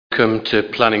Welcome to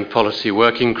Planning Policy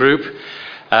Working Group.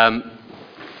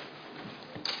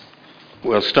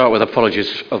 We'll start with apologies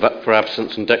for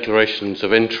absence and declarations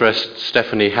of interest.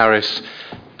 Stephanie Harris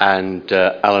and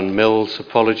Alan Mills,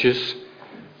 apologies.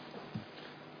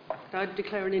 I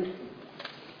declare an in.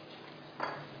 That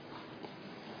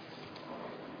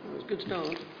was a good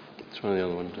start. It's one of the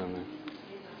other ones down there.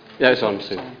 Yeah, it's on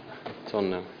soon. It's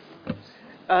on now.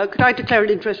 Could I declare an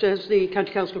interest as the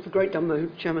County Councillor for Great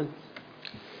Dunmow, Chairman?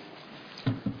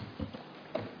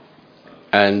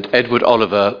 And Edward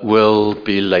Oliver will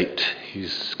be late.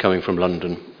 He's coming from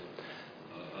London.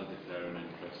 I declare an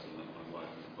interest in that my wife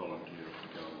has volunteered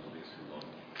to go on the lease for long.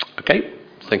 Okay,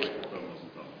 thank you.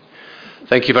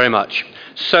 Thank you very much.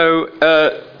 So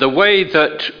the way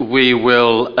that we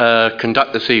will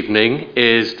conduct this evening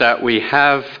is that we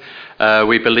have,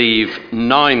 we believe,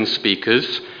 9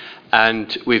 speakers,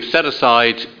 and we've set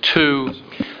aside 2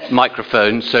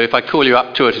 microphones, so if I call you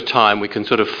up 2 at a time, we can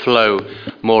sort of flow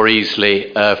more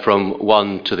easily from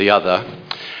one to the other.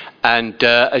 And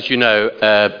as you know,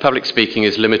 public speaking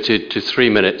is limited to 3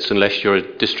 minutes unless you're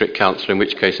a district councillor, in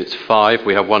which case it's 5.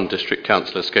 We have 1 district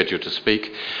councillor scheduled to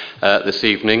speak this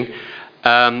evening.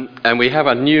 And we have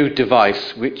a new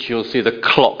device, which you'll see the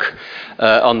clock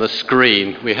on the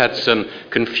screen. We had some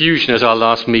confusion at our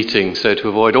last meeting, so to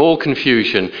avoid all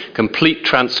confusion, complete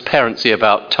transparency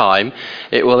about time,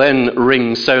 it will then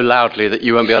ring so loudly that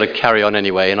you won't be able to carry on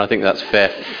anyway, and I think that's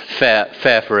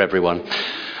fair for everyone.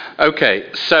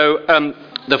 Okay, so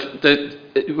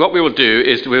what we will do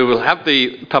is we will have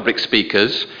the public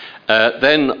speakers,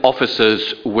 then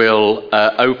officers will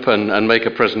open and make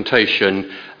a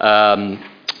presentation on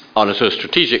a sort of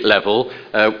strategic level,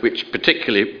 which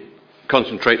particularly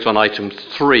concentrates on item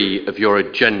 3 of your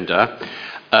agenda.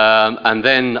 And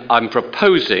then I'm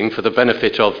proposing, for the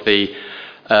benefit of the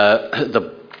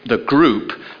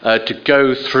group, to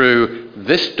go through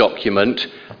this document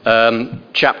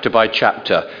chapter by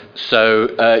chapter.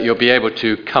 So you'll be able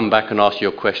to come back and ask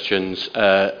your questions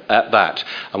at that.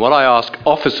 And what I ask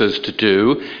officers to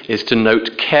do is to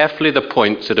note carefully the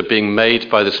points that are being made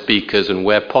by the speakers and,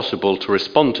 where possible, to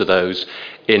respond to those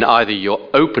in either your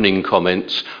opening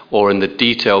comments or in the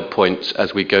detailed points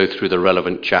as we go through the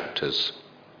relevant chapters.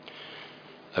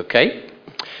 Okay?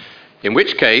 In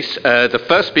which case, the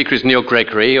first speaker is Neil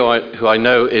Gregory, who I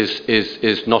know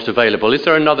is not available. Is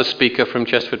there another speaker from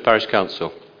Chesterford Parish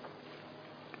Council?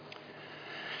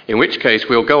 In which case,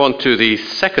 we'll go on to the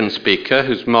second speaker,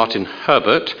 who's Martin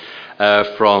Herbert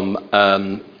from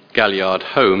Galliard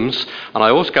Homes. And I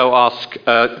also ask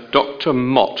Dr.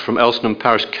 Mott from Elsenham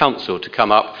Parish Council to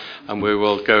come up, and we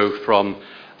will go from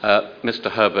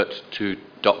Mr. Herbert to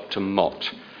Dr.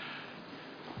 Mott.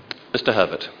 Mr.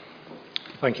 Herbert.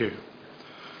 Thank you.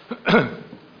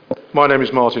 My name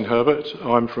is Martin Herbert.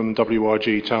 I'm from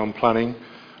WIG Town Planning,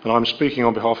 and I'm speaking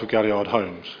on behalf of Galliard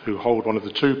Homes, who hold one of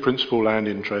the 2 principal land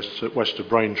interests at west of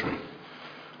Braintree.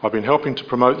 I've been helping to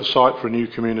promote the site for a new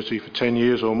community for 10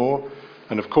 years or more,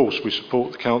 and of course we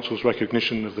support the Council's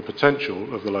recognition of the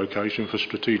potential of the location for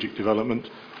strategic development,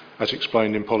 as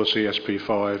explained in Policy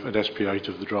SP5 and SP8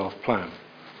 of the draft plan.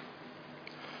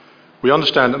 We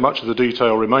understand that much of the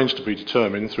detail remains to be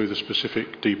determined through the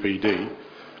specific DPD,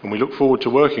 and we look forward to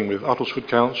working with Uttlesford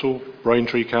Council,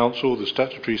 Braintree Council, the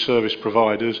statutory service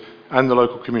providers and the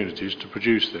local communities to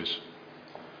produce this.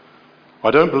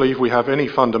 I don't believe we have any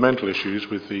fundamental issues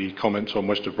with the comments on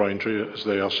west of Braintree as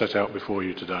they are set out before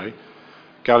you today.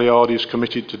 Galliard is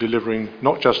committed to delivering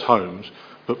not just homes,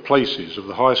 but places of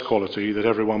the highest quality that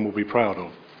everyone will be proud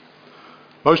of.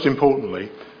 Most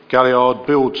importantly, Galliard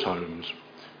builds homes.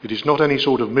 It is not any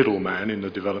sort of middleman in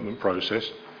the development process.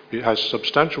 It has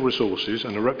substantial resources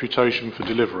and a reputation for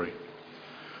delivery.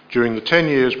 During the 10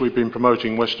 years we've been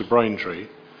promoting west of Braintree,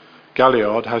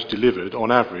 Galliard has delivered,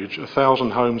 on average,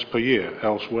 1,000 homes per year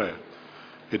elsewhere.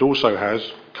 It also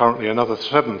has currently another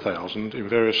 7,000 in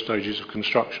various stages of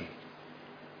construction.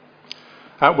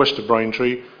 At west of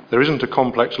Braintree, there isn't a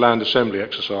complex land assembly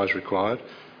exercise required.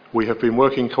 We have been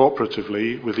working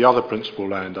cooperatively with the other principal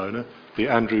landowner, the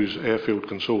Andrews Airfield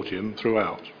Consortium,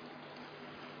 throughout.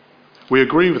 We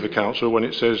agree with the Council when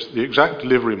it says the exact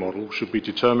delivery model should be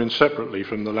determined separately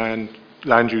from the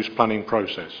land use planning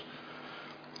process.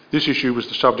 This issue was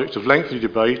the subject of lengthy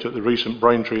debate at the recent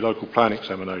Braintree local plan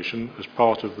examination as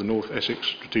part of the North Essex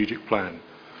Strategic Plan.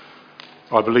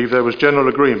 I believe there was general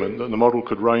agreement that the model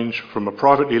could range from a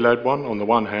privately led one on the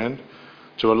one hand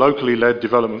to a locally led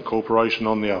development corporation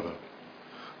on the other.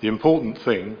 The important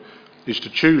thing is to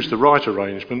choose the right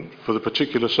arrangement for the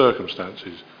particular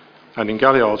circumstances, and in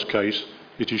Galliard's case,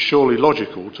 it is surely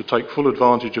logical to take full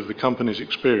advantage of the company's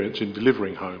experience in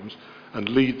delivering homes and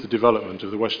lead the development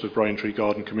of the west of Braintree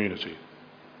garden community.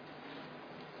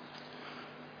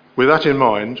 With that in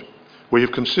mind, we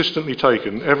have consistently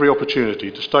taken every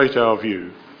opportunity to state our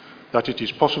view that it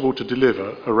is possible to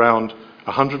deliver around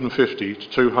 150 to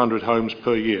 200 homes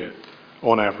per year,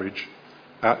 on average,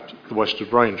 at the west of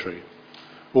Braintree.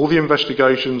 All the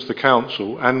investigations the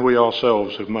Council and we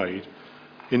ourselves have made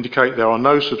indicate there are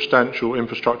no substantial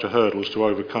infrastructure hurdles to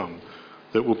overcome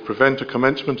that will prevent a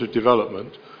commencement of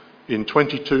development in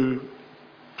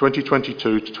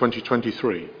 2022 to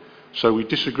 2023. So we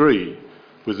disagree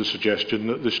with the suggestion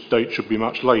that this date should be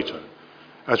much later,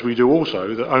 as we do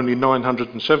also that only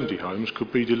 970 homes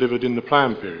could be delivered in the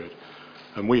plan period,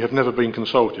 and we have never been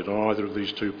consulted on either of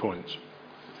these 2 points.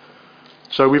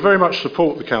 So we very much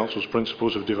support the Council's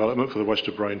principles of development for the west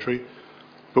of Braintree,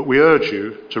 but we urge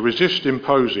you to resist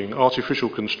imposing artificial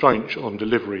constraints on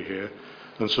delivery here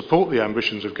and support the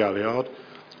ambitions of Galliard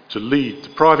to lead the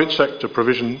private sector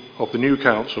provision of the new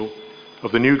council,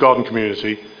 of the new garden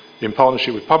community, in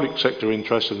partnership with public sector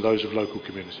interests and those of local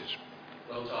communities.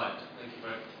 Well timed. Thank you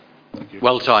very much. Thank you.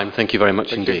 Well timed. Thank you very much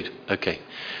Thank indeed. you. Okay.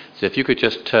 So if you could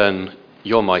just turn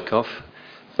your mic off,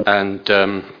 and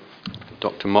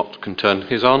Dr. Mott can turn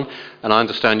his on, and I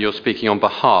understand you're speaking on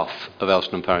behalf of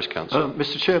Elsenham Parish Council.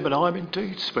 Mr. Chairman, I'm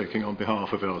indeed speaking on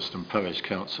behalf of Elsenham Parish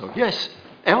Council. Yes,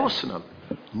 Elsenham,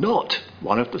 not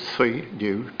one of the 3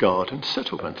 new garden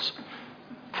settlements.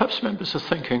 Perhaps members are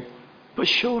thinking, but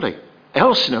surely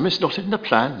Elsenham is not in the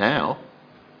plan now.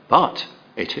 But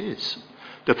it is.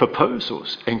 The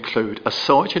proposals include a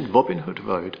site in Robin Hood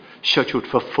Road scheduled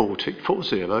for 40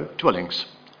 dwellings.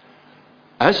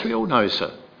 As we all know,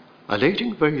 sir, a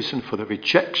leading reason for the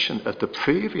rejection of the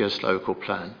previous local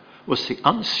plan was the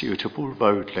unsuitable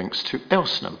road links to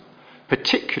Elsenham,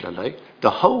 particularly the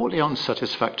wholly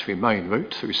unsatisfactory main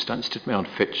route through Stansted Mount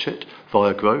Fitchett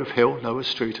via Grove Hill, Lower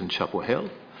Street and Chapel Hill.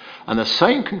 And the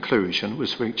same conclusion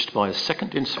was reached by a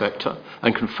second inspector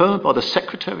and confirmed by the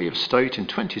Secretary of State in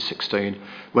 2016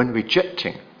 when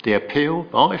rejecting the appeal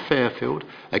by Fairfield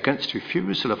against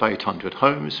refusal of 800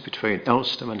 homes between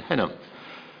Elsenham and Henham.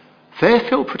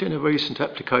 Fairfield put in a recent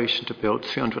application to build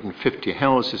 350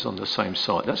 houses on the same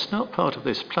site. That's not part of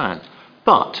this plan.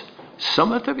 But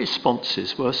some of the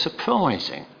responses were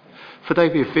surprising, for they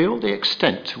revealed the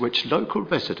extent to which local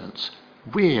residents,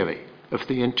 weary of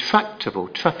the intractable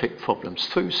traffic problems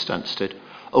through Stansted,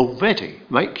 already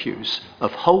make use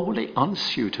of wholly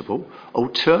unsuitable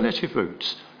alternative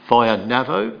routes via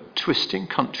narrow, twisting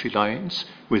country lanes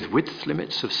with width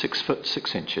limits of 6 foot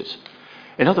 6 inches.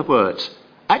 In other words,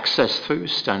 access through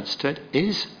Stansted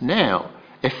is now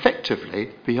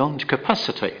effectively beyond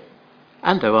capacity,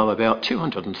 and there are about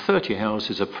 230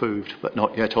 houses approved but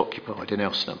not yet occupied in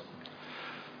Elsenham.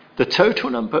 The total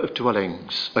number of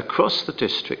dwellings across the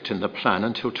district in the plan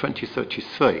until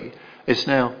 2033 is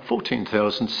now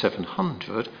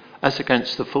 14,700 as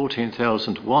against the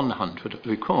 14,100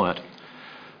 required.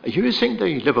 Using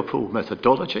the Liverpool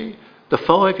methodology, the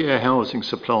 5-year housing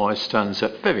supply stands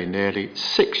at very nearly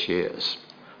 6 years.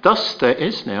 Thus, there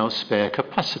is now spare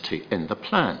capacity in the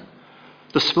plan.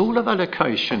 The smaller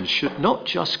allocations should not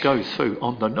just go through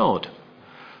on the nod.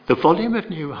 The volume of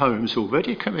new homes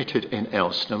already committed in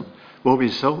Elsenham will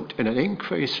result in an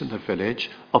increase in the village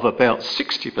of about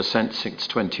 60% since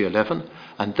 2011,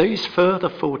 and these further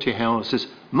 40 houses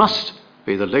must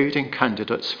be the leading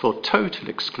candidates for total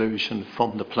exclusion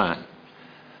from the plan.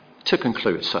 To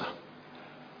conclude, sir,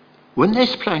 when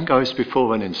this plan goes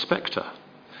before an inspector,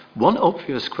 one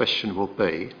obvious question will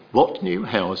be what new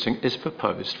housing is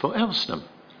proposed for Elsenham.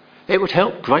 It would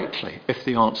help greatly if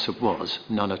the answer was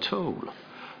none at all,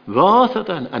 rather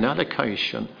than an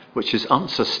allocation which is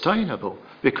unsustainable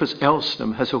because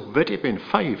Elsenham has already been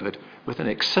favoured with an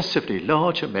excessively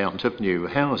large amount of new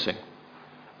housing.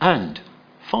 And,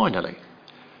 finally,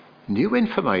 new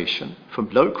information from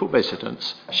local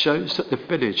residents shows that the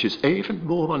village is even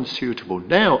more unsuitable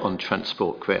now on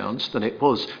transport grounds than it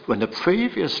was when the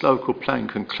previous local plan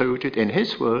concluded, in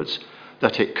his words,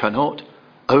 that it cannot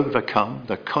overcome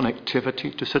the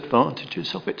connectivity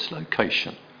disadvantages of its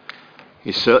location.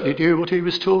 He certainly knew what he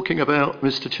was talking about,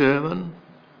 Mr. Chairman.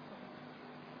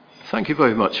 Thank you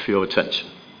very much for your attention.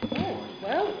 Oh,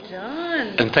 well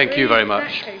done. And thank you very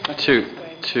much.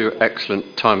 Two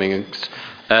excellent timings.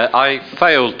 I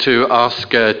failed to ask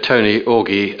Tony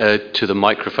Orgie to the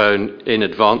microphone in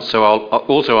advance, so I'll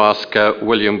also ask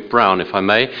William Brown, if I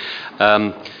may.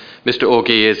 Mr.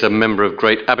 Orgie is a member of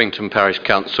Great Abington Parish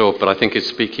Council, but I think is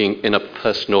speaking in a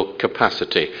personal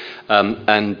capacity.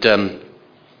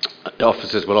 The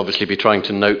officers will obviously be trying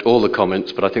to note all the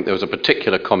comments, but I think there was a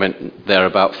particular comment there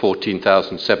about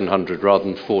 14,700 rather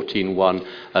than 14,100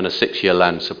 and a 6-year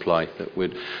land supply that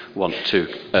we'd want to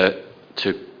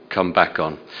come back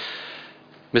on.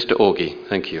 Mr. Augie,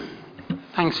 thank you.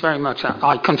 Thanks very much.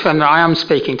 I confirm that I am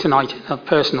speaking tonight in a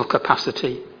personal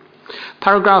capacity.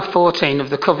 Paragraph 14 of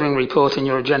the covering report in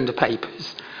your agenda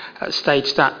papers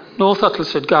states that North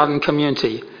Uttlesford Garden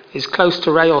Community is close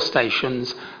to rail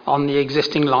stations on the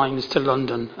existing lines to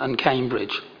London and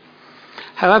Cambridge.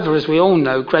 However, as we all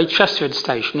know, Great Chesterford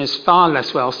Station is far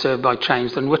less well served by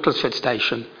trains than Whittlesford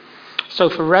Station. So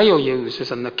for rail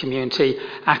users and the community,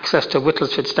 access to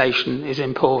Whittlesford Station is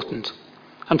important.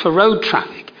 And for road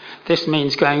traffic, this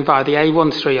means going via the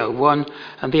A1301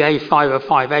 and the A505,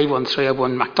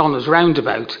 A1301 McDonald's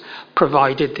roundabout,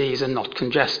 provided these are not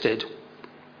congested.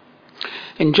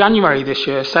 In January this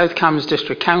year, South Cambs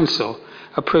District Council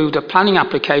approved a planning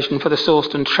application for the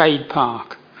Sawston Trade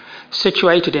Park,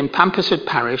 situated in Pampersford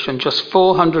Parish and just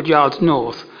 400 yards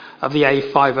north of the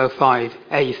A505,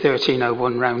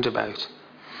 A1301 roundabout.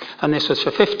 And this was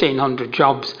for 1,500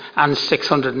 jobs and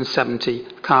 670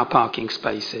 car parking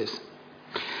spaces.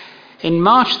 In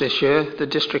March this year, the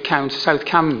District Council, South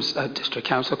Cambs District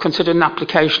Council, considered an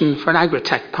application for an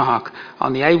agritech park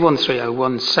on the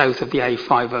A1301 south of the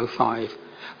A505.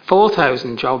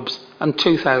 4,000 jobs and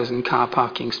 2,000 car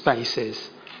parking spaces.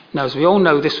 Now, as we all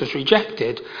know, this was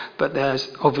rejected, but there's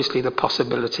obviously the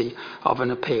possibility of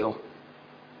an appeal.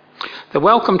 The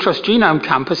Wellcome Trust Genome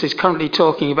Campus is currently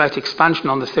talking about expansion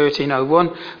on the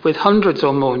 1301 with hundreds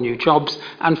or more new jobs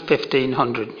and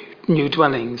 1,500 new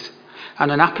dwellings.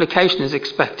 And an application is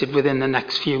expected within the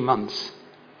next few months.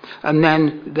 And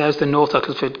then there's the North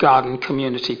Uttlesford Garden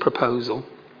Community proposal.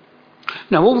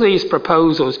 Now, all these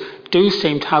proposals do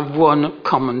seem to have one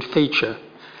common feature: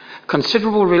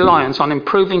 considerable reliance on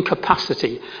improving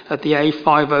capacity at the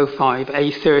A505,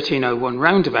 A1301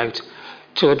 roundabout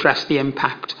to address the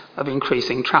impact of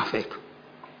increasing traffic.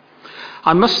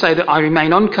 I must say that I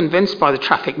remain unconvinced by the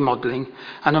traffic modelling,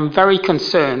 and I'm very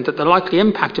concerned that the likely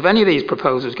impact of any of these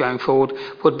proposals going forward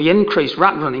would be increased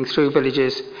rat running through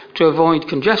villages to avoid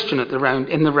congestion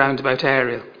in the roundabout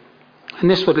area. And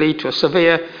this would lead to a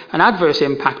severe and adverse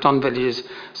impact on villages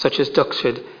such as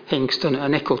Duxford, Hingston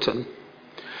and Ickleton.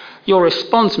 Your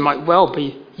response might well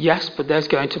be, yes, but there's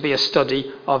going to be a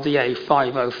study of the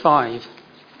A505.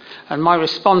 And my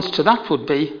response to that would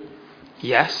be,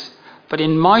 yes, but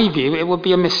in my view it would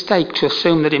be a mistake to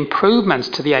assume that improvements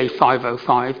to the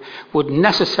A505 would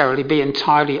necessarily be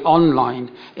entirely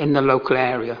online in the local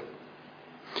area.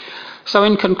 So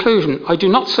in conclusion, I do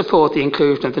not support the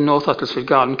inclusion of the North Uttlesford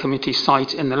Garden Community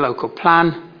site in the local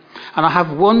plan, and I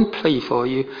have one plea for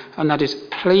you, and that is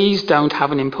please don't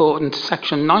have an important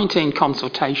Section 19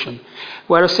 consultation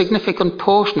where a significant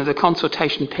portion of the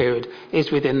consultation period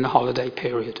is within the holiday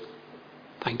period.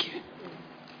 Thank you.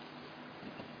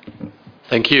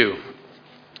 Thank you.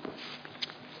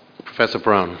 Professor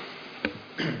Brown.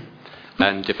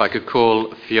 And if I could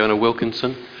call Fiona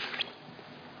Wilkinson.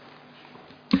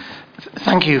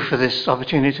 Thank you for this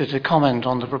opportunity to comment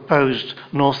on the proposed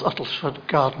North Uttlesford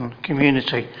Garden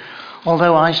Community.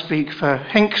 Although I speak for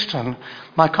Hingston,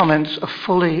 my comments are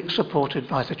fully supported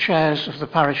by the chairs of the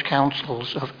parish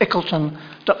councils of Ickleton,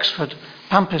 Duxford,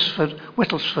 Pampersford,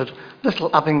 Whittlesford,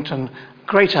 Little Abington,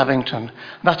 Great Abington,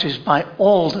 that is, by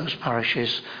all those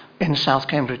parishes in South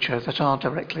Cambridgeshire that are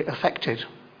directly affected.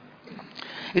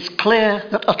 It's clear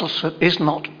that Uttlesford is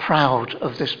not proud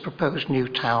of this proposed new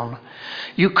town.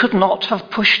 You could not have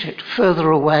pushed it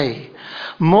further away.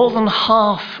 More than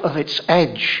half of its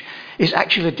edge is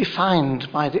actually defined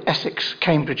by the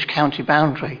Essex-Cambridge county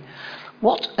boundary.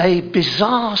 What a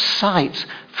bizarre site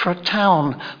for a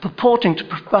town purporting to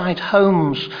provide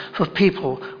homes for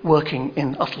people working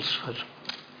in Uttlesford.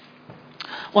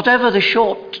 Whatever the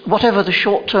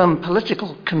short-term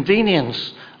political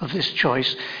convenience of this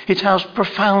choice, it has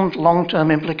profound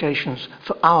long-term implications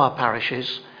for our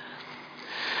parishes.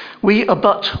 We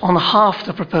abut on half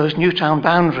the proposed new town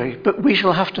boundary, but we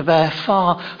shall have to bear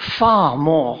far, far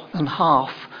more than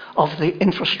half of the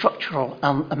infrastructural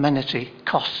and amenity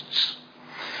costs.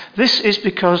 This is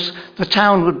because the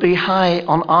town would be high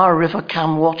on our River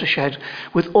Cam watershed,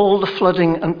 with all the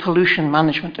flooding and pollution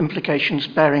management implications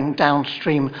bearing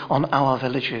downstream on our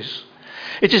villages.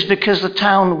 It is because the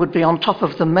town would be on top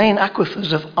of the main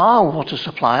aquifers of our water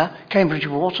supplier, Cambridge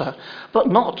Water, but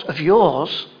not of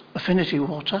yours, Affinity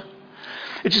Water.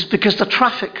 It is because the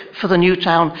traffic for the new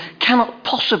town cannot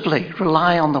possibly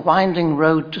rely on the winding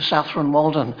road to Southron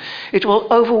Walden. It will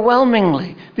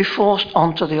overwhelmingly be forced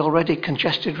onto the already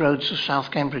congested roads of South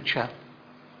Cambridgeshire.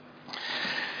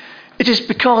 It is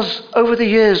because over the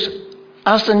years,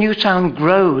 as the new town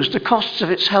grows, the costs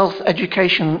of its health,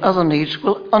 education and other needs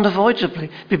will unavoidably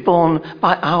be borne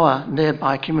by our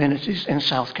nearby communities in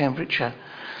South Cambridgeshire.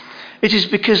 It is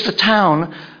because the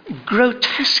town,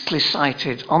 grotesquely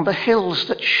sited on the hills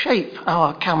that shape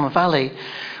our Cam Valley,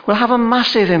 will have a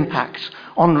massive impact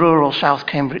on rural South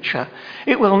Cambridgeshire.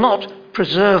 It will not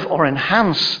preserve or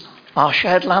enhance our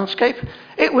shared landscape,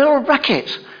 it will wreck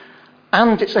it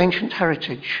and its ancient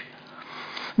heritage.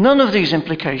 None of these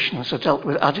implications are dealt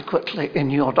with adequately in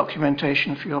your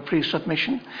documentation for your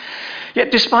pre-submission. Yet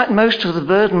despite most of the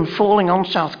burden falling on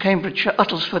South Cambridgeshire,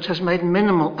 Uttlesford has made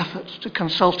minimal efforts to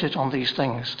consult it on these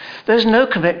things. There's no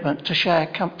commitment to share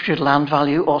captured land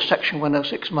value or Section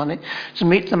 106 money to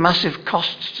meet the massive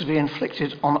costs to be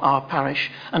inflicted on our parish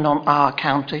and on our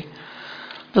county.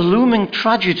 The looming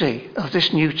tragedy of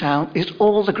this new town is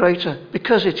all the greater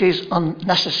because it is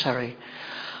unnecessary.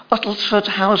 Uttlesford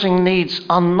housing needs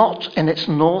are not in its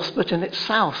north but in its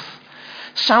south.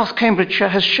 South Cambridgeshire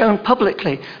has shown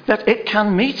publicly that it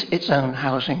can meet its own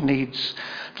housing needs.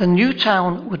 The new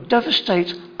town would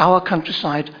devastate our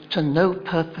countryside to no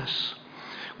purpose.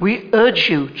 We urge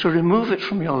you to remove it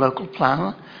from your local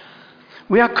plan.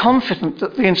 We are confident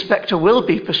that the inspector will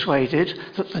be persuaded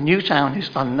that the new town is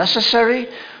unnecessary,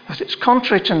 that it's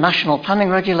contrary to national planning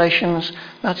regulations,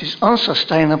 that it's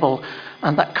unsustainable,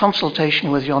 and that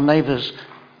consultation with your neighbours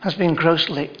has been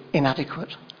grossly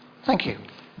inadequate. Thank you.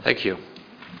 Thank you.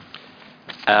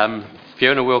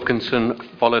 Fiona Wilkinson,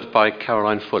 followed by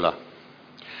Caroline Fuller.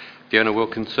 Fiona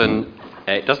Wilkinson,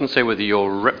 it doesn't say whether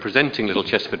you're representing Little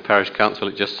Chesterford Parish Council,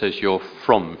 it just says you're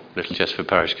from Little Chesterford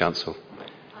Parish Council.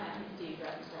 I am indeed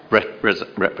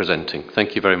Representing.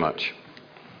 Thank you very much.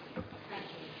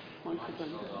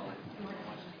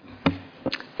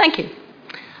 Thank you.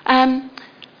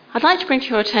 I'd like to bring to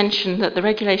your attention that the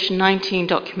Regulation 19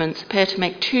 documents appear to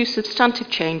make two substantive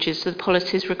changes to the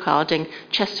policies regarding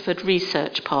Chesterford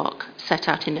Research Park set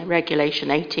out in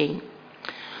Regulation 18.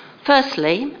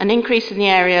 Firstly, an increase in the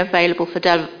area available for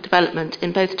development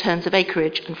in both terms of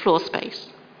acreage and floor space.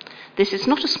 This is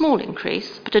not a small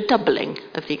increase, but a doubling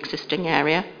of the existing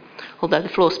area, although the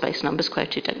floor space numbers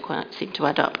quoted don't quite seem to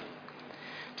add up.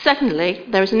 Secondly,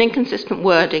 there is an inconsistent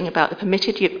wording about the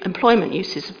permitted employment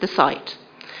uses of the site.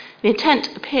 The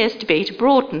intent appears to be to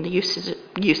broaden the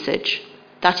usage,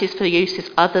 that is for uses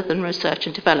other than research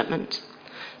and development.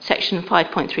 Section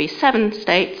 5.37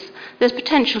 states there's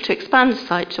potential to expand the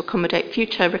site to accommodate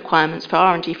future requirements for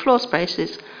R&D floor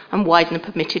spaces and widen the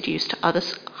permitted use to other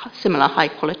similar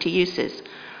high-quality uses,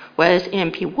 whereas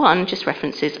EMP1 just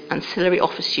references ancillary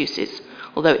office uses,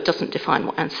 although it doesn't define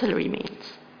what ancillary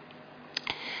means.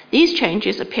 These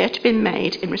changes appear to have been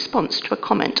made in response to a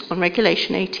comment on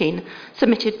Regulation 18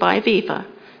 submitted by Aviva,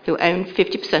 who own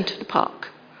 50% of the park.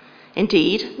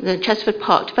 Indeed, the Chesterford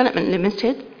Park Development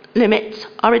limits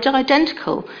are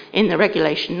identical in the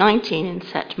Regulation 19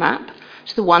 inset map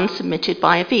to the one submitted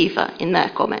by Aviva in their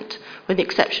comment, with the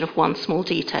exception of one small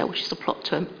detail, which is a plot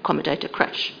to accommodate a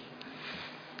creche.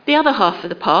 The other half of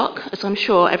the park, as I'm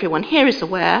sure everyone here is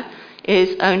aware,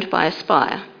 is owned by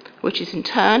Aspire, which is in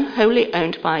turn wholly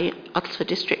owned by Uttlesford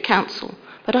District Council,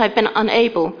 but I've been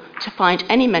unable to find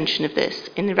any mention of this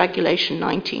in the Regulation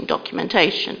 19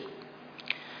 documentation.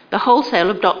 The wholesale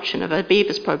adoption of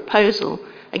Aviva's proposal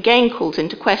again calls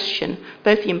into question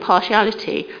both the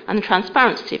impartiality and the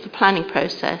transparency of the planning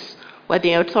process, where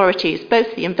the authority is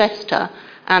both the investor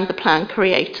and the plan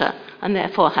creator, and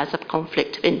therefore has a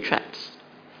conflict of interests.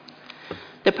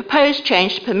 The proposed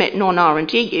change to permit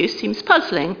non-R&D use seems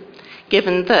puzzling,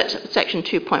 given that Section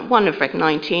 2.1 of Reg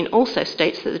 19 also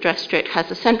states that the district has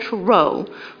a central role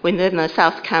within the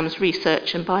South Cambs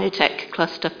Research and Biotech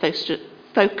Cluster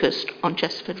focused on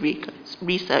Chesterford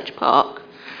Research Park,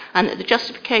 and that the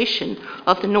justification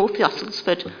of the North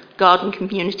Uttlesford garden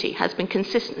community has been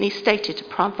consistently stated to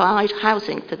provide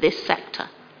housing for this sector.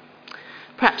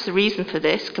 Perhaps the reason for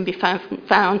this can be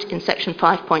found in Section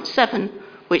 5.7,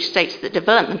 which states that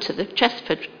development of the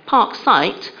Chesterford Park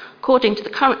site, according to the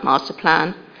current master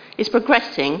plan, is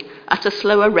progressing at a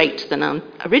slower rate than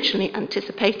originally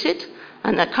anticipated,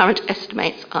 and the current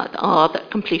estimates are that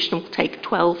completion will take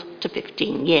 12 to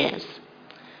 15 years.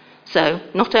 So,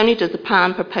 not only does the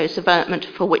plan propose development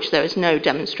for which there is no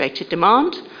demonstrated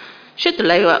demand, should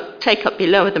the take-up be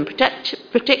lower than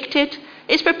predicted,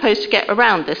 it's proposed to get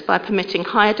around this by permitting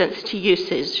higher density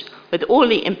usage, with all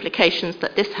the implications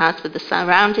that this has for the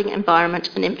surrounding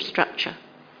environment and infrastructure.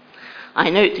 I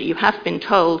note that you have been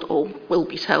told, or will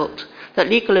be told, that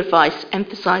legal advice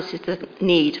emphasises the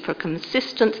need for a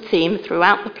consistent theme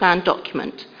throughout the plan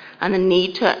document, and the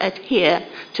need to adhere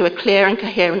to a clear and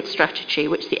coherent strategy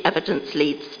which the evidence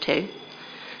leads to.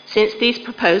 Since these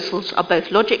proposals are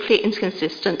both logically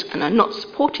inconsistent and are not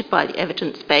supported by the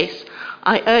evidence base,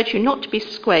 I urge you not to be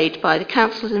swayed by the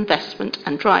Council's investment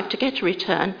and drive to get a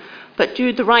return, but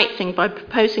do the right thing by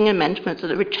proposing an amendment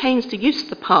that retains the use of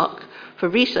the park for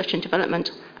research and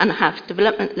development and have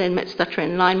development limits that are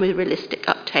in line with realistic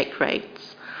uptake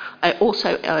rates. I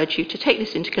also urge you to take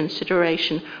this into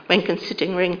consideration when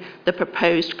considering the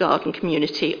proposed garden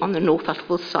community on the North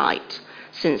Uttlesford site,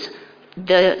 since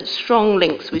the strong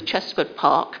links with Chesterford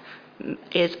Park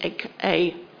is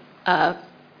a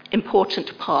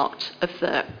important part of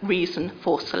the reason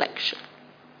for selection.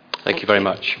 Thank you very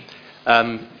much.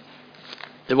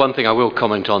 The one thing I will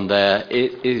comment on there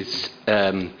is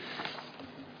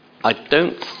I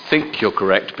don't think you're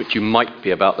correct, but you might be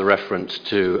about the reference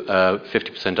to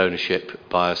 50% ownership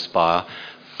by Aspire.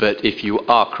 But if you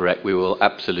are correct, we will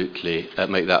absolutely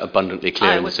make that abundantly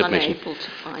clear in the submission. I was unable to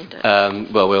find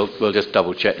it. Well, we'll just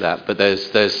double check that. But there's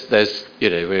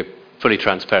we're fully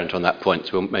transparent on that point,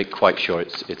 so we'll make quite sure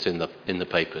it's in the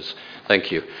papers.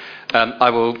 Thank you.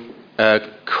 I will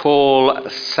call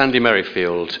Sandy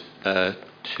Merrifield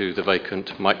to the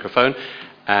vacant microphone,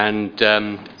 and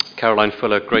Caroline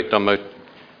Fuller, Great Dunmow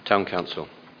Town Council.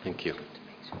 Thank you.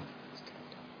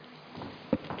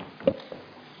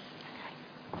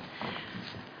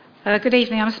 Good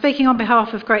evening. I'm speaking on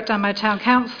behalf of Great Dunmow Town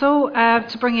Council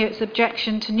to bring you its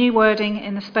objection to new wording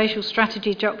in the Spatial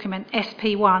Strategy document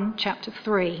SP1, Chapter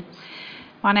 3.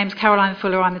 My name's Caroline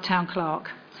Fuller, I'm the Town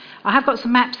Clerk. I have got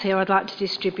some maps here I'd like to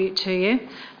distribute to you.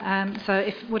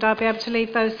 Would I be able to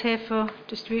leave those here for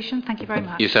distribution? Thank you very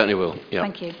much. You certainly will. Yeah.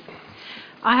 Thank you.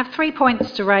 I have 3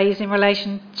 points to raise in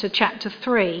relation to Chapter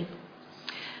 3.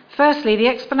 Firstly, the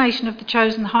explanation of the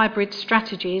chosen hybrid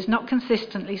strategy is not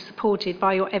consistently supported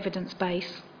by your evidence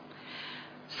base.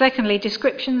 Secondly,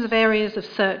 descriptions of areas of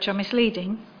search are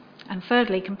misleading. And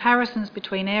thirdly, comparisons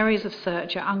between areas of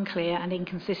search are unclear and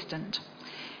inconsistent.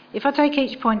 If I take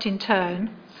each point in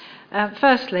turn,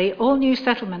 firstly, all new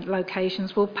settlement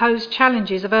locations will pose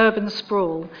challenges of urban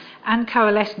sprawl and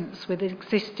coalescence with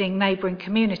existing neighbouring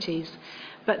communities,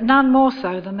 but none more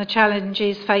so than the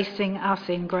challenges facing us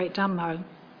in Great Dunmow.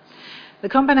 The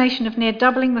combination of near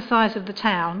doubling the size of the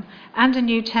town and a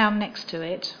new town next to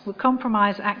it would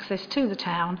compromise access to the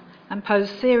town and pose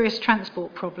serious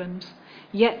transport problems,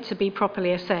 yet to be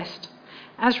properly assessed,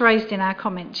 as raised in our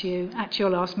comment to you at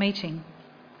your last meeting.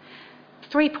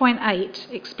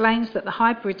 3.8 explains that the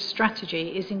hybrid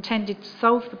strategy is intended to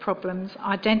solve the problems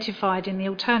identified in the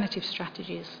alternative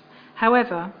strategies.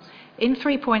 However, in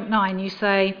 3.9 you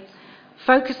say,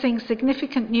 focusing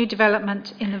significant new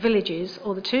development in the villages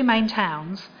or the two main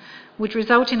towns would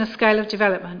result in a scale of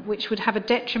development which would have a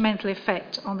detrimental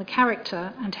effect on the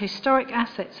character and historic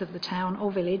assets of the town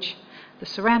or village, the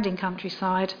surrounding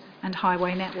countryside and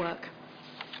highway network.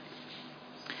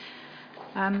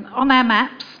 On our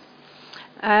maps,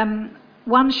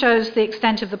 one shows the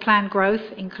extent of the planned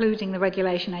growth, including the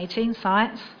Regulation 18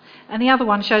 sites, and the other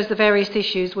one shows the various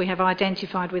issues we have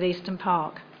identified with Easton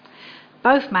Park.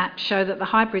 Both maps show that the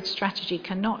hybrid strategy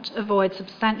cannot avoid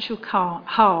substantial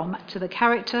harm to the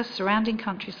character, surrounding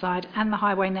countryside and the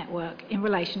highway network in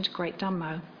relation to Great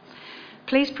Dunmow.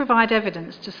 Please provide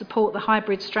evidence to support the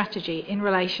hybrid strategy in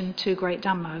relation to Great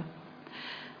Dunmow.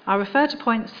 I refer to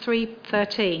points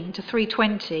 313 to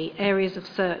 320 areas of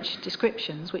search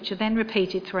descriptions, which are then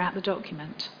repeated throughout the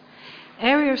document.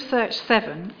 Area of search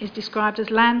 7 is described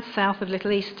as land south of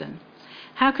Little Easton.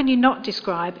 How can you not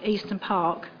describe Easton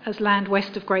Park as land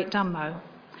west of Great Dunmow?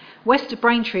 West of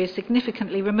Braintree is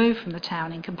significantly removed from the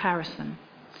town in comparison.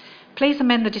 Please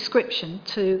amend the description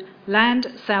to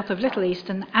land south of Little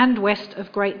Easton and west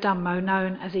of Great Dunmow,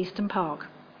 known as Easton Park.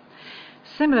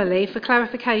 Similarly, for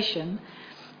clarification,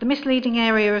 the misleading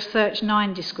area of search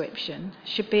 9 description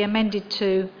should be amended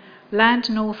to land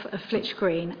north of Flitch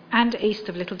Green and east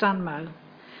of Little Dunmow.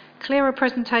 Clearer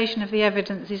presentation of the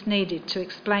evidence is needed to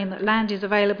explain that land is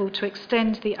available to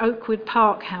extend the Oakwood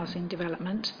Park housing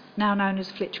development, now known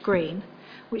as Flitch Green,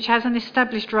 which has an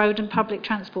established road and public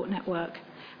transport network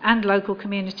and local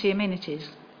community amenities.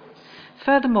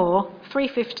 Furthermore,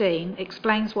 315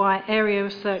 explains why area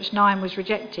of search 9 was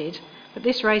rejected, but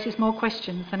this raises more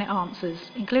questions than it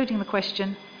answers, including the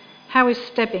question, how is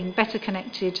Stebbing better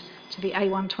connected to the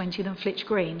A120 than Flitch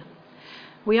Green?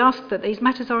 We ask that these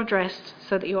matters are addressed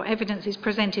so that your evidence is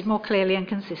presented more clearly and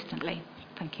consistently.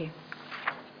 Thank you.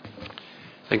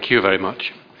 Thank you very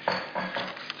much.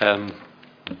 I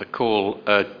call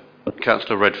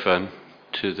Councillor Redfern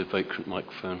to the vacant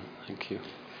microphone. Thank you.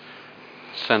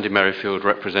 Sandy Merrifield,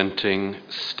 representing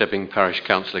Stebbing Parish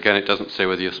Council. Again, it doesn't say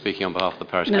whether you're speaking on behalf of the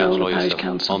Parish Council or Parish yourself.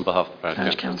 Council. On behalf of the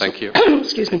Parish Council. Thank you.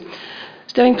 Excuse me.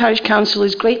 Stebbing Parish Council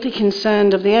is greatly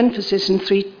concerned of the emphasis in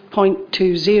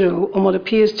 3.20 on what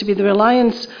appears to be the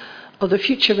reliance of the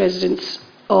future residents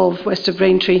of West of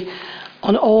Braintree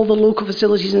on all the local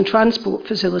facilities and transport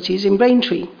facilities in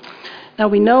Braintree. Now,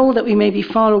 we know that we may be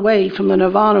far away from the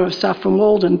nirvana of Saffron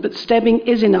Walden, but Stebbing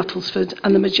is in Uttlesford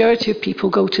and the majority of people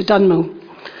go to Dunmow.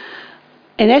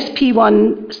 In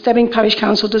SP1, Stebbing Parish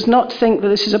Council does not think that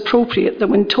this is appropriate, that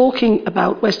when talking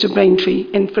about West of Braintree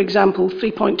in, for example,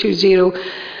 3.20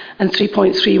 and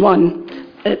 3.31,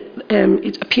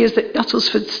 it appears that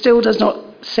Uttlesford still does not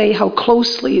say how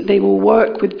closely they will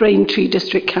work with Braintree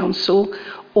District Council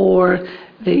or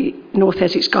the North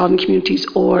Essex Garden Communities,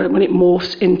 or when it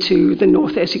morphs into the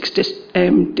North Essex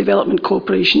Development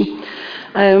Corporation.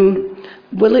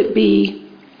 Will it be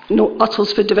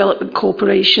Uttlesford Development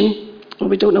Corporation? Well,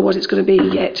 we don't know what it's going to be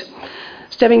yet.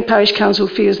 Stebbing Parish Council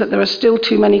fears that there are still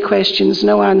too many questions,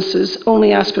 no answers,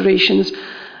 only aspirations,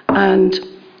 and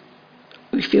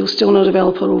we feel still no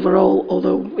developer overall,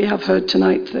 although we have heard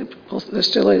tonight that there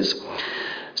still is.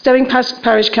 Stebbing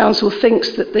Parish Council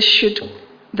thinks that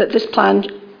this plan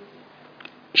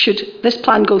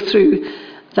go through,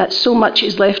 that so much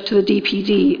is left to the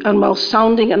DPD, and while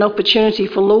sounding an opportunity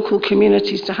for local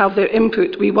communities to have their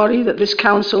input, we worry that this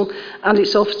council and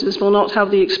its officers will not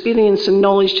have the experience and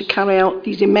knowledge to carry out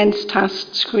these immense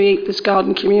tasks to create this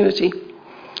garden community.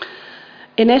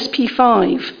 In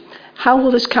SP5, how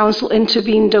will this council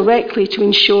intervene directly to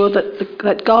ensure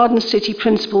that Garden City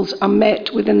principles are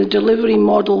met within the delivery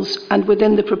models and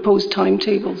within the proposed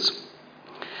timetables?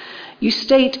 You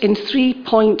state in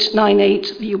 3.98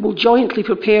 that you will jointly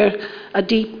prepare a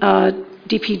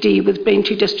DPD with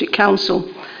Braintree District Council.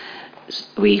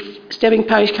 Stebbing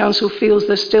Parish Council feels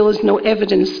there still is no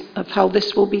evidence of how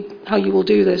you will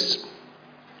do this.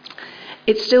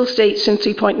 It still states in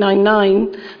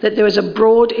 3.99 that there is a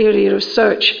broad area of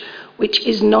search which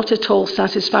is not at all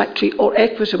satisfactory or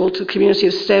equitable to the community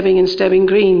of Stebbing and Stebbing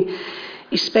Green,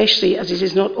 especially as it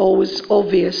is not always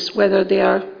obvious whether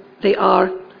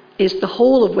is the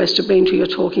whole of West of Braintree you're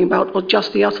talking about, or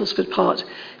just the Uttlesford part,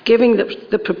 given that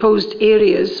the proposed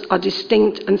areas are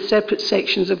distinct and separate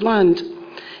sections of land.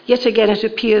 Yet again, it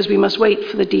appears we must wait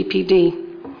for the DPD.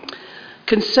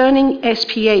 Concerning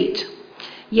SP8,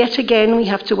 yet again we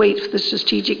have to wait for the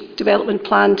strategic development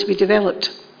plan to be developed.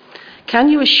 Can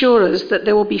you assure us that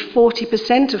there will be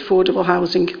 40% affordable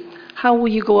housing? How will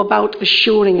you go about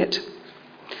assuring it?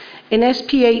 In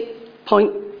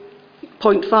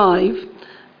SP8.5,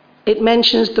 it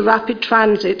mentions the rapid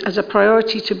transit as a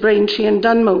priority to Braintree and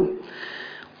Dunmow.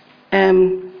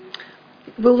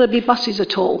 Will there be buses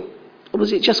at all? Or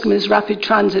was it just going to be this rapid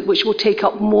transit which will take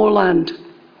up more land?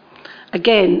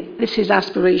 Again, this is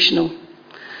aspirational.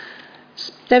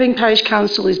 Stebbing Parish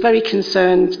Council is very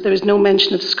concerned there is no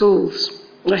mention of schools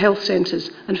or health centres.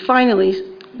 And finally,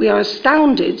 we are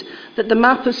astounded that the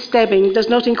map of Stebbing does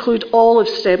not include all of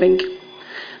Stebbing.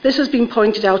 This has been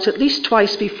pointed out at least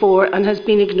twice before and has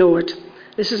been ignored.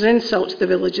 This is an insult to the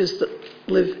villagers that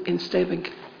live in Stebbing.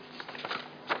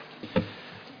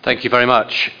 Thank you very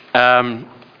much.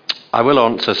 I will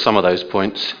answer some of those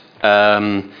points.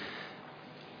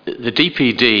 The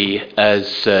DPD,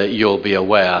 as you'll be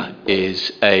aware,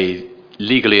 is a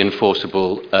legally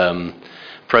enforceable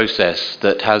process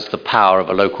that has the power of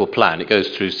a local plan. It goes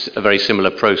through a very similar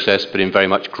process, but in very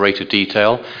much greater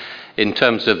detail. In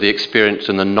terms of the experience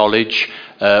and the knowledge,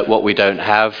 what we don't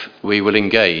have, we will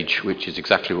engage, which is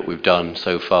exactly what we've done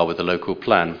so far with the local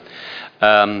plan.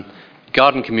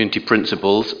 Garden community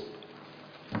principles,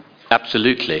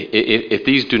 absolutely. If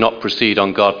these do not proceed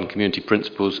on garden community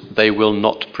principles, they will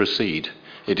not proceed.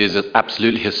 It is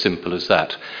absolutely as simple as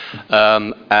that.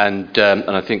 And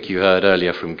I think you heard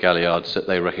earlier from Galliards that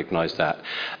they recognise that.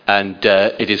 And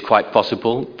it is quite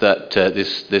possible that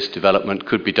this development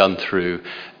could be done through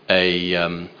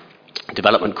a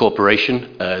development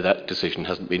corporation. That decision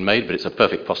hasn't been made, but it's a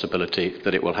perfect possibility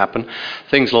that it will happen.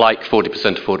 Things like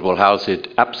 40% affordable housing,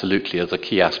 absolutely as a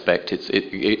key aspect.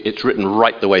 It's written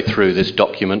right the way through this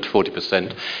document.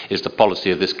 40% is the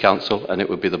policy of this council, and it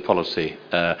would be the policy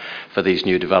for these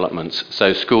new developments.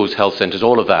 So schools, health centres,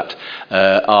 all of that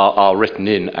are written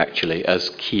in actually as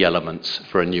key elements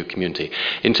for a new community.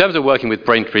 In terms of working with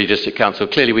Braintree District Council,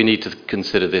 clearly we need to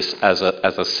consider this as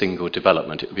a single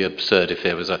development. It would be absurd if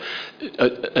there was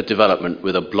a development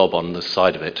with a blob on the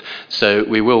side of it. So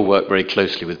we will work very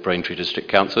closely with Braintree District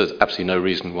Council. There's absolutely no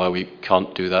reason why we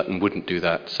can't do that and wouldn't do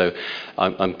that. So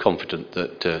I'm confident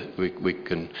that we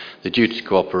can. The duty to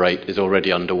cooperate is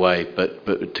already underway, but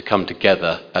to come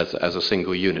together as a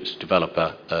single unit to develop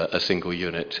a single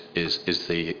unit is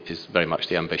very much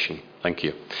the ambition. Thank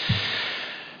you.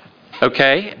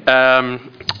 Okay.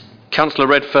 Councillor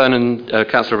Redfern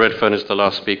is the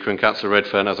last speaker, and Councillor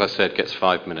Redfern, as I said, gets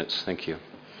 5 minutes. Thank you.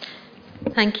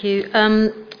 Thank you.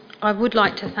 I would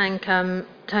like to thank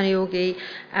Tony Augie,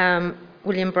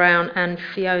 William Brown and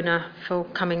Fiona for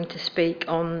coming to speak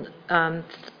on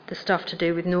the stuff to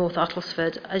do with North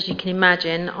Uttlesford. As you can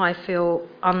imagine, I feel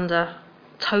under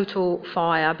total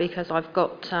fire because I've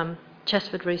got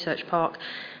Chesterford Research Park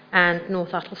and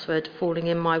North Uttlesford falling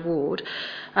in my ward.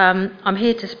 I'm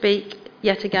here to speak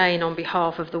yet again on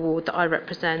behalf of the ward that I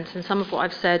represent, and some of what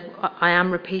I've said, I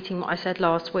am repeating what I said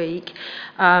last week.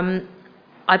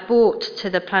 I brought to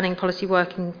the Planning Policy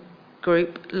Working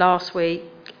Group last week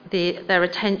their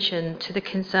attention to the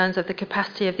concerns of the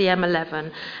capacity of the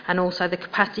M11 and also the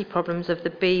capacity problems of the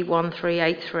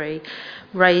B1383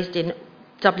 raised in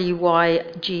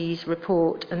WYG's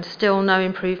report, and still no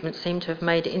improvements seem to have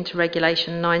made it into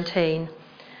Regulation 19.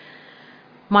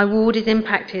 My ward is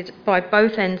impacted by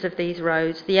both ends of these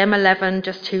roads. The M11,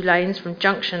 just 2 lanes from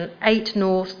junction 8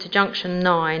 north to junction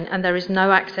 9, and there is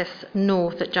no access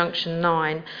north at junction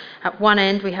 9. At one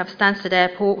end, we have Stansted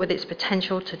Airport with its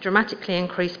potential to dramatically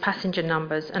increase passenger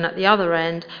numbers, and at the other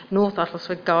end, North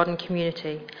Uttlesford Garden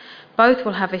Community. Both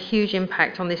will have a huge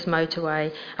impact on this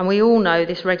motorway, and we all know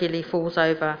this regularly falls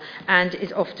over and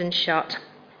is often shut.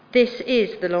 This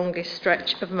is the longest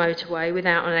stretch of motorway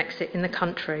without an exit in the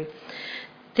country.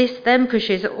 This then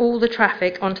pushes all the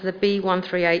traffic onto the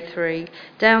B1383,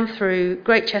 down through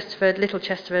Great Chesterford, Little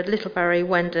Littlebury,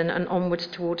 Wendon and onwards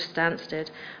towards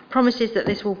Stansted. Promises that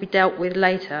this will be dealt with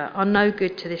later are no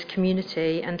good to this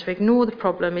community, and to ignore the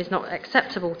problem is not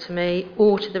acceptable to me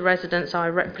or to the residents I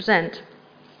represent.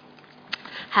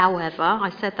 However,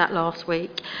 I said that last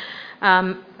week,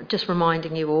 just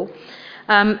reminding you all.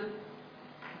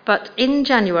 But in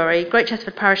January, Great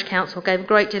Chesterford Parish Council gave a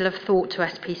great deal of thought to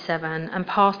SP7 and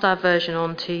passed our version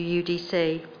on to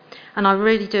UDC. And I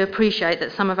really do appreciate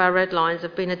that some of our red lines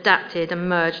have been adapted and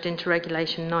merged into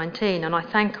Regulation 19, and I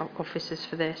thank our officers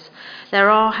for this.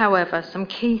 There are, however, some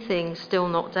key things still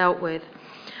not dealt with.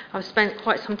 I've spent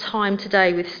quite some time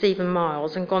today with Stephen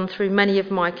Miles and gone through many of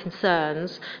my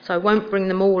concerns, so I won't bring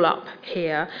them all up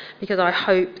here because I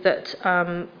hope that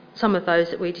some of those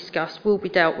that we discussed will be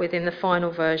dealt with in the final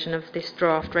version of this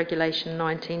draft Regulation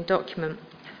 19 document.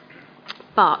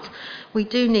 But we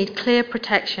do need clear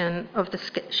protection of the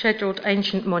scheduled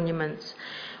ancient monuments.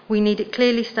 We need it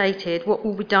clearly stated what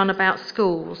will be done about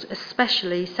schools,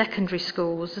 especially secondary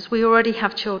schools, as we already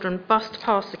have children bussed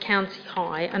past the county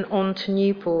high and on to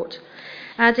Newport.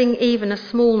 Adding even a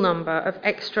small number of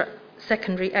extra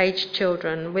secondary aged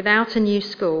children without a new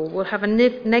school will have a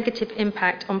negative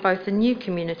impact on both the new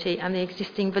community and the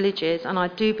existing villages, and I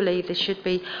do believe this should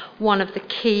be one of the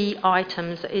key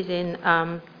items that is in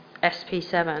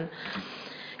SP7.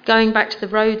 Going back to the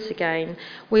roads again,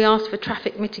 we asked for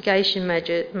traffic mitigation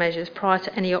measures prior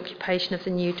to any occupation of the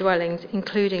new dwellings,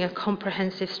 including a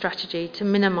comprehensive strategy to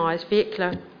minimise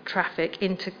vehicular traffic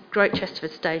into Great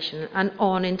Chesterford Station and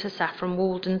on into Saffron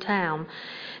Walden Town.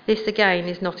 This again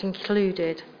is not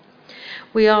included.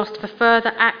 We asked for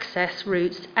further access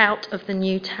routes out of the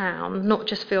new town, not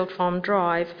just Field Farm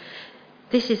Drive.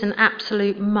 This is an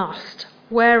absolute must.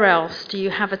 Where else do you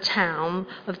have a town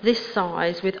of this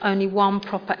size with only one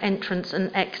proper entrance and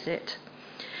exit?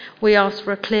 We asked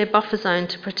for a clear buffer zone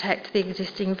to protect the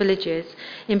existing villages,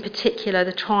 in particular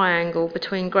the triangle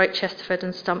between Great Chesterford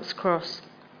and Stumps Cross.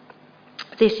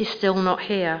 This is still not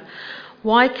here.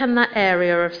 Why can that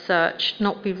area of search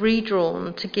not be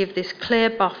redrawn to give this clear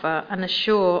buffer and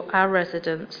assure our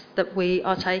residents that we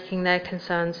are taking their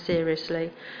concerns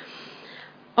seriously?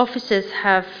 Officers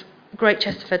have Great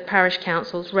Chesterford Parish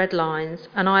Council's red lines,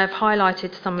 and I have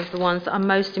highlighted some of the ones that are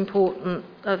most important,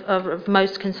 of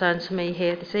most concern to me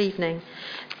here this evening.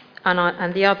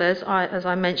 And the others, as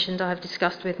I mentioned, I have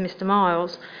discussed with Mr.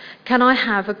 Miles. Can I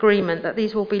have agreement that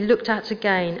these will be looked at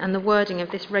again and the wording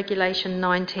of this Regulation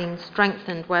 19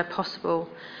 strengthened where possible?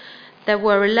 There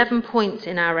were 11 points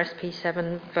in our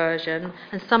SP7 version,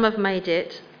 and some have made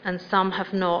it and some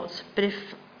have not. But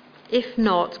if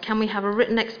not, can we have a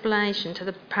written explanation to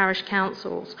the parish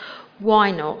councils? Why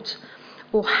not?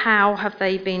 Or how have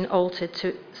they been altered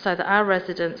so that our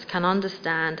residents can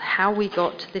understand how we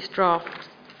got to this draft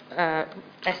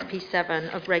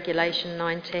SP7 of Regulation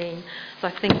 19. So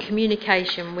I think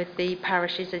communication with the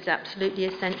parishes is absolutely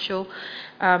essential.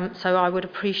 So I would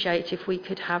appreciate if we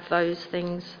could have those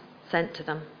things sent to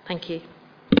them. Thank you.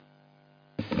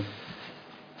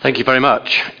 Thank you very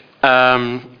much.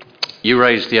 You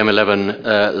raised the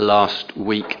M11 last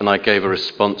week, and I gave a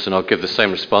response, and I'll give the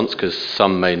same response because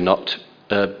some may not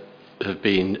have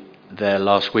been there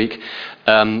last week.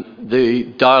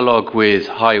 The dialogue with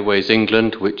Highways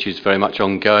England, which is very much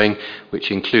ongoing,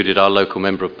 which included our local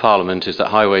Member of Parliament, is that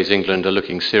Highways England are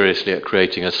looking seriously at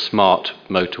creating a smart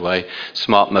motorway.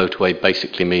 Smart motorway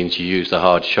basically means you use the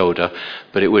hard shoulder,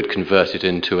 but it would convert it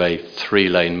into a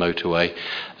 3-lane motorway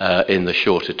in the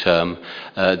shorter term.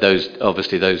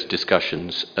 Those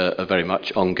discussions are very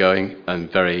much ongoing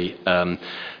and very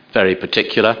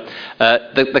particular.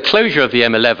 The closure of the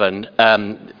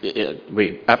M11,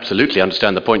 we absolutely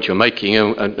understand the point you're making,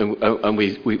 and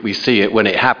we see it when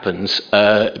it happens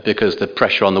because the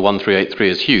pressure on the 1383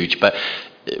 is huge. But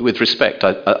with respect,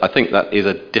 I think that is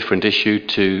a different issue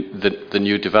to the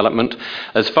new development.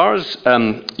 As far as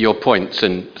your points,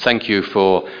 and thank you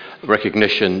for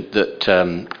recognition that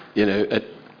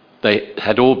they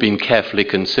had all been carefully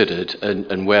considered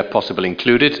and where possible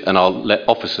included, and I'll let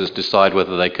officers decide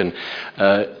whether they can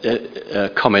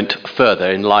comment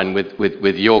further in line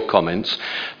with your comments.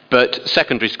 But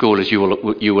secondary school, as you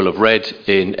will have read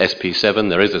in SP7,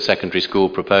 there is a secondary school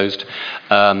proposed,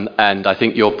 and I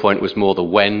think your point was more the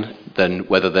when than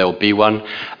whether there will be one.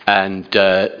 And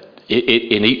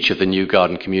in each of the new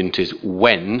garden communities,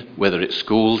 when, whether it's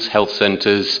schools, health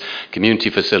centres, community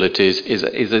facilities,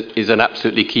 is an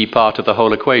absolutely key part of the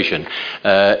whole equation.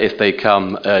 If they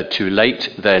come too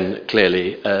late, then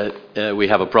clearly we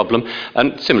have a problem.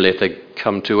 And similarly, if they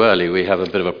come too early, we have a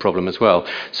bit of a problem as well.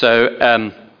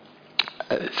 So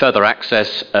further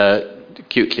access,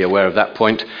 acutely aware of that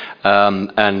point,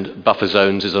 and buffer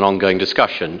zones is an ongoing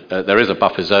discussion. There is a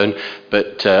buffer zone,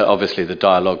 but obviously the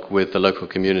dialogue with the local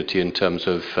community in terms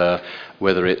of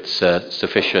whether it's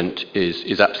sufficient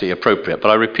is absolutely appropriate.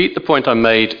 But I repeat the point I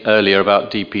made earlier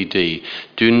about DPD.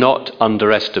 Do not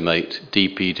underestimate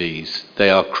DPDs.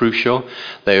 They are crucial.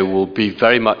 There will be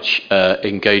very much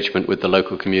engagement with the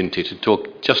local community to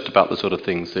talk just about the sort of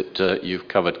things that you've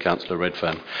covered, Councillor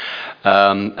Redfern.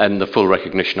 And the full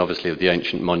recognition, obviously, of the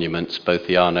ancient monuments, both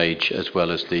the Iron Age as well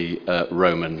as the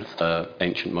Roman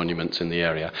ancient monuments in the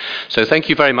area. So thank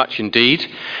you very much indeed.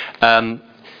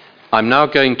 I'm now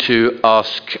going to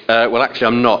ask, well actually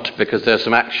I'm not, because there's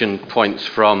some action points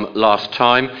from last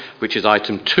time, which is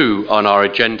item 2 on our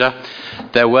agenda.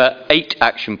 There were 8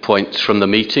 action points from the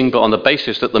meeting, but on the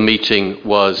basis that the meeting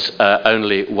was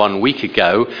only 1 week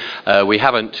ago, we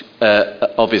haven't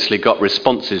obviously got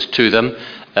responses to them.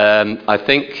 I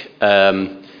think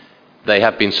they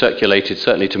have been circulated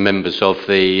certainly to members of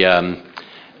the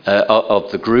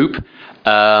group.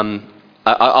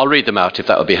 I'll read them out if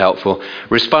that would be helpful.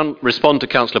 Respond to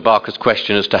Councillor Barker's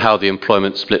question as to how the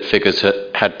employment split figures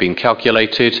had been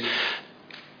calculated.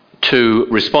 2,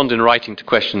 respond in writing to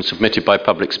questions submitted by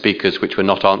public speakers which were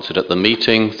not answered at the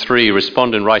meeting. 3,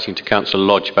 respond in writing to Councillor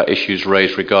Lodge about issues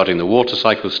raised regarding the water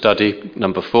cycle study.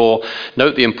 Number 4,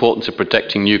 note the importance of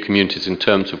protecting new communities in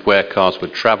terms of where cars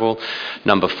would travel.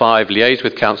 Number 5, liaise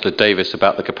with Councillor Davis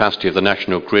about the capacity of the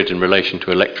national grid in relation to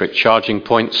electric charging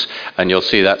points, and you'll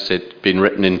see that's been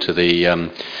written into the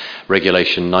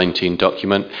Regulation 19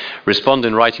 document. Respond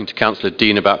in writing to Councillor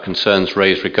Dean about concerns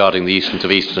raised regarding the easterns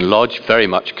of Eastern Lodge, very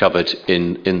much covered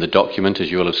in the document,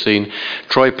 as you will have seen.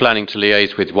 Troy planning to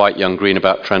liaise with White Young Green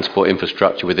about transport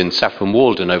infrastructure within Saffron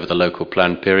Walden over the local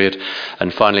plan period.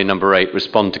 And finally, number 8,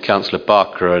 respond to Councillor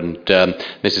Barker and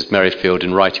Mrs Merrifield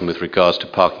in writing with regards to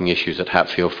parking issues at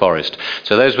Hatfield Forest.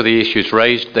 So those were the issues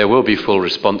raised. There will be full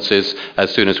responses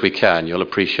as soon as we can. You'll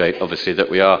appreciate, obviously, that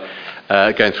we are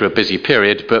going through a busy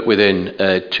period, but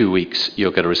within 2 weeks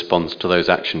you'll get a response to those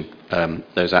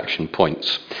action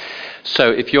points. So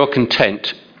if you're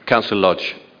content, Councillor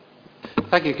Lodge.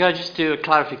 Thank you. Can I just do a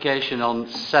clarification on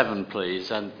 7,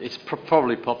 please? And it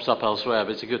probably pops up elsewhere,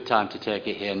 but it's a good time to take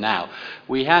it here now.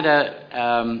 We had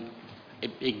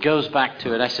it goes back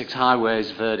to an Essex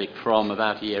Highways verdict from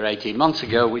about a year, 18 months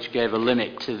ago, which gave a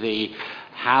limit to the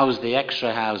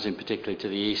extra housing, particularly to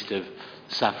the east of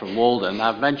Saffron Walden.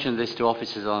 I've mentioned this to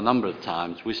officers on a number of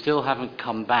times. We still haven't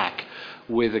come back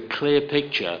with a clear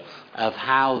picture of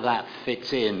how that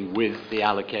fits in with the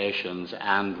allocations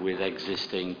and with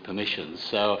existing permissions.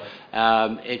 So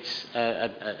it's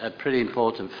a pretty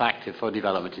important factor for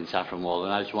development in Saffron Walden.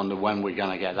 I just wonder when we're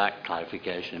going to get that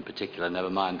clarification in particular, never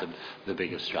mind the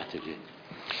bigger strategy.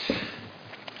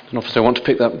 An officer want to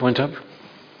pick that point up?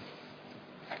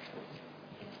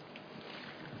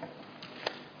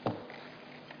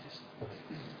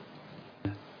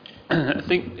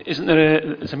 think, isn't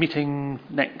there's a meeting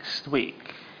next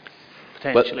week,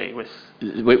 potentially, with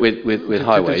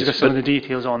highways? To discuss some of the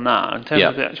details on that. In terms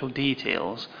of the actual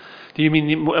details, do you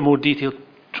mean a more detailed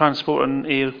transport and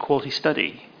air quality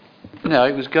study? No,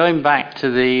 it was going back to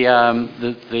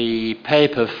the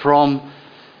paper from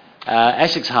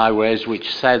Essex Highways,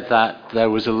 which said that there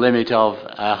was a limit of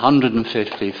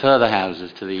 150 further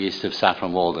houses to the east of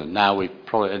Saffron Walden. Now,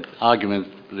 arguably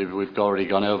we've already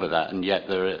gone over that, and yet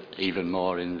there are even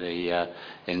more in the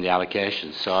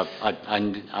allocations. So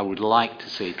I would like to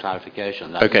see clarification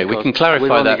on that. Okay, we can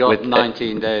clarify that. We've only got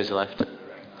 19 days left.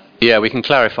 Yeah, we can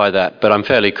clarify that, but I'm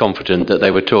fairly confident that they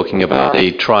were talking about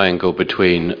the triangle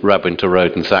between Radwinter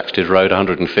Road and Thaxted Road,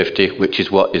 150, which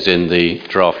is what is in the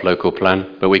draft local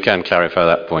plan, but we can clarify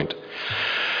that point.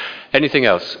 Anything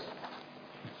else?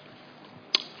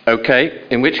 Okay,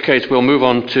 in which case we'll move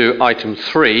on to item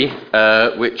 3,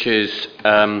 which is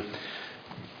to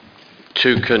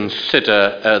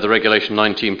consider the Regulation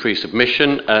 19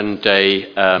 pre-submission and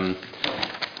a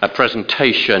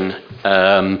presentation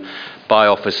by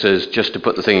officers, just to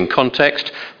put the thing in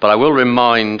context. But I will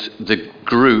remind the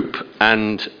group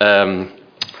and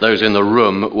those in the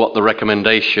room what the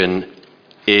recommendation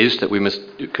is that we must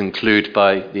conclude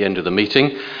by the end of the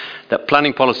meeting. That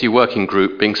Planning Policy Working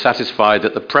Group, being satisfied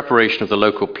that the preparation of the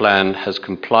local plan has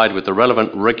complied with the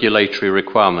relevant regulatory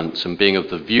requirements and being of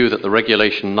the view that the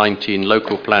Regulation 19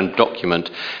 local plan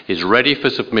document is ready for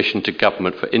submission to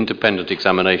Government for independent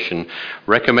examination,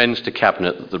 recommends to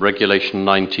Cabinet that the Regulation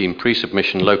 19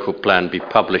 pre-submission local plan be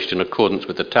published in accordance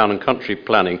with the Town and Country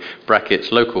Planning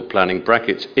 (local planning)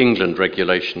 England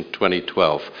Regulation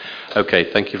 2012. Okay,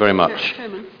 thank you very much.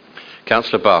 Chairman.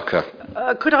 Councillor Barker.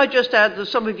 Could I just add that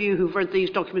some of you who've read these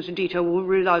documents in detail will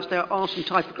realise there are some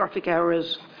typographic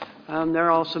errors. There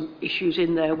are some issues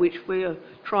in there which we're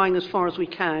trying as far as we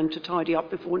can to tidy up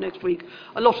before next week.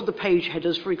 A lot of the page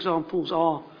headers, for example,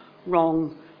 are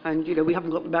wrong, and we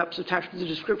haven't got the maps attached to the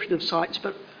description of sites.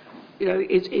 But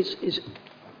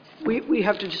we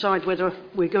have to decide whether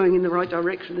we're going in the right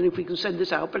direction and if we can send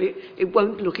this out. But it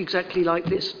won't look exactly like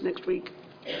this next week.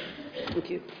 Thank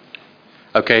you.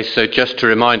 Okay, so just to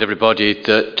remind everybody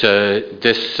that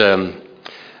this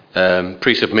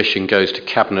pre-submission goes to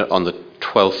Cabinet on the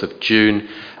 12th of June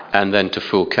and then to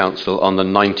full Council on the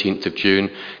 19th of June.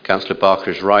 Councillor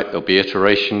Barker is right, there'll be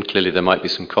iteration. Clearly there might be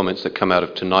some comments that come out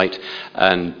of tonight,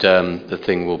 and the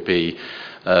thing will be,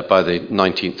 by the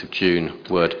 19th of June,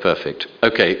 word perfect.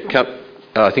 Okay,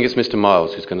 I think it's Mr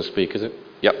Miles who's going to speak, is it?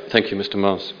 Yep, thank you, Mr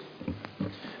Miles.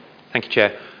 Thank you,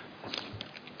 Chair.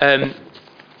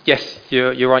 Yes,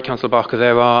 you're right, Councillor Barker.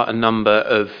 There are a number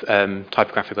of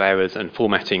typographical errors and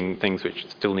formatting things which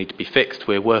still need to be fixed.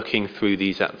 We're working through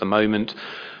these at the moment,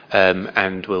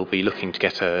 and we'll be looking to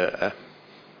get a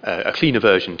cleaner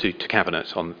version to Cabinet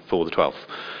for the 12th.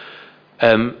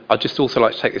 I'd just also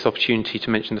like to take this opportunity to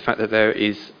mention the fact that there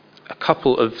is a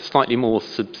couple of slightly more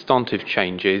substantive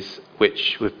changes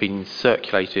which have been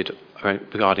circulated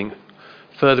regarding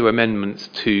further amendments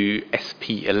to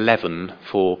SP11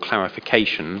 for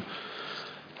clarification.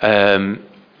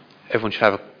 Everyone should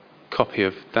have a copy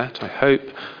of that, I hope.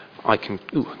 I can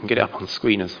get it up on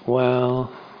screen as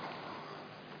well.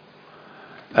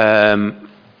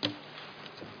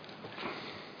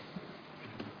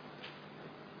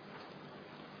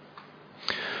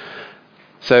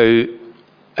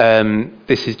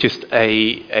 This is just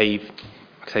a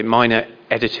minor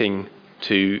editing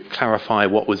to clarify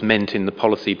what was meant in the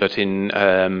policy, but in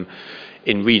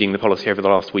reading the policy over the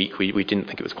last week, we didn't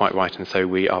think it was quite right, and so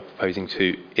we are proposing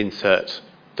to insert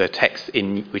the text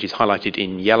which is highlighted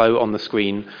in yellow on the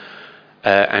screen,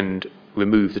 and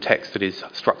remove the text that is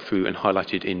struck through and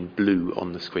highlighted in blue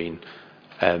on the screen.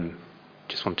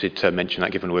 Just wanted to mention that,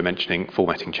 given we're mentioning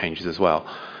formatting changes as well.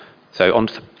 So on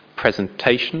to the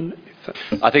presentation.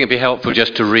 I think it'd be helpful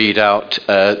just to read out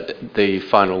the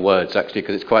final words, actually,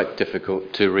 because it's quite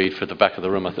difficult to read for the back of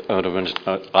the room,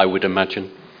 I would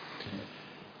imagine.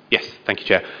 Yes, thank you,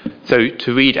 Chair. So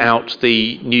to read out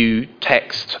the new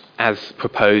text as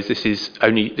proposed, this is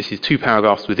 2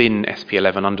 paragraphs within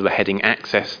SP11 under the heading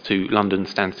Access to London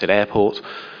Stansted Airport,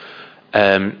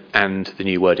 and the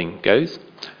new wording goes: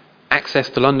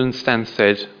 Access to London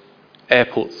Stansted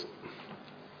Airport's...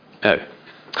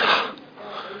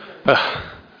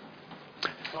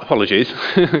 apologies.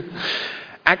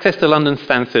 Access to London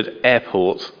Stansted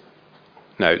Airport.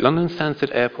 No, London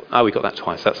Stansted Airport. Oh, we got that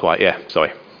twice. That's why. Yeah,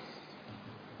 sorry.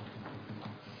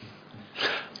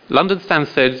 London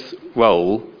Stansted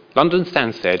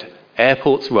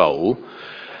Airport's role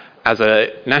as a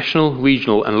national,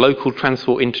 regional and local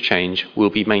transport interchange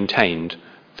will be maintained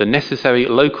the necessary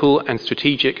local and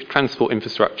strategic transport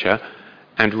infrastructure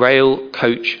and rail,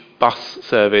 coach, bus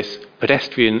service,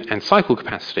 pedestrian and cycle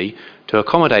capacity to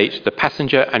accommodate the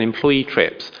passenger and employee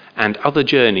trips and other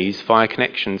journeys via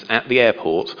connections at the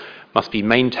airport must be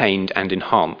maintained and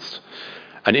enhanced.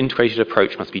 An integrated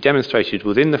approach must be demonstrated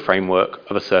within the framework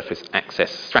of a surface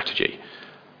access strategy.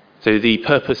 So the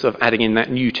purpose of adding in that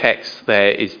new text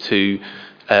there is to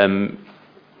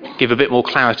give a bit more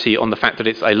clarity on the fact that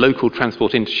it's a local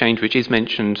transport interchange, which is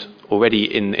mentioned already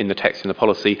in the text in the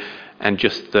policy, and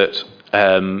just that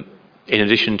in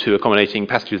addition to accommodating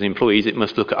passengers and employees, it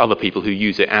must look at other people who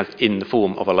use it as in the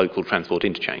form of a local transport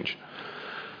interchange.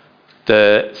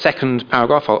 The second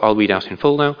paragraph, I'll read out in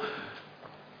full now.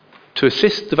 To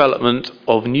assist development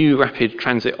of new rapid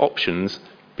transit options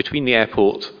between the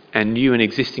airport and new and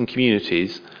existing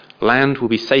communities, land will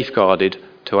be safeguarded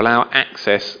to allow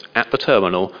access at the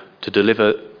terminal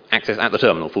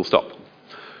full stop.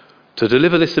 To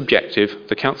deliver this objective,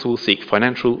 the Council will seek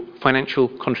financial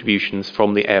contributions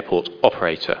from the airport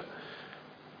operator.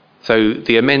 So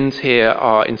the amends here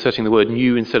are inserting the word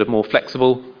new instead of more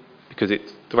flexible, because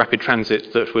it's the rapid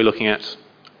transit that we're looking at.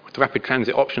 The rapid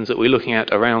transit options that we're looking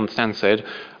at around Stansted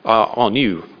are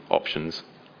new options.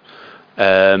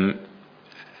 And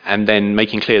then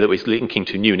making clear that we're linking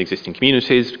to new and existing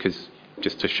communities, because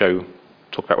just to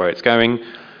talk about where it's going.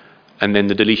 And then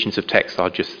the deletions of text are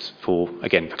just for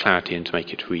clarity and to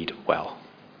make it read well.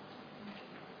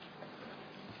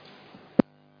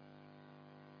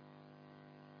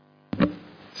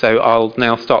 So I'll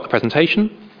now start the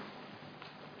presentation.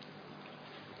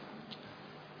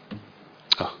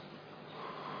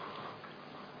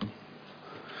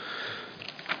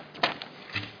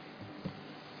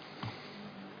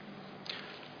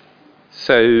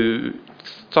 So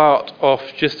start off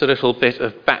just a little bit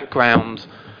of background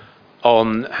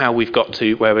on how we've got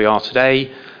to where we are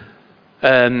today.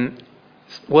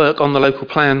 Work on the local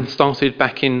plan started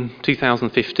back in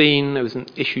 2015. There was an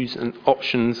issues and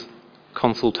options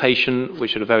consultation,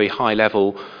 which at a very high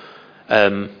level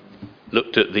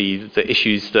looked at the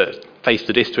issues that faced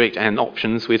the district and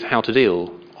options with how to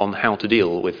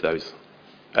deal with those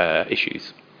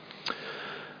issues.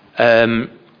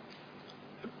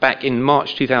 Back in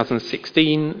March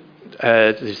 2016,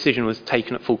 the decision was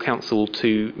taken at full council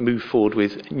to move forward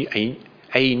with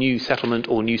a new settlement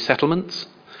or new settlements.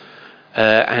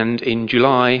 And in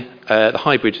July, the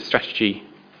hybrid strategy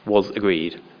was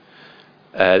agreed.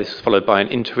 This was followed by an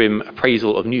interim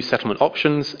appraisal of new settlement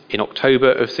options in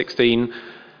October of 16,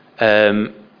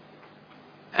 and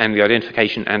the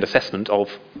identification and assessment of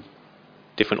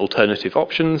different alternative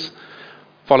options,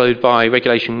 followed by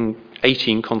Regulation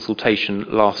 18 consultation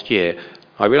last year.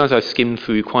 I realise I've skimmed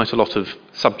through quite a lot of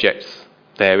subjects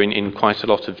there in quite a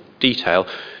lot of detail.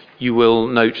 You will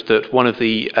note that one of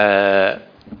the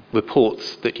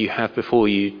reports that you have before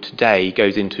you today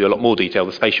goes into a lot more detail,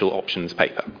 the spatial options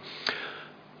paper.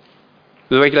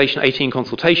 The Regulation 18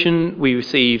 consultation, we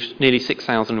received nearly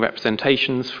 6,000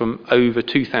 representations from over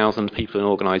 2,000 people and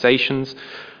organisations,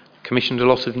 commissioned a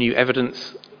lot of new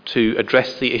evidence to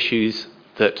address the issues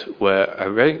that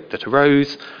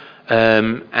arose,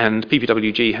 and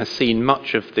PPWG has seen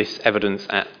much of this evidence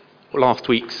at last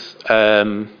week's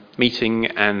meeting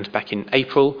and back in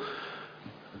April.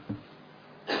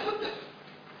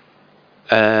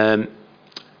 So,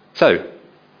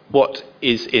 what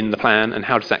is in the plan and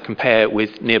how does that compare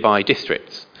with nearby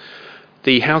districts?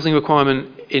 The housing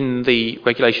requirement in the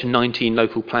Regulation 19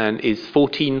 local plan is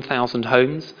 14,000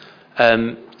 homes.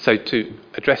 So to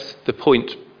address the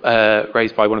point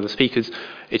raised by one of the speakers,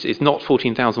 it's not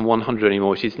 14,100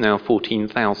 anymore, it is now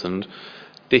 14,000.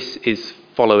 This is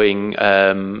following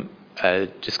a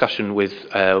discussion with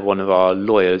one of our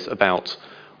lawyers about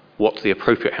what the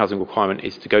appropriate housing requirement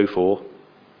is to go for,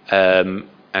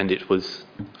 and it was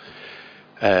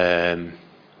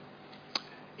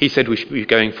he said we should be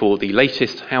going for the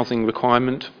latest housing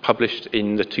requirement published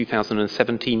in the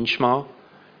 2017 SHMA,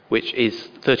 which is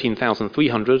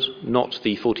 13,300, not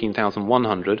the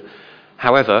 14,100.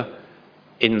 However,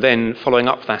 in then following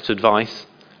up that advice,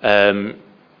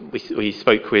 we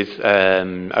spoke with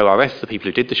ORS, the people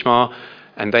who did the SHMA,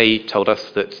 and they told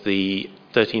us that the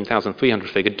 13,300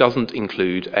 figure doesn't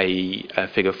include a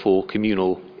figure for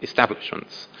communal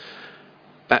establishments.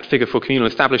 That figure for communal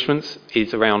establishments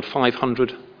is around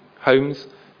 500 homes.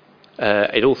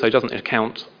 It also doesn't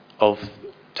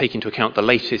take into account the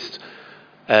latest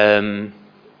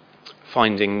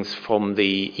findings from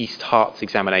the East Herts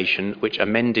examination, which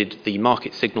amended the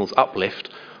market signals uplift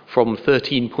from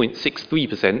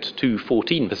 13.63% to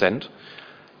 14%.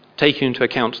 Taking into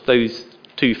account those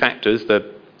two factors,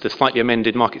 the the slightly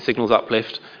amended market signals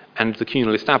uplift, and the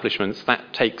communal establishments,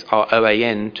 that takes our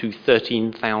OAN to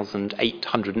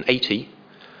 13,880.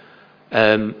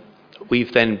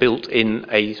 We've then built in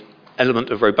a element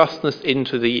of robustness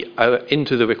into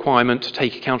the requirement to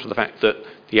take account of the fact that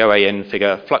the OAN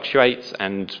figure fluctuates,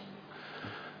 and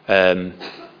to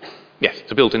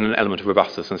build in an element of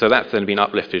robustness. And so that's then been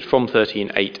uplifted from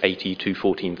 13,880 to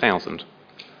 14,000.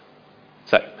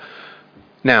 So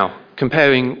now,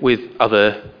 comparing with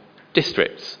other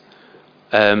districts,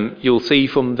 you'll see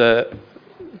from the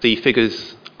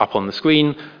figures up on the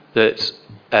screen that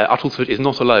Uttlesford is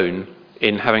not alone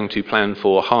in having to plan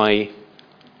for high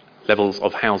levels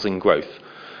of housing growth.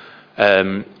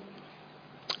 The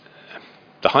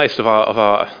highest of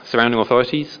our surrounding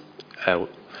authorities,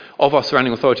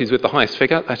 with the highest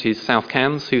figure, that is South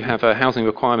Cambs, who have a housing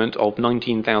requirement of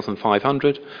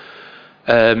 19,500.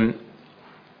 The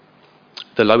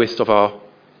lowest of our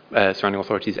surrounding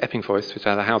authorities, Epping Forest, which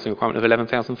has a housing requirement of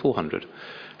 11,400.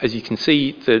 As you can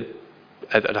see,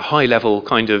 at a high level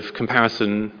kind of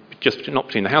comparison, just not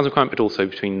between the housing requirement, but also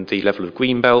between the level of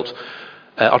greenbelt,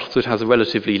 Uttlesford has a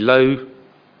relatively low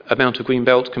amount of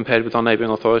greenbelt compared with our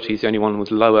neighbouring authorities. The only one with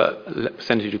lower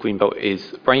percentage of greenbelt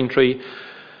is Braintree.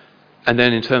 And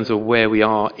then in terms of where we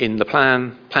are in the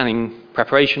planning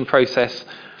preparation process,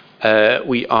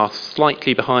 we are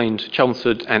slightly behind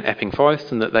Chelmsford and Epping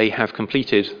Forest in that they have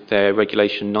completed their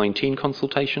Regulation 19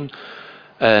 consultation.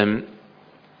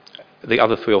 The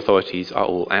other three authorities are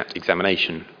all at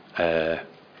examination at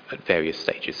various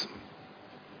stages.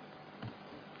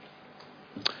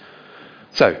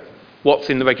 So, what's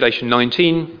in the Regulation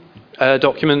 19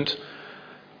 document?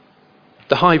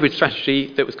 The hybrid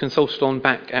strategy that was consulted on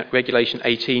back at Regulation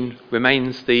 18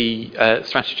 remains the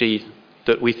strategy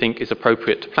that we think is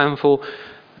appropriate to plan for.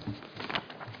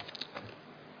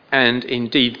 And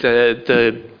indeed,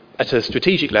 at a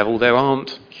strategic level, there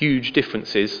aren't huge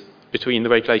differences between the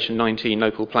Regulation 19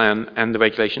 local plan and the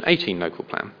Regulation 18 local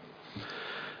plan.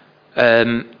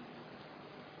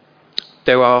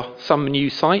 There are some new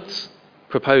sites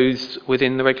proposed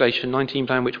within the Regulation 19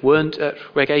 plan which weren't at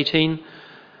Reg 18.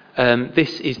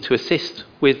 This is to assist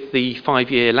with the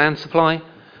 5-year land supply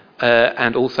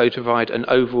and also to provide an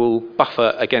overall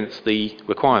buffer against the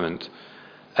requirement.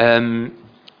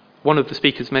 One of the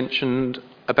speakers mentioned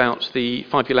about the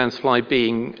 5-year land supply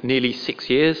being nearly 6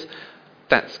 years.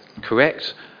 That's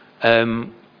correct.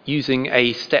 Using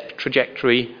a step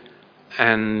trajectory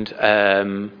and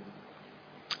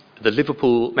the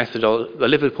Liverpool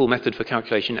method for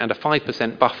calculation and a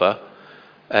 5% buffer,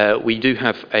 we do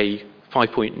have a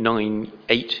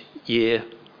 5.98-year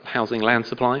housing land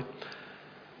supply.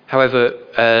 However,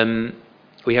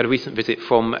 we had a recent visit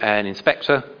from an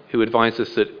inspector who advised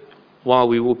us that while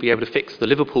we will be able to fix the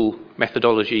Liverpool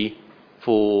methodology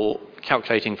for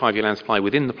calculating 5-year land supply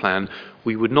within the plan,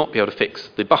 we would not be able to fix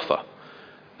the buffer.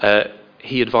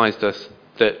 He advised us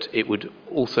that it would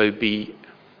also be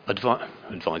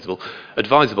advisable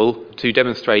to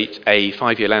demonstrate a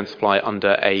 5-year land supply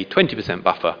under a 20%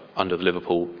 buffer under the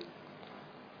Liverpool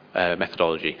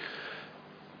methodology.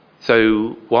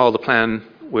 So while the plan,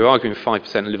 we're arguing for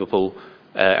 5% in Liverpool,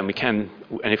 and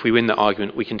if we win that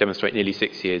argument, we can demonstrate nearly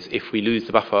 6 years. If we lose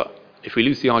the buffer, if we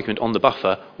lose the argument on the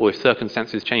buffer, or if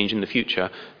circumstances change in the future,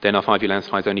 then our 5-year land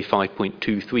supply is only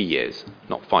 5.23 years,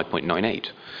 not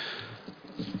 5.98.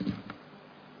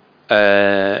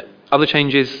 Other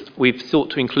changes, we've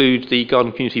sought to include the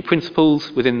garden community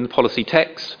principles within the policy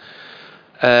text,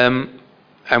 and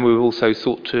we've also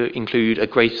sought to include a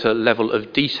greater level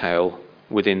of detail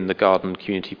within the garden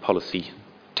community policy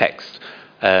text,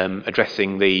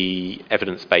 addressing the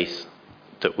evidence base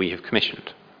that we have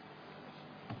commissioned.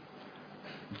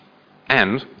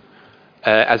 And,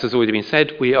 as has already been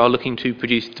said, we are looking to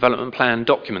produce development plan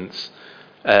documents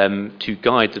to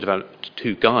guide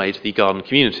the garden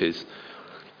communities.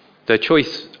 The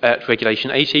choice at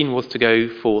Regulation 18 was to go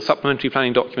for supplementary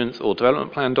planning documents or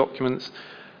development plan documents.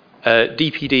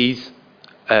 DPDs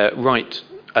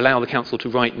allow the council to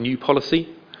write new policy,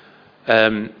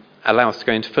 allow us to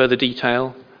go into further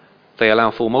detail. They allow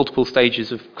for multiple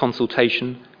stages of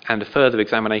consultation and a further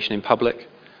examination in public.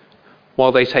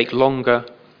 While they take longer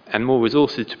and more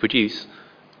resources to produce,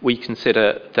 we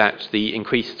consider that the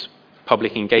increased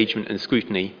public engagement and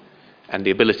scrutiny and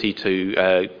the ability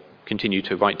to continue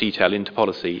to write detail into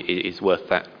policy is worth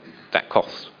that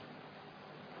cost.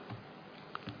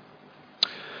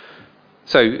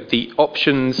 So the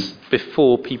options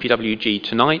before PPWG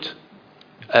tonight,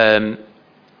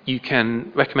 you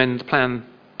can recommend the plan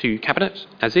to Cabinet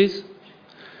as is.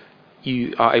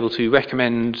 You are able to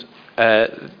recommend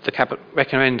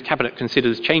Cabinet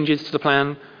considers changes to the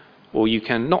plan, or you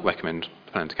can not recommend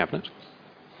the plan to Cabinet.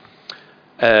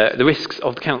 The risks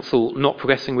of the Council not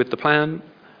progressing with the plan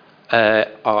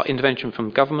are intervention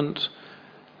from government.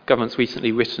 Government's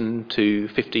recently written to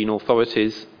 15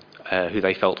 authorities who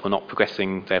they felt were not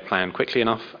progressing their plan quickly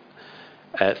enough.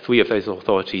 3 of those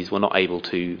authorities were not able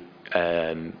to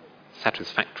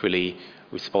satisfactorily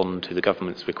respond to the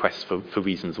government's requests for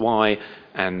reasons why,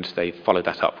 and they followed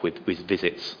that up with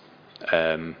visits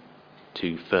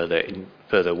to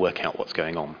further work out what's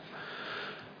going on.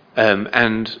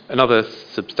 And another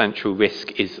substantial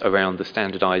risk is around the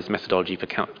standardised methodology for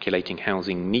calculating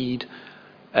housing need.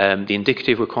 The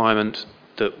indicative requirement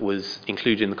that was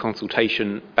included in the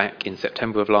consultation back in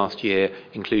September of last year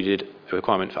included a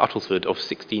requirement for Uttlesford of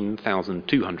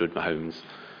 16,200 homes.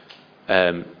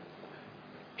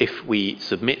 If we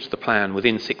submit the plan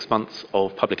within 6 months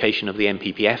of publication of the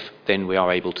NPPF, then we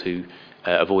are able to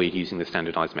avoid using the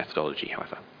standardised methodology,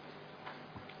 however.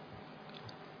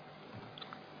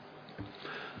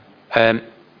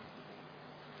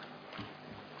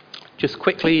 Just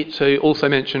quickly to also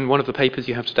mention, one of the papers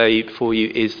you have today before you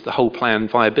is the whole plan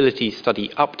viability study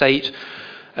update.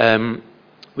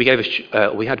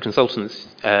 We had consultants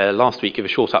last week give a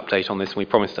short update on this, and we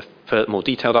promised a more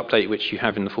detailed update, which you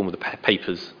have in the form of the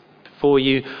papers before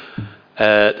you.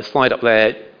 The slide up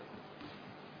there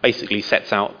basically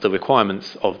sets out the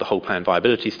requirements of the whole plan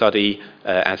viability study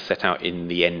as set out in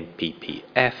the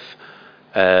NPPF,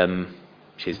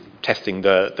 which is testing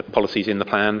the policies in the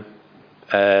plan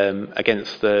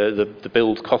against the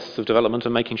build costs of development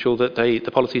and making sure that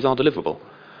the policies are deliverable.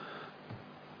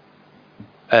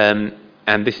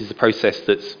 And this is a process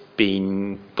that's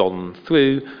been gone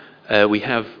through. We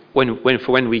have,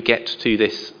 when we get to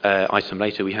this item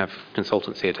later, we have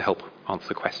consultants here to help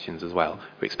answer questions as well.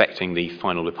 We're expecting the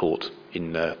final report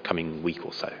in the coming week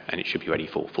or so, and it should be ready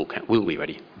for will be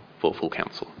ready for full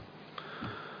council.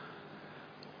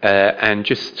 And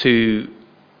just to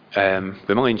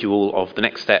remind you all of the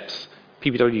next steps,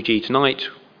 PPWG tonight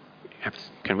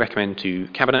can recommend to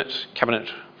Cabinet, Cabinet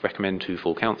recommend to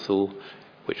full council,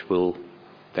 which will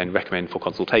then recommend for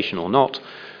consultation or not.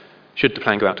 Should the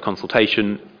plan go out to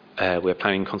consultation, we're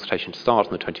planning consultation to start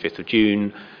on the 25th of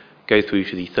June, go through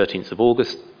to the 13th of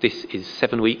August. This is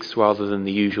 7 weeks rather than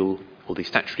the usual or the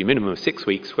statutory minimum of 6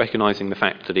 weeks, recognising the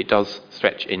fact that it does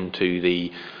stretch into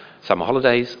the summer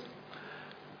holidays.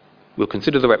 We'll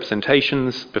consider the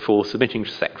representations before submitting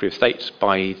to Secretary of State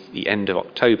by the end of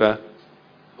October.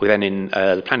 We're then in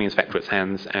the Planning Inspectorate's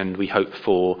hands, and we hope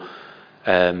for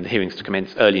the hearings to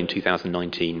commence early in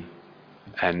 2019,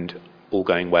 and all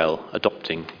going well,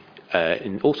 adopting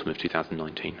in autumn of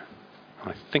 2019.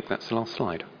 I think that's the last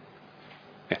slide.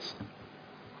 Yes.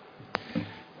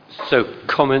 So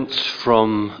comments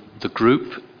from the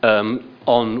group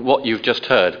on what you've just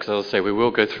heard, because as I say, we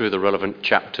will go through the relevant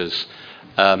chapters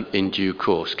in due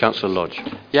course. Councillor Lodge.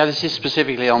 Yeah, this is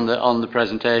specifically on the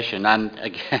presentation, and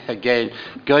again,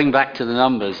 going back to the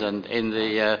numbers, and in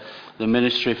the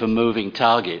Ministry for Moving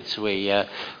Targets, we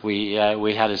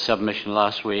had a submission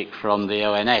last week from the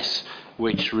ONS,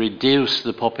 which reduced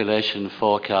the population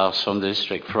forecast from the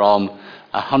district from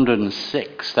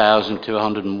 106,000 to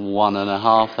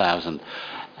 101,500.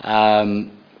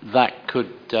 That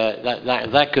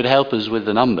could help us with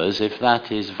the numbers if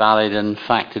that is valid and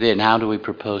factored in. How do we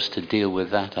propose to deal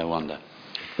with that, I wonder?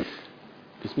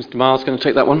 Is Mr. Miles going to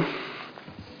take that one?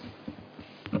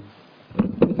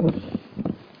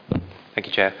 Thank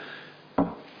you, Chair.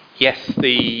 Yes,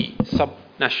 the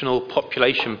sub-national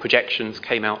population projections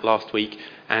came out last week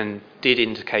and did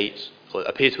indicate, or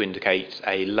appear to indicate,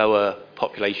 a lower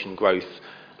population growth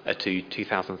to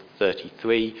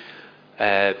 2033.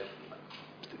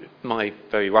 My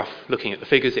very rough looking at the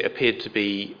figures, it appeared to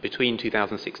be between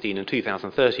 2016 and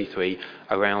 2033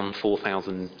 around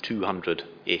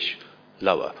 4,200-ish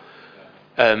lower.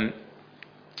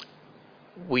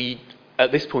 We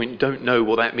at this point don't know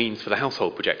what that means for the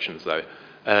household projections though.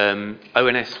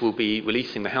 ONS will be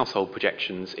releasing the household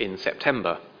projections in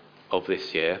September of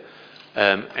this year,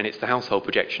 and it's the household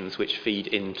projections which feed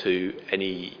into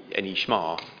any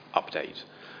SHMA update.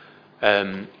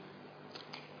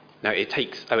 Now, it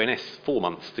takes ONS 4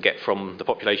 months to get from the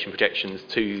population projections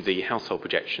to the household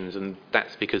projections, and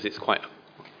that's because it's quite...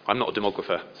 I'm not a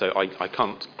demographer, so I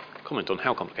can't comment on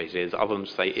how complicated it is, other than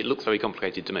to say it looks very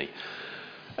complicated to me.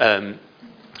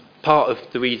 Part of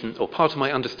the reason, or part of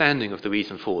my understanding of the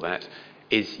reason for that,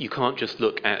 is you can't just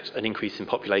look at an increase in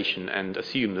population and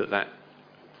assume that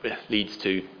leads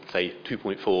to, say,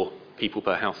 2.4 people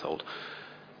per household.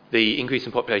 The increase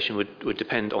in population would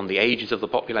depend on the ages of the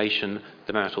population,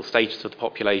 the marital status of the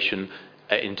population,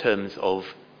 in terms of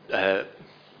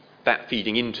that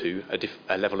feeding into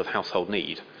a level of household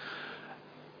need.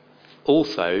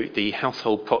 Also, the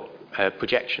household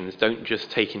projections don't just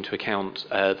take into account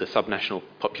the subnational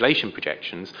population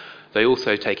projections, they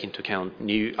also take into account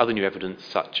other new evidence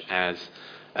such as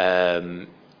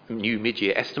new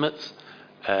mid-year estimates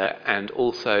and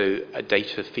also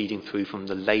data feeding through from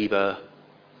the Labour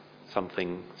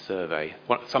survey,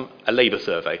 a Labour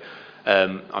survey.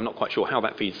 I'm not quite sure how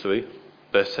that feeds through,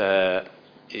 but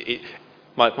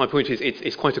my point is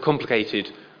it's quite a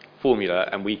complicated formula,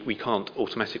 and we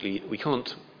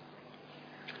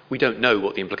don't know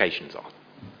what the implications are.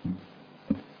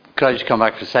 Could I just come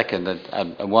back for a second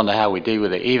and wonder how we deal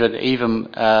with it? Even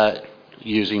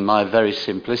using my very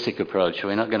simplistic approach,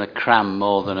 we're not going to cram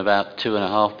more than about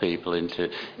 2.5 people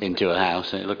into a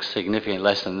house, and it looks significantly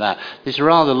less than that. This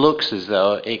rather looks as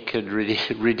though it could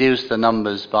reduce the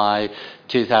numbers by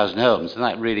 2,000 homes, and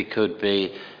that really could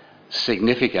be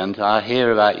significant. I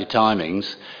hear about your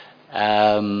timings.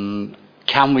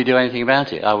 Can we do anything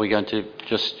about it? Are we going to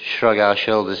just shrug our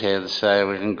shoulders here and say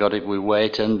we haven't got it, we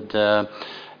wait and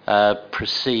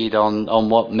proceed on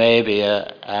what may be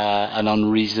an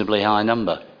unreasonably high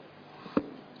number?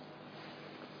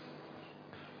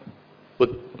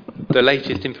 Well, the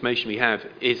latest information we have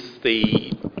is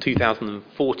the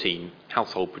 2014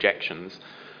 household projections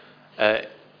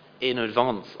in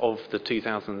advance of the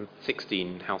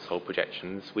 2016 household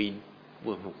projections. We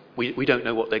don't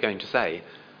know what they're going to say.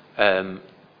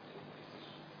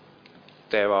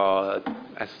 There are,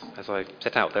 as I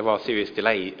set out, there are serious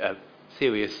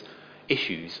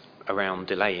issues around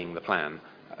delaying the plan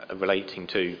relating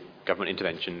to government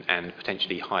intervention and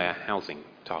potentially higher housing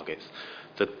targets.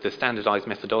 The standardised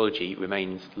methodology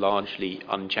remains largely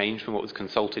unchanged from what was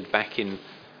consulted back in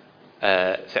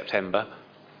September.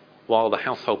 While the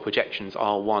household projections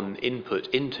are one input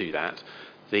into that,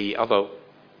 the other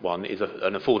one is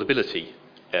an affordability,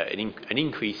 an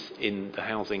increase in the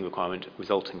housing requirement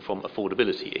resulting from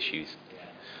affordability issues.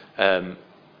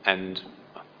 And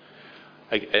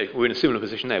we're in a similar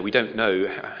position there. We don't know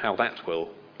how that will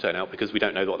turn out because we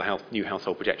don't know what the new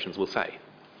household projections will say.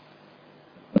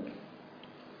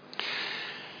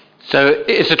 So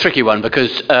it's a tricky one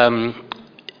because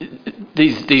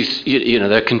these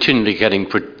they're continually getting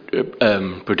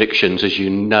predictions, as you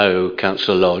know,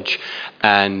 Councillor Lodge,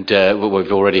 and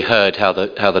we've already heard how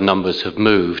the numbers have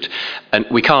moved, and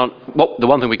we can't. The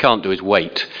one thing we can't do is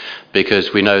wait,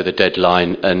 because we know the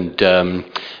deadline, and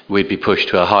we'd be pushed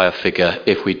to a higher figure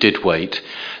if we did wait.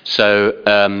 So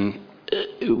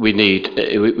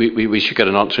we should get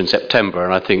an answer in September,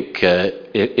 and I think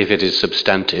if it is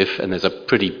substantive, and there's a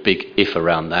pretty big if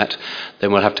around that,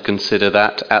 then we'll have to consider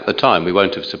that at the time. We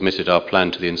won't have submitted our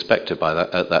plan to the inspector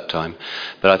at that time,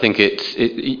 but I think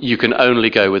you can only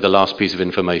go with the last piece of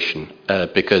information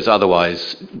because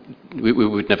otherwise we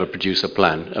would never produce a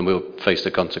plan, and we'll face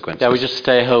the consequences. Yeah, we just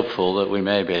stay hopeful that we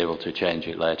may be able to change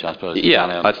it later, I suppose.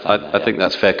 Yeah, I think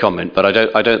that's a fair comment, but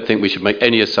I don't think we should make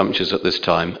any assumptions at this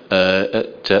time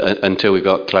until we've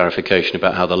got clarification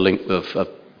about how the link of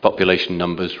population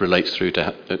numbers relates through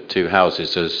to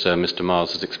houses, as Mr.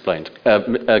 Miles has explained.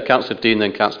 Councillor Dean,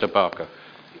 then Councillor Barker.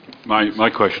 My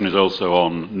question is also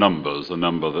on numbers, the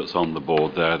number that's on the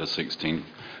board there, the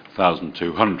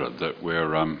 16,200, that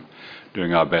we're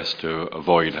doing our best to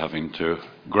avoid having to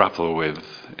grapple with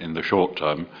in the short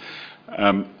term.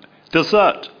 Does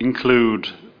that include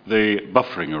the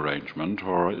buffering arrangement,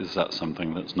 or is that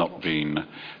something that's not been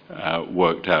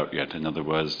worked out yet? In other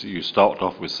words, you start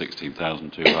off with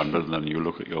 16,200, and then you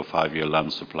look at your 5-year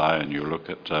land supply, and you look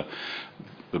at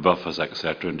the buffers,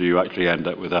 etc., and do you actually end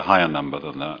up with a higher number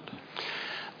than that?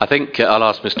 I think I'll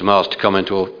ask Mr. Miles to comment,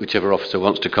 or whichever officer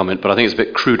wants to comment, but I think it's a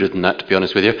bit cruder than that, to be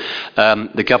honest with you.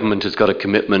 The government has got a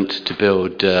commitment to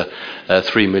build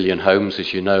 3 million homes,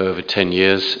 as you know, over 10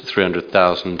 years,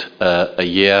 300,000 a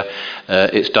year.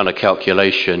 It's done a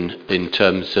calculation in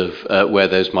terms of where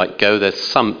those might go. There's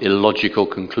some illogical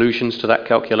conclusions to that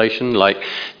calculation, like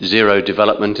zero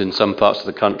development in some parts of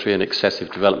the country and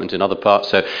excessive development in other parts.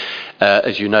 So,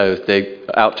 as you know, they're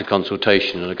out to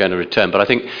consultation and are going to return. But I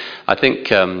think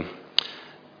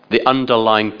the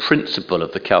underlying principle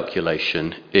of the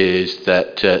calculation is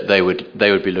that they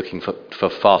would be looking for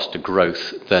faster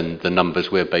growth than the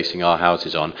numbers we're basing our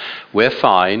houses on. We're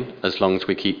fine as long as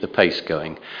we keep the pace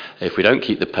going. If we don't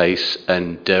keep the pace,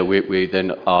 and we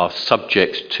then are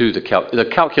subject to the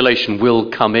calculation will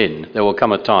come in. There will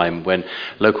come a time when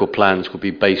local plans will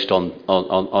be based on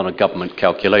a government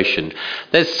calculation.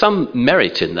 There's some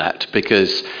merit in that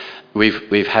because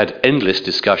we've had endless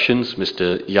discussions.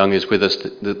 Mr. Young is with us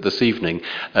this evening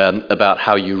about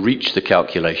how you reach the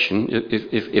calculation.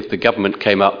 If the government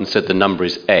came up and said the number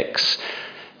is X,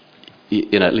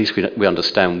 at least we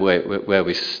understand where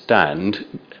we stand.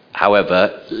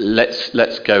 However,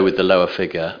 let's go with the lower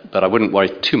figure. But I wouldn't worry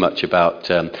too much about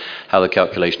how the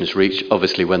calculation is reached.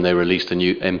 Obviously, when they release the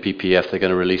new MPPF, they're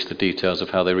going to release the details of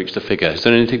how they reach the figure. Is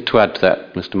there anything to add to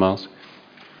that, Mr. Miles?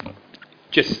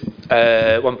 Just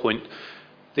one point.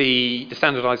 The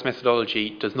standardised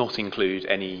methodology does not include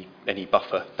any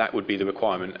buffer. That would be the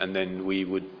requirement, and then we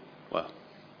would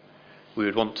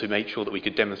want to make sure that we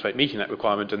could demonstrate meeting that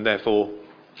requirement, and therefore,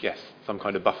 yes, some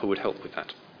kind of buffer would help with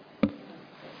that.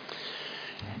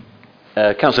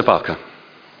 Councillor Barker.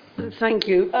 Thank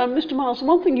you. Mr. Miles,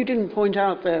 one thing you didn't point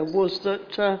out there was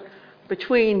that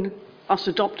between us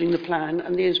adopting the plan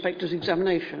and the inspector's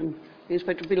examination, the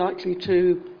inspector would be likely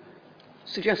to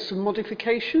suggest some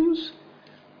modifications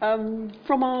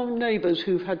from our neighbours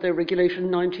who've had their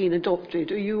Regulation 19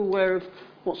 adopted. Are you aware of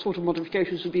what sort of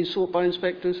modifications have been sought by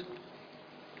inspectors?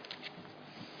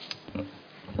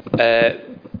 The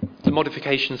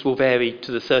modifications will vary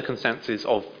to the circumstances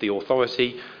of the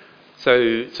authority.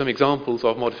 So some examples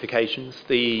of modifications,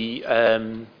 the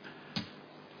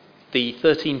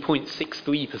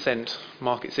 13.63%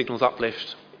 market signals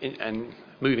uplift and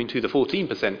moving to the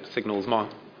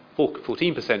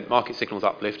 14% market signals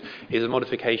uplift is a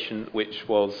modification which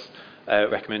was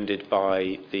recommended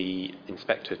by the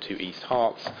inspector to East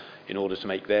Herts in order to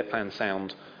make their plan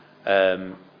sound.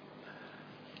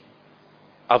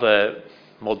 Other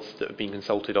mods that have been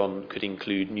consulted on could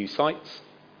include new sites.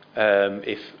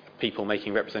 If people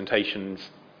making representations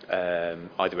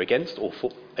either against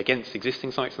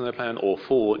existing sites in the plan or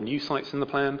for new sites in the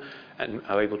plan and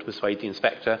are able to persuade the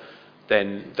inspector,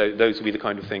 then those would be the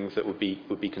kind of things that would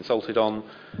be consulted on.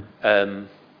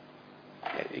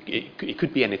 It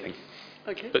could be anything,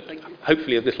 okay, but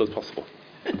hopefully as little as possible.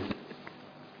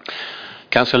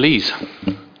 Councillor Lees.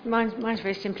 Mine's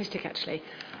very simplistic, actually.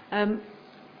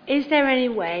 Is there any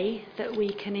way that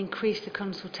we can increase the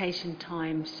consultation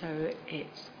time so it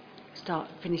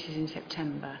finishes in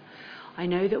September? I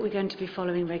know that we're going to be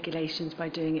following regulations by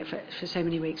doing it for so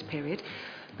many weeks period,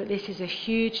 but this is a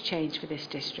huge change for this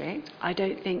district. I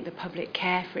don't think the public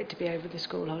care for it to be over the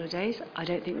school holidays. I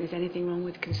don't think there's anything wrong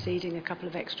with conceding a couple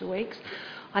of extra weeks.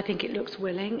 I think it looks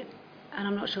willing, and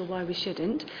I'm not sure why we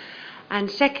shouldn't.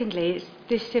 And secondly, it's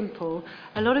this simple.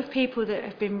 A lot of people that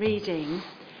have been reading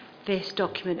this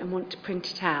document and want to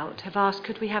print it out have asked,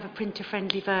 could we have a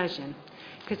printer-friendly version?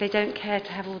 Because they don't care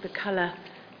to have all the colour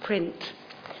print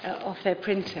off their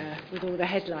printer with all the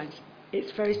headlines.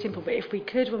 It's very simple, but if we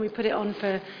could, when we put it on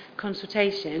for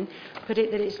consultation, put it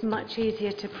that it's much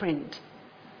easier to print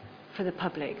for the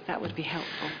public, that would be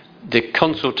helpful. The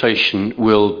consultation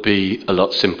will be a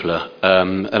lot simpler,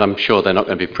 and I'm sure they're not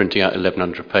going to be printing out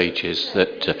 1,100 pages. No.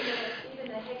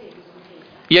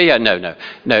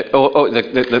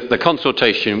 The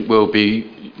consultation will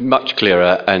be much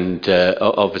clearer and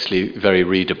obviously very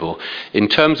readable. In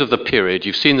terms of the period,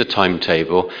 you've seen the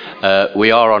timetable.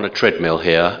 We are on a treadmill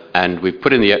here, and we've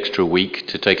put in the extra week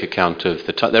to take account of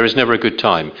the time. There is never a good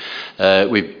time.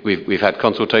 We've had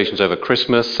consultations over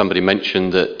Christmas. Somebody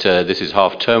mentioned that this is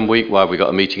half-term week. Why have we got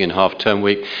a meeting in half-term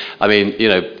week? I mean,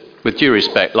 with due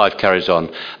respect, life carries on,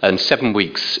 and 7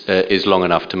 weeks is long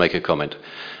enough to make a comment.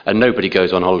 And nobody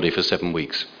goes on holiday for 7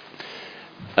 weeks.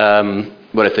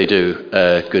 Well, if they do,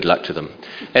 good luck to them.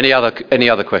 Any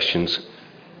other questions?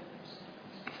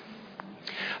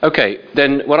 Okay,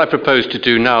 then what I propose to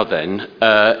do now then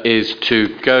is to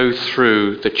go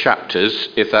through the chapters,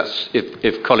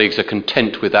 if colleagues are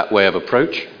content with that way of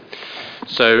approach.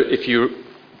 So if you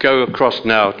go across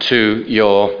now to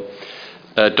your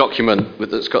document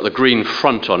that's got the green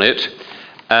front on it,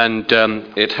 and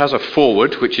it has a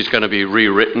foreword which is going to be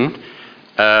rewritten.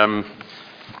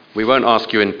 We won't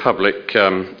ask you in public,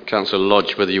 Councillor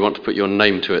Lodge, whether you want to put your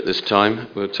name to it this time.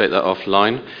 We'll take that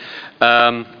offline.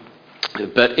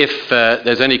 But if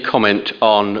there's any comment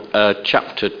on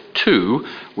Chapter 2,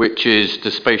 which is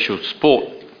the spatial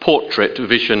portrait,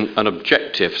 vision and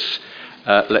objectives,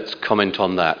 let's comment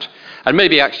on that. And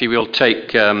maybe actually we'll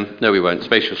take, no we won't,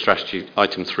 spatial strategy,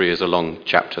 item 3 is a long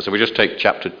chapter, so we just take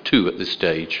Chapter 2 at this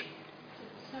stage.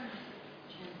 Sorry,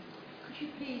 could you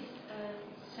please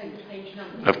say the page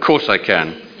number? Of course I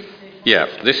can. Yeah,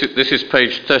 this is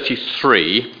page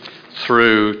 33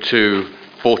 through to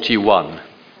 41.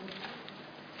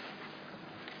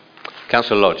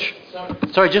 Councillor Lodge.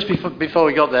 Sorry, just before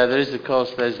we got there, there's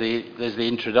the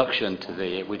introduction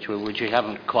to which we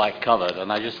haven't quite covered,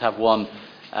 and I just have one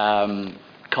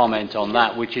comment on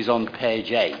that, which is on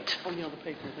page 8. On the other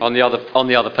paper. On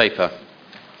the other paper.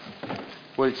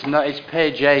 Well, it's not. It's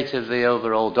page 8 of the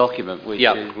overall document,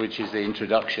 which is the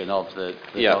introduction of the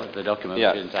document,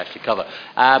 which didn't actually cover.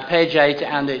 Page 8,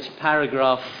 and it's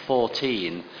paragraph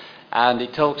 14, and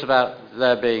it talks about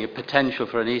there being a potential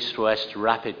for an east-west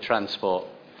rapid transport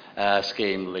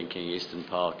scheme linking Eastern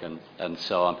Park and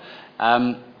so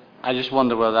on. I just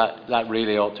wonder whether that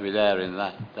really ought to be there. In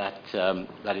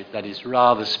that is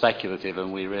rather speculative,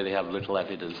 and we really have little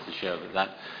evidence to show that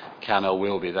can or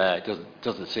will be there. It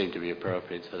doesn't seem to be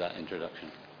appropriate for that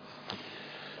introduction.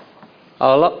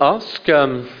 I'll ask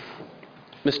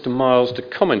Mr. Miles to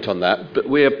comment on that, but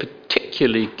we're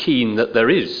particularly keen that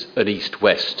there is an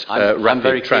east-west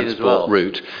rapid transport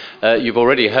route. You've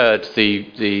already heard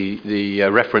the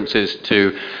references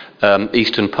to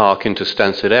Eastern Park into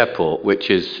Stansted Airport,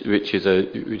 which is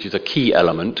a key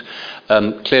element.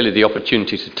 Clearly, the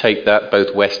opportunity to take that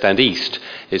both west and east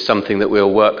is something that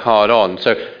we'll work hard on.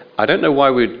 So I don't know why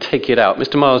we'd take it out.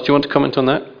 Mr. Miles, do you want to comment on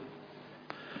that?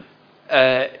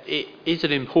 It is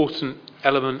an important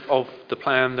element of the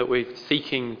plan that we're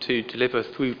seeking to deliver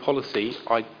through policy.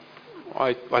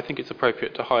 I think it's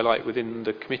appropriate to highlight within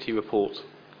the committee report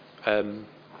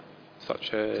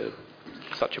such a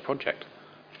project.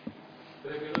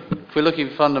 If we're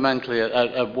looking fundamentally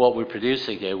at what we're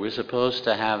producing here, we're supposed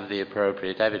to have the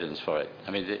appropriate evidence for it.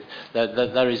 I mean,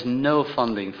 there is no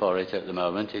funding for it at the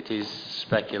moment. It is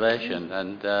speculation,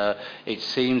 and it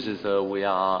seems as though we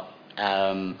are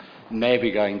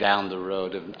maybe going down the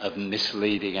road of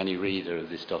misleading any reader of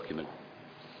this document.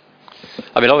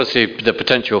 I mean, obviously, the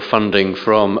potential funding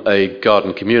from a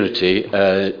garden community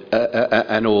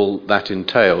and all that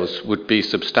entails would be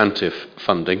substantive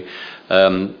funding.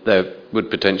 There would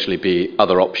potentially be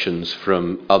other options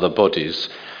from other bodies.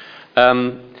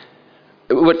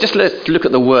 Well, just let's look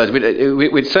at the words.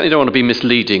 We certainly don't want to be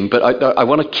misleading, but I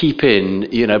want to keep in,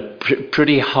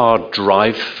 pretty hard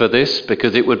drive for this,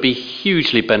 because it would be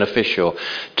hugely beneficial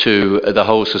to the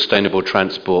whole sustainable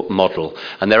transport model.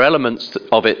 And there are elements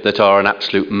of it that are an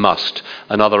absolute must,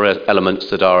 and other elements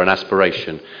that are an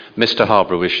aspiration. Mr.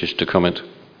 Harbour wishes to comment.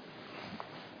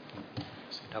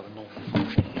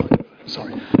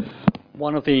 Sorry.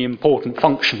 One of the important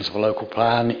functions of a local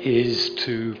plan is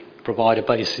to provide a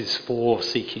basis for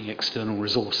seeking external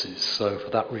resources. So for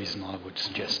that reason, I would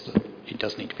suggest that it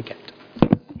does need to be kept.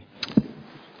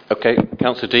 Okay,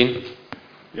 Councillor Dean.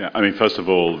 Yeah, I mean, first of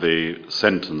all, the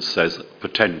sentence says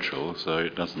potential, so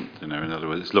it doesn't, in other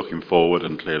words, it's looking forward,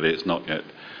 and clearly it's not yet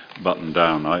buttoned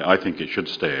down. I think it should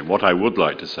stay in. What I would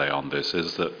like to say on this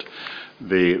is that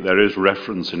there is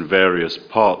reference in various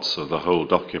parts of the whole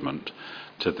document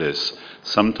to this.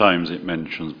 Sometimes it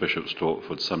mentions Bishop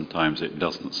Stortford, sometimes it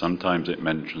doesn't. Sometimes it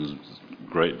mentions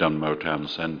Great Dunmow Town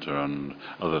Centre and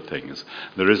other things.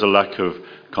 There is a lack of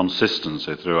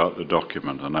consistency throughout the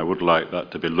document, and I would like that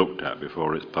to be looked at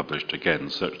before it's published again,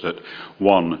 such that,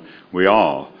 one, we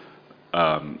are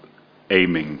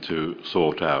aiming to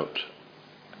sort out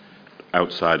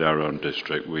outside our own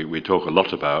district. We talk a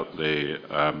lot about the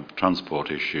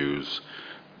transport issues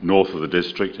north of the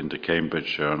district into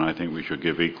Cambridgeshire, and I think we should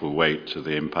give equal weight to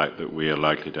the impact that we are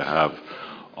likely to have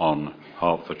on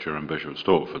Hertfordshire and Bishop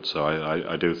Stortford. So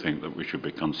I do think that we should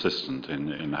be consistent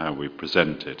in how we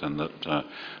present it, and that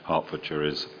Hertfordshire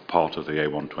is part of the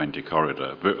A120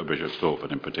 corridor, Bishop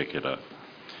Stortford in particular.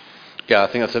 Yeah, I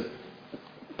think that's a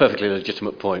perfectly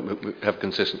legitimate point. We have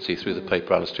consistency through the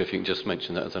paper. Alistair, if you can just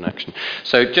mention that as an action.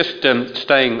 So just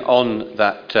staying on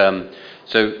that,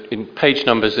 so in page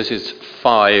numbers, this is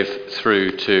 5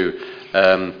 through to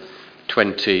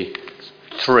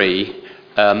 23.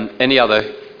 Any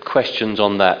other questions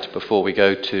on that before we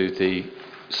go to the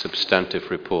substantive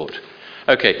report?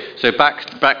 Okay, so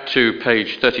back to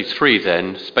page 33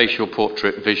 then, spatial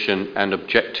portrait, vision and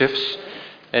objectives.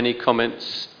 Any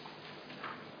comments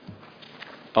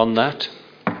on that?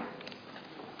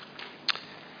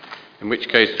 In which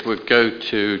case we'll go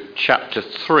to chapter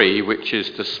 3, which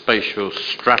is the spatial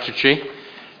strategy,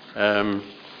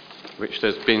 which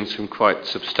there's been some quite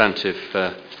substantive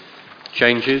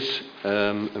changes,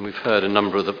 and we've heard a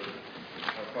number of the...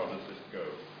 How far does this go?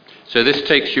 So this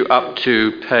takes you up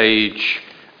to page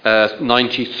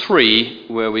 93,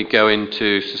 where we go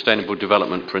into sustainable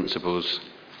development principles.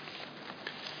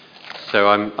 So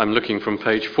I'm looking from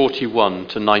page 41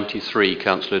 to 93,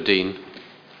 Councillor Dean.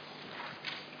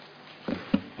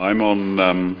 I'm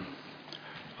on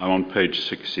page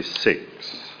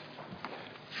 66.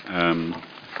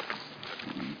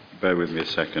 Bear with me a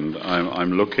second.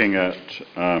 I'm looking at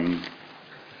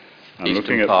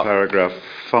paragraph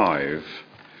 5,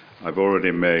 I've already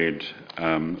made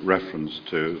reference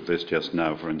to this just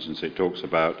now. For instance, it talks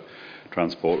about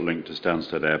transport linked to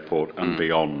Stansted Airport and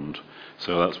beyond.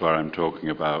 So that's where I'm talking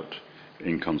about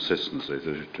inconsistencies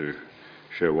to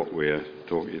show what we're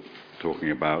talking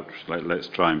about. Let's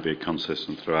try and be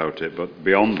consistent throughout it. But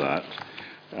beyond that,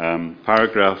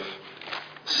 paragraph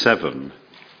 7,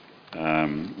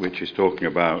 which is talking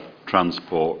about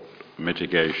transport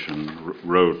mitigation,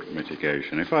 road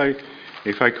mitigation.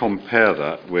 If I compare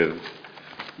that with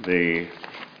the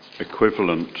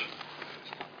equivalent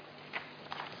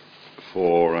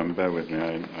for, bear with me,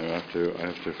 I have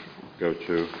to go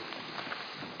to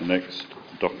the next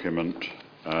document.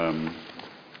 The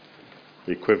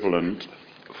equivalent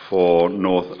for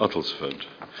North Uttlesford.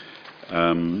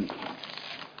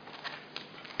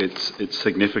 It's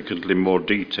significantly more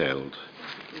detailed,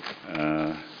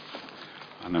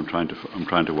 and I'm trying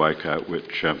to work out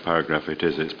which paragraph it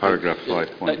is. It's paragraph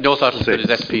 5.6. North Uttlesford is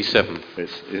SP7.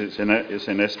 It's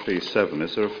in SP7.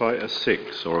 Is there a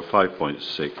 6 or a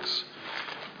 5.6?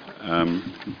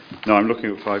 No, I'm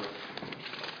looking at 5.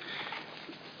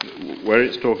 Where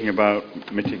it's talking about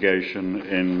mitigation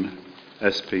in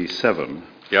SP7.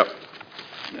 Yep.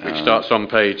 Which starts on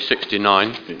page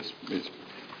 69.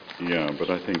 Yeah, but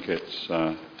I think it's.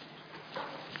 I'm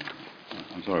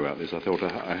sorry about this. I thought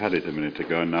I had it a minute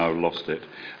ago and now I've lost it.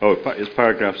 Oh, it's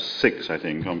paragraph 6, I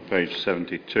think, on page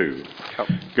 72. Yep.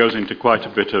 Goes into quite a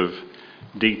bit of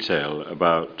detail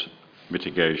about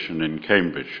mitigation in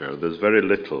Cambridgeshire. There's very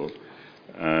little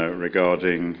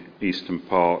regarding Easton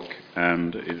Park,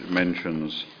 and it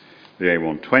mentions the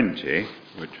A120,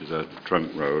 which is a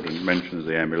trunk road, and it mentions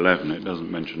the M11. It doesn't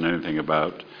mention anything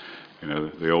about,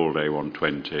 the old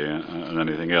A120 and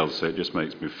anything else. So it just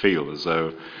makes me feel as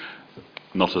though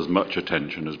not as much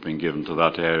attention has been given to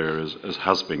that area as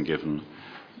has been given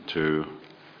to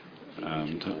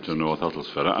North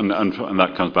Uttlesford, and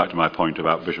that comes back to my point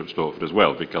about Bishop Stortford as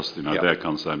well, because they're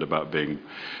concerned about being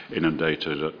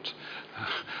inundated at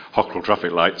Hockley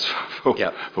traffic lights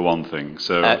for one thing.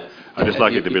 So I'd just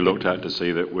like it to be looked at to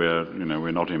see that we're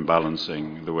not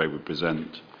imbalancing the way we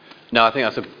present. No, I think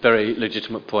that's a very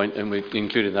legitimate point, and we've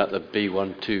included that the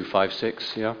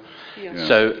B1256. Yeah.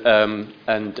 So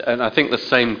and I think the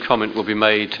same comment will be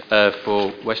made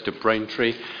for west of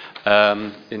Braintree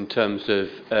in terms of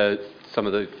some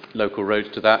of the local roads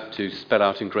to that, to spell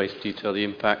out in great detail the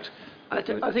impact. I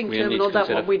think, Chairman, on that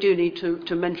one we do need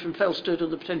to mention Felsted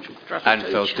and the potential for traffic. And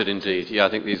Felsted, indeed. Yeah, I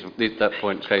think that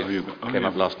point came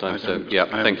up last time. So, yeah,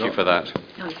 thank you for that.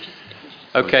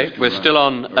 Okay, we're still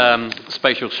on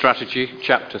spatial strategy,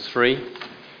 chapter 3.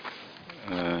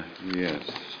 Yes,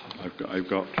 I've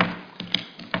got.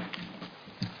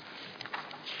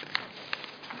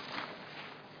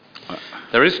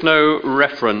 There is no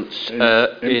reference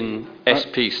in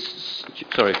SP.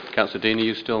 Sorry, Councillor Dean, are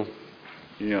you still?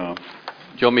 Yeah.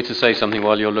 Do you want me to say something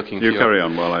while you're looking? You carry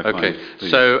on while I find. Okay.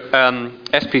 So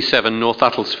SP7 North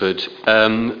Uttlesford.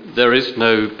 There is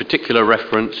no particular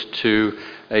reference to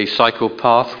a cycle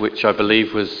path, which I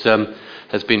believe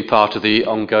has been part of the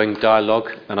ongoing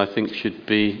dialogue, and I think should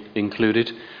be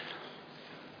included.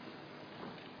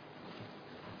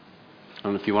 I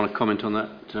don't know if you want to comment on that,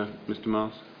 Mr.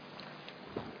 Mars.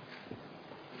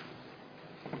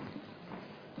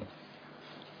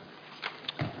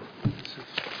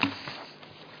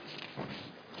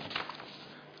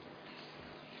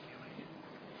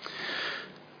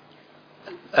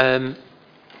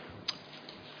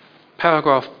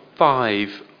 Paragraph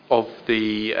 5 of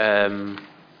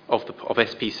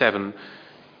SP7,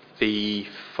 the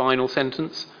final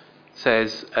sentence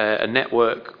says a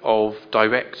network of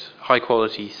direct,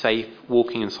 high-quality, safe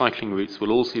walking and cycling routes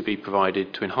will also be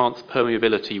provided to enhance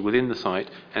permeability within the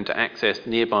site and to access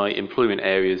nearby employment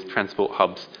areas, transport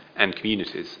hubs, and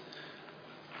communities.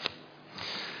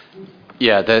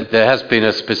 Yeah, there has been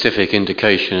a specific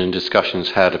indication and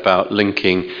discussions had about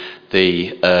linking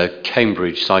the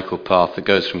Cambridge cycle path that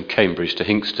goes from Cambridge to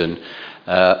Hinxton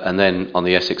and then on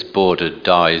the Essex border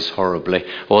dies horribly,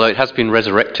 although it has been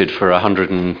resurrected for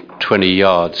 120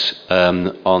 yards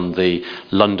on the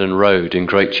London Road in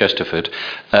Great Chesterford,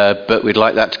 but we'd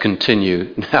like that to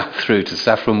continue now through to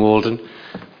Saffron Walden.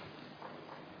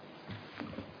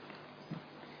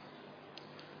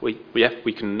 We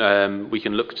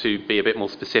can look to be a bit more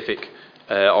specific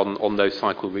on those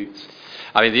cycle routes.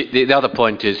 I mean, the other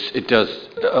point is it does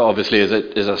obviously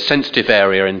is a sensitive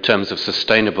area in terms of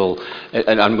sustainable,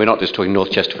 and we're not just talking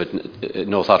North Chesterford,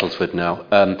 North Uttlesford now,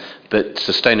 but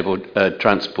sustainable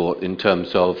transport in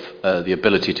terms of the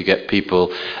ability to get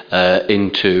people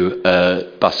into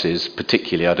buses,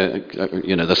 particularly. I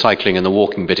don't, the cycling and the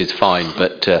walking bit is fine,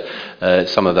 but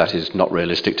some of that is not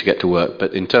realistic to get to work.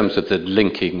 But in terms of the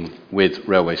linking with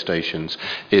railway stations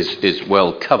is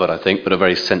well covered, I think, but a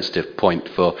very sensitive point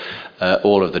for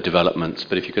all of the developments.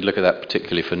 But if you could look at that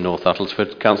particularly for North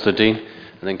Uttlesford, Councillor Dean,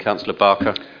 and then Councillor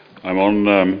Barker. I'm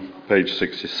on page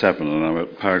 67 and I'm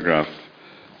at paragraph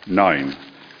 9,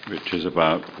 which is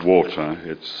about water.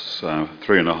 It's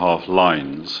 3.5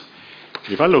 lines.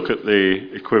 If I look at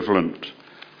the equivalent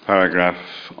paragraph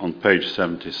on page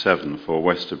 77 for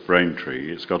west of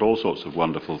Braintree, it's got all sorts of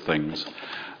wonderful things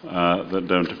that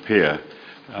don't appear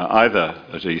either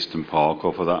at Easton Park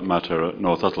or, for that matter, at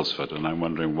North Uttlesford. And I'm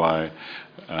wondering why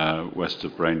west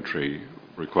of Braintree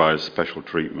requires special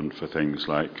treatment for things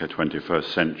like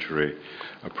 21st century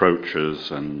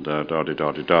approaches and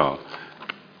da-di-da-di-da.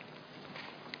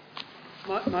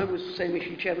 Mine was the same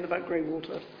issue, Chairman, about grey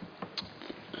water.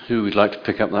 Who would like to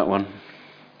pick up that one?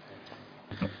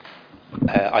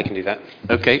 I can do that.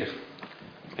 Okay.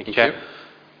 Thank you, Chair.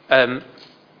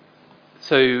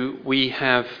 So we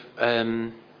have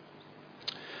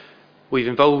we've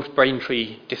involved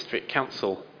Braintree District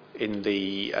Council in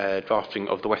the drafting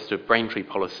of the West of Braintree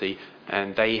policy,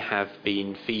 and they have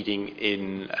been feeding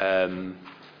in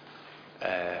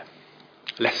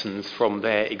lessons from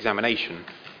their examination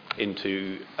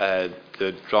into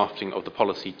the drafting of the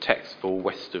policy text for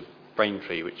West of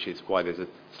Braintree, which is why there's a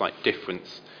slight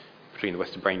difference between the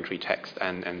West of Braintree text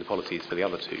and the policies for the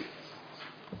other two.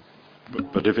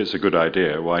 But if it's a good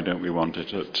idea, why don't we want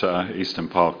it at Easton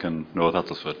Park and North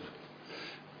Uttlesford?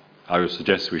 I would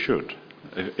suggest we should,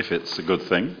 if it's a good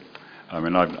thing. I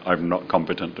mean, I'm not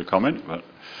competent to comment, but...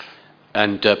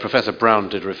 And Professor Brown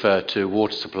did refer to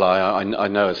water supply. I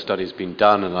know a study's been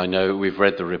done, and I know we've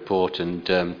read the report,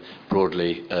 and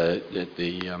broadly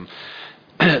they're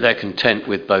content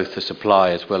with both the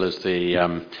supply as well as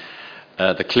the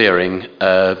clearing.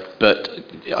 But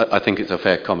I think it's a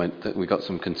fair comment that we got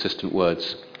some consistent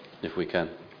words, if we can.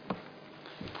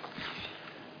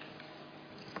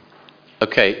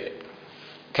 Okay,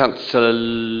 Councillor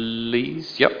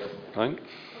Lees. Yep, right.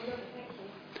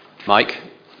 Mike,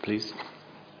 please.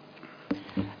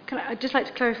 I'd just like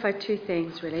to clarify two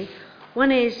things, really.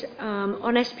 One is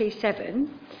on SP7,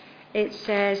 it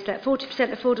says that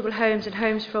 40% affordable homes and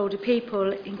homes for older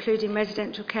people, including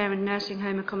residential care and nursing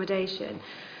home accommodation.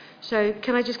 So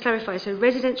can I just clarify? So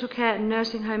residential care and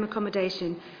nursing home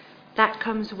accommodation, that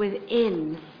comes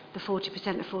within the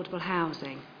 40% affordable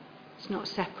housing. It's not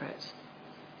separate.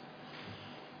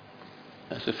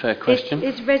 That's a fair question.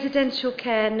 Is residential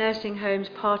care and nursing homes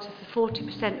part of the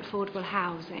 40% affordable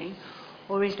housing,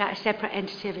 or is that a separate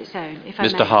entity of its own? If I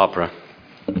Mr. may. Harborough.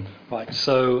 Right,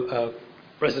 so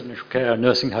residential care and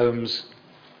nursing homes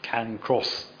can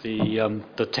cross the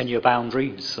 10-year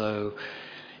boundary, so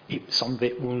some of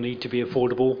it will need to be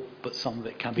affordable, but some of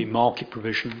it can be market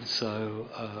provision, so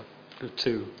the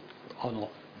two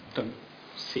don't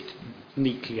sit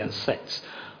neatly as sets.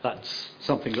 That's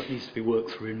something that needs to be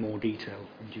worked through in more detail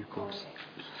in due course.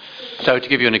 So to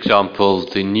give you an example,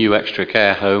 the new extra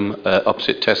care home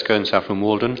opposite Tesco in Saffron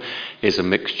Walden is a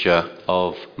mixture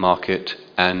of market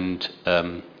and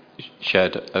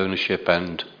shared ownership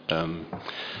and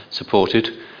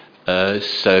supported.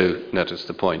 So that is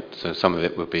the point. So some of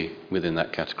it will be within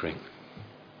that category.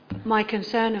 My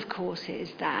concern, of course,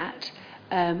 is that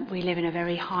we live in a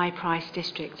very high-priced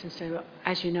district, and so,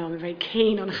 as you know, I'm very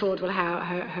keen on affordable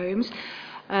homes.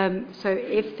 So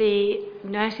if the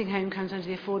nursing home comes under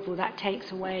the affordable, that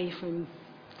takes away from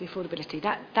the affordability.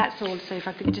 That's all. So if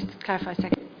I could just clarify a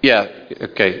second. Yeah,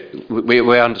 okay.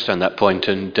 We understand that point,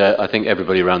 and I think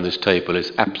everybody around this table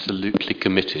is absolutely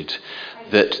committed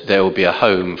that there will be a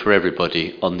home for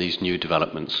everybody on these new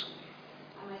developments.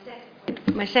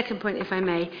 My second point, if I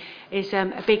may, is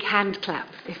a big hand clap,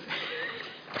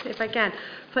 if I can,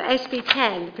 for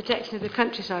SB10, the protection of the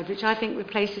countryside, which I think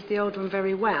replaces the old one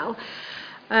very well.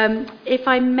 If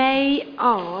I may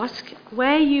ask,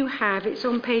 where you have, it's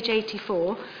on page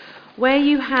 84, where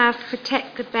you have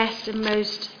protect the best and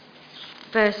most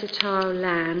versatile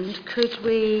land, could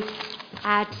we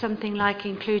add something like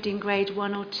including grade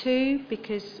 1 or 2?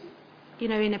 Because,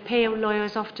 in appeal,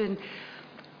 lawyers often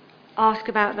ask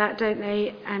about that, don't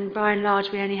they? And by and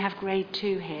large, we only have grade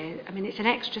 2 here. I mean, it's an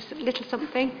extra little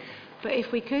something, but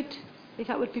if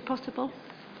that would be possible.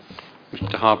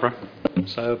 Mr. Harborough.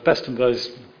 So best and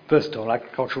versatile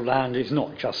agricultural land is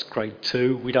not just grade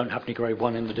 2. We don't have any grade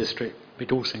 1 in the district.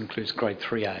 It also includes grade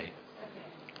 3A.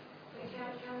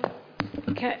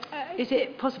 Is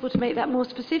it possible to make that more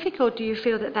specific, or do you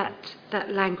feel that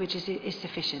language is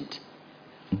sufficient?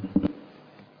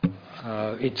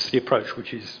 It's the approach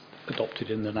which is adopted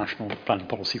in the National Planning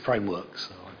Policy Framework,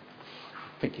 so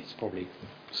I think it's probably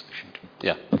sufficient.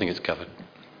 Yeah, I think it's covered.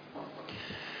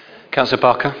 Councillor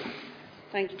Barker?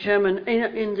 Thank you, Chairman.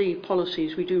 In the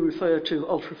policies, we do refer to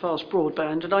ultra-fast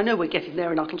broadband, and I know we're getting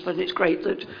there in Uttlesford, and it's great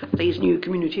that these new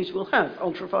communities will have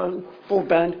ultra-fast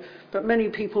broadband, but many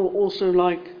people also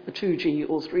like a 2G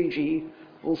or 3G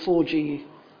or 4G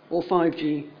or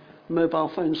 5G mobile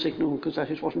phone signal, because that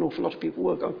is what an awful lot of people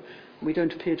work on. We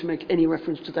don't appear to make any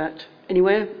reference to that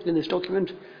anywhere in this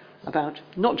document about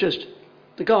not just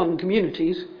the garden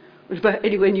communities, but about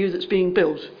anywhere new that's being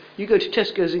built. You go to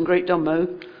Tesco's in Great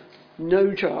Dunmow,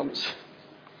 no chance.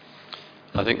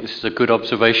 I think this is a good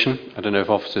observation. I don't know if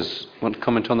officers want to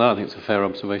comment on that. I think it's a fair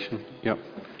observation. Yep.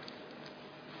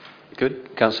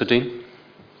 Good. Councillor Dean?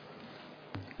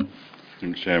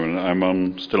 Thanks, Chairman.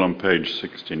 I'm still on page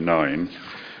 69.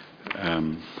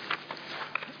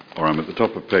 Or I'm at the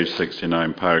top of page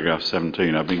 69, paragraph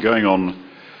 17. I've been going on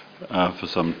for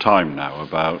some time now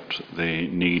about the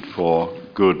need for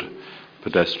good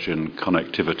pedestrian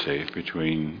connectivity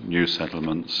between new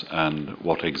settlements and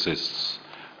what exists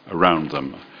around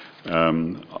them.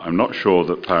 I'm not sure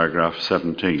that paragraph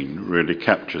 17 really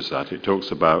captures that. It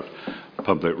talks about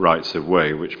public rights of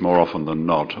way, which more often than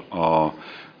not are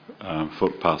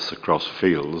footpaths across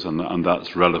fields, and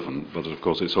that's relevant, but of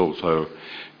course it's also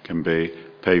can be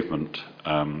pavement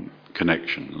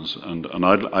connections, and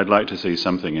I'd like to see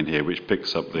something in here which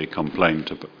picks up the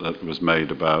complaint that was made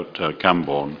about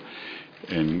Camborne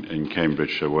in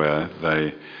Cambridgeshire,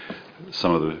 where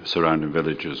some of the surrounding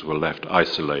villages were left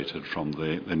isolated from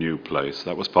the new place.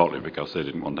 That was partly because they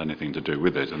didn't want anything to do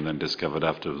with it, and then discovered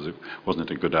afterwards it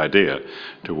wasn't a good idea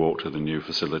to walk to the new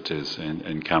facilities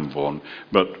in Camborne.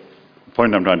 But the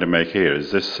point I'm trying to make here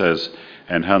is this says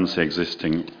enhance the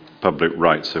existing public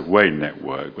rights of way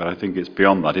network, but I think it's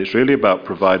beyond that. It's really about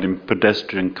providing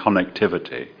pedestrian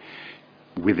connectivity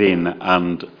within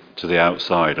and to the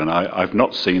outside, and I've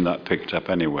not seen that picked up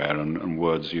anywhere, and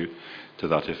words to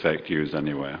that effect used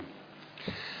anywhere.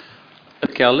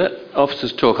 Okay, I'll let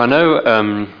officers talk. I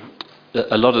know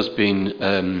a lot has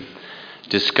been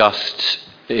discussed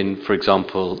for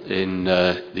example, in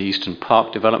the Eastern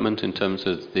Park development in terms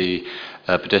of the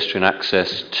pedestrian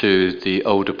access to the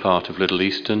older part of Little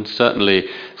Easton. Certainly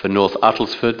for North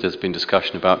Uttlesford, there's been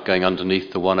discussion about going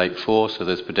underneath the 184, so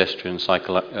there's pedestrian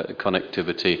cycle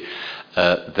connectivity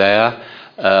there.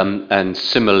 And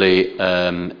similarly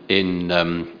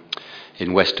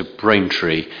in west of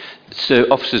Braintree. So,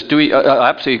 officers, I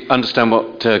absolutely understand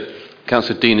what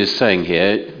Councillor Dean is saying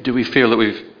here. Do we feel that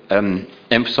we've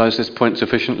emphasised this point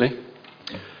sufficiently?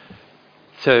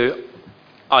 So,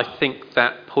 I think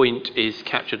that point is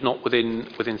captured not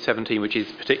within 17, which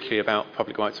is particularly about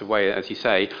public rights of way, as you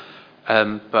say,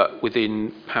 but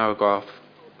within paragraph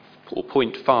or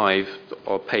point 5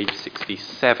 or page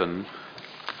 67,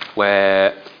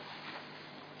 where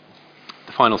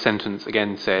the final sentence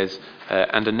again says,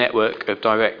 and a network of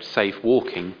direct, safe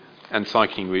walking and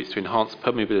cycling routes to enhance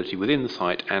permeability within the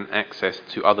site and access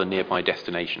to other nearby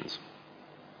destinations,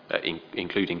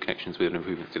 including connections with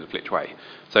improvements to the Flitch Way.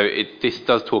 So this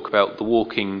does talk about the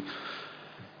walking,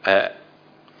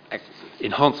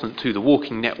 enhancement to the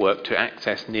walking network to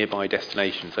access nearby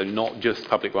destinations. So not just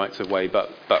public rights of way, but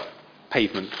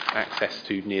pavement access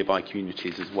to nearby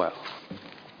communities as well.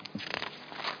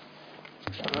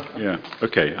 Yeah,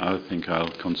 okay, I think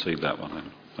I'll concede that one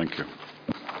then. Thank you.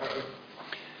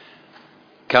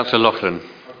 Councillor Loughlin.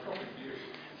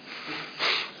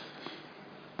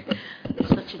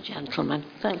 Such a gentleman.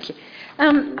 Thank you.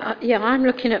 I'm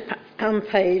looking at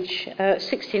page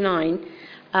 69,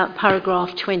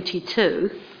 paragraph 22,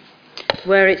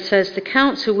 where it says the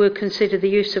council will consider the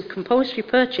use of compulsory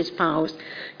purchase powers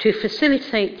to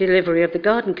facilitate delivery of the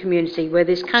garden community where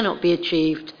this cannot be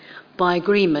achieved by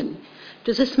agreement.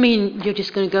 Does this mean you're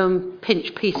just going to go and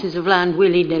pinch pieces of land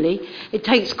willy-nilly? It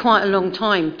takes quite a long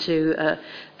time to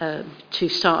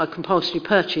start a compulsory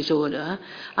purchase order,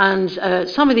 and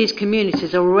some of these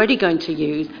communities are already going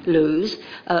to lose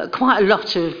quite a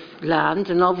lot of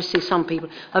land, and obviously some people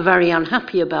are very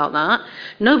unhappy about that.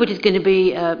 Nobody's going to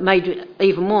be made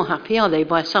even more happy, are they,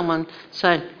 by someone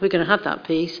saying, we're going to have that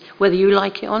piece, whether you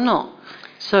like it or not.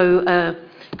 So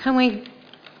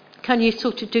can you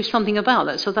sort of do something about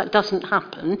that so that doesn't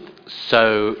happen?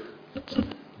 So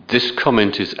this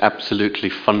comment is absolutely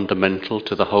fundamental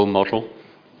to the whole model.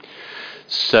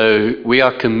 So we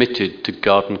are committed to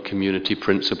garden community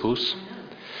principles.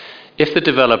 If the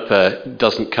developer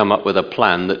doesn't come up with a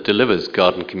plan that delivers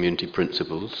garden community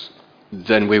principles,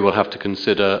 then we will have to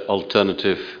consider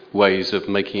alternative ways of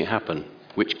making it happen,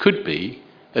 which could be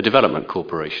a development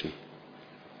corporation,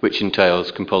 which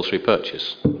entails compulsory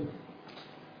purchase.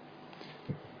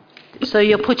 So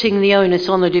you're putting the onus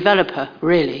on the developer,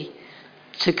 really,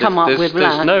 to come up with There's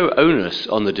land? no onus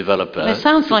on the developer. It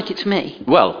sounds like it's me.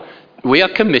 Well, we are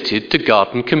committed to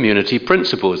garden community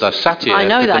principles. I've sat here I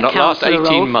know for the that, last 18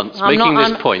 Councillor Rolfe. months making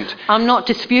this point. I'm not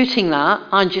disputing that.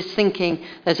 I'm just thinking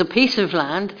there's a piece of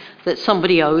land that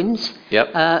somebody owns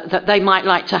that they might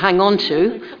like to hang on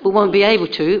to, but won't be able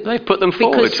to. They put them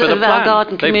forward for the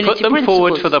plan. They put them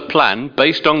forward for the plan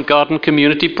based on garden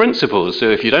community principles.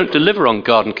 So if you don't deliver on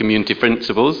garden community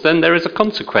principles, then there is a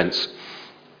consequence.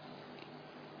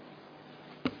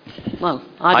 Well,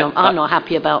 I'm not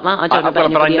happy about that. I don't know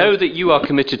about but I anybody know else. that you are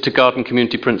committed to garden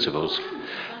community principles.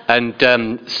 And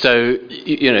so,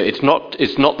 it's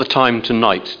not the time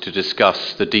tonight to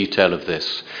discuss the detail of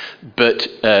this. But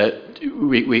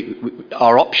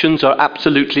our options are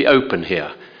absolutely open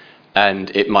here. And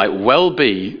it might well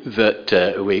be that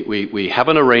we have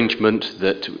an arrangement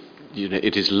that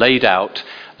it is laid out,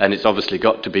 and it's obviously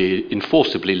got to be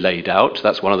enforceably laid out.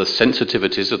 That's one of the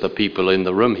sensitivities of the people in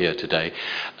the room here today.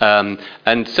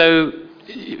 And so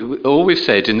all we've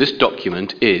said in this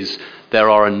document is there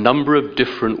are a number of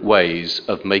different ways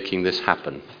of making this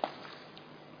happen.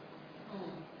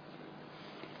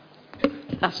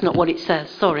 That's not what it says,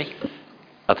 sorry.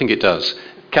 I think it does.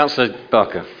 Councillor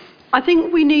Barker. I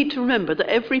think we need to remember that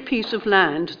every piece of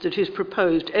land that is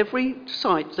proposed, every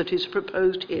site that is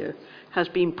proposed here, has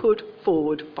been put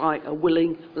forward by a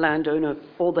willing landowner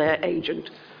or their agent.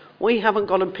 We haven't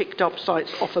gone and picked up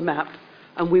sites off a map,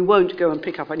 and we won't go and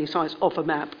pick up any sites off a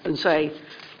map and say,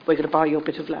 we're going to buy your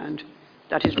bit of land.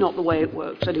 That is not the way it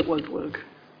works, and it won't work.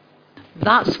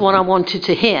 That's what I wanted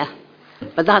to hear,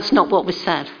 but that's not what was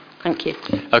said. Thank you.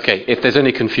 Okay, if there's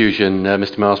any confusion,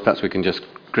 Mr. Miles, perhaps we can just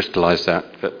crystallise that.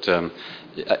 But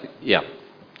yeah,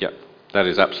 that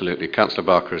is absolutely. Councillor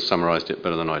Barker has summarised it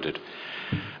better than I did.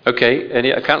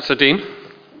 Okay, Councillor Dean?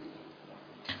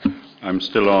 I'm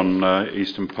still on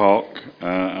Eastern Park,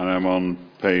 and I'm on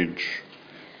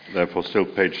still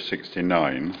page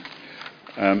 69.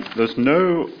 There's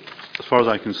no, as far as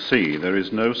I can see, there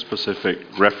is no specific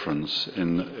reference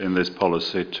in this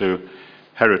policy to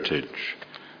heritage.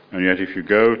 And yet if you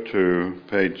go to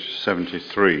page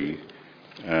 73,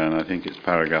 and I think it's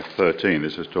paragraph 13,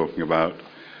 this is talking about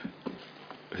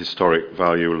historic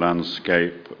value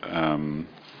landscape,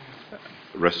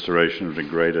 restoration of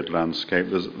degraded landscape.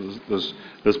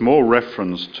 There's more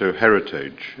reference to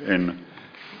heritage in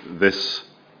this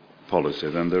policy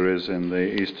than there is in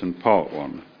the Eastern Park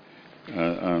one.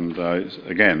 And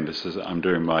again, I'm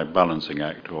doing my balancing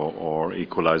act or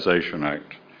equalisation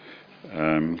act.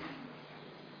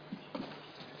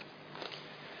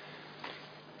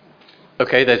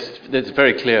 Okay, there's a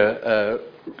very clear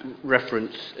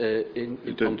reference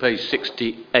on page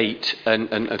 68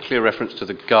 and a clear reference to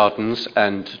the gardens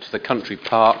and to the country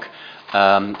park. There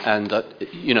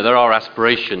are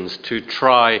aspirations to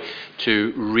try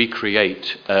to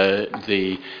recreate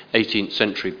the 18th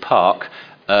century park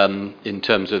in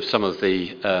terms of some of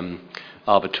the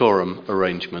arboretum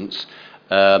arrangements.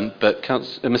 But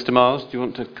Mr. Miles, do you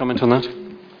want to comment on that?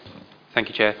 Thank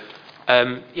you, Chair.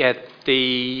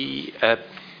 The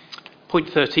point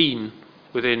 13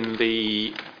 within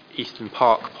the Eastern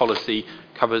Park policy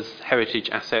covers heritage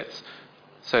assets.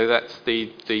 So that's the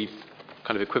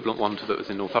kind of equivalent one to that was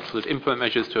in North Uttlesford. Implement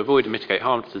measures to avoid and mitigate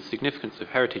harm to the significance of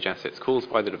heritage assets caused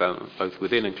by the development, both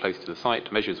within and close to the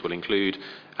site. Measures will include,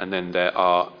 and then there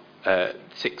are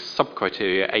 6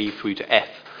 sub-criteria, A through to F,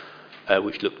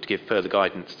 which look to give further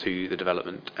guidance to the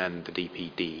development and the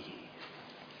DPD.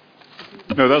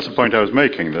 No, that's the point I was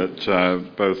making,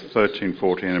 that both 13,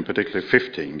 14 and particularly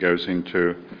 15 goes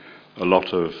into a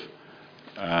lot of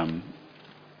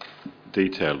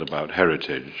detail about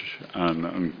heritage.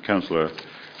 And Councillor,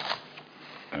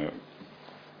 the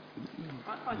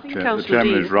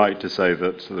Chairman is right to say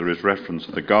that there is reference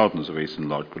to the gardens of Eastern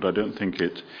Lodge, but I don't think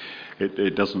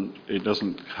it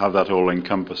doesn't have that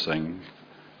all-encompassing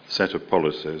set of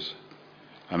policies.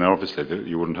 I mean, obviously,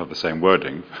 you wouldn't have the same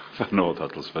wording for North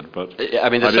Uttlesford, but I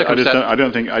mean, I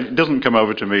don't think it doesn't come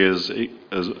over to me as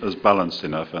balanced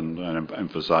enough and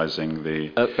emphasising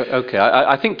the. Okay,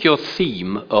 I think your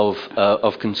theme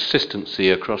of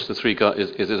consistency across the three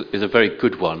is a very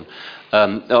good one.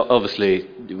 Obviously,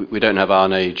 we don't have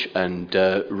Iron Age and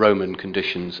Roman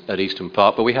conditions at Eastern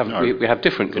Park, but we have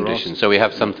different conditions. So we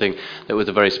have something that was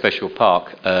a very special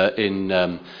park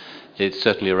it's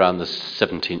certainly around the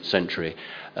 17th century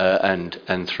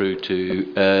and through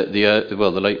to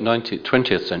the late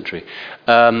 20th century.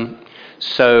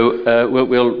 So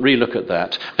we'll relook at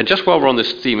that. And just while we're on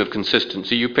this theme of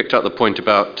consistency, you picked up the point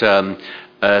about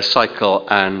cycle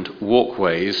and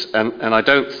walkways, and I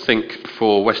don't think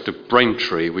for west of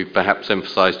Braintree we've perhaps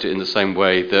emphasised it in the same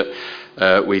way that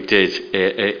we did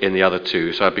in the other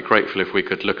two. So I'd be grateful if we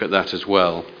could look at that as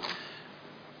well.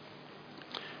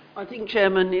 I think,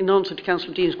 Chairman, in answer to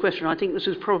Councillor Dean's question, I think this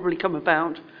has probably come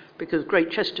about because Great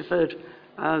Chesterford,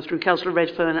 through Councillor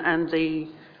Redfern and the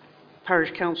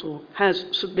Parish Council, has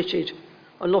submitted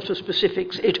a lot of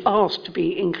specifics it asked to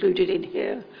be included in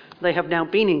here. They have now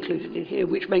been included in here,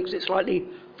 which makes it slightly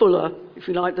fuller, if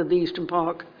you like, than the Eastern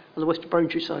Park and the West of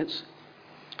Braintree sites.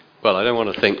 Well, I don't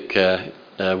want to think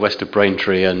west of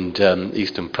Braintree and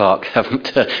Eastern Park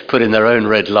haven't put in their own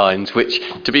red lines, which,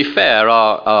 to be fair,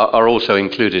 are also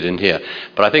included in here.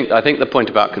 But I think the point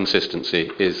about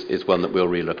consistency is one that we'll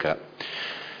relook at.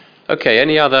 Okay,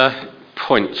 any other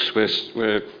points?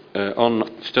 We're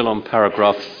still on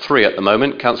paragraph 3 at the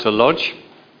moment. Councillor Lodge.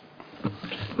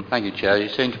 Thank you, Chair. You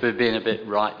seem to be being a bit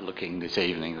right-looking this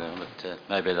evening, though, but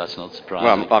maybe that's not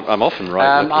surprising. Well, I'm often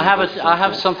right-looking. I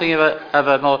have something of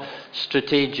a more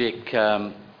strategic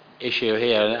issue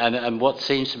here, and what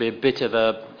seems to be a bit of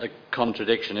a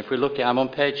contradiction. If we look at, I'm on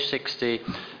page 63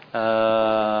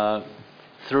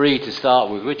 to start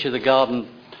with, which are the garden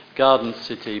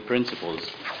city principles,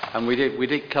 and we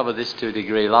did cover this to a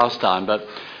degree last time, but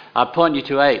I point you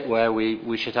to 8, where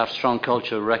we should have strong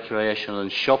cultural, recreational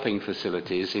and shopping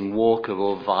facilities in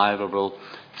walkable, viable,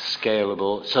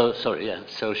 scalable,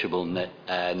 sociable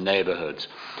neighbourhoods.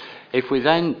 If we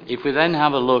then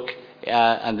have a look,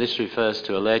 and this refers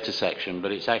to a later section,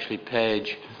 but it's actually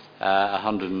page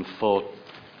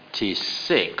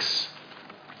 146.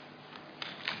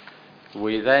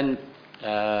 We then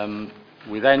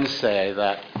say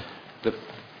that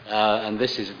and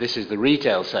this is the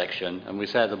retail section, and we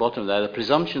say at the bottom there, the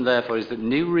presumption therefore is that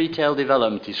new retail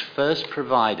development is first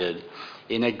provided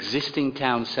in existing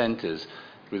town centres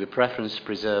with a preference to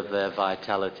preserve their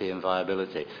vitality and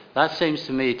viability. That seems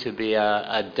to me to be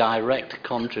a direct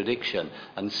contradiction,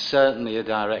 and certainly a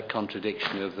direct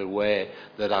contradiction of the way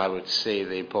that I would see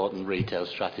the important retail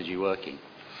strategy working.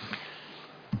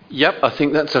 Yep, I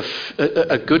think that's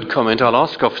a good comment. I'll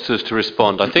ask officers to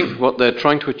respond. I think what they're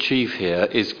trying to achieve here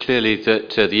is clearly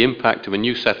that the impact of a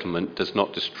new settlement does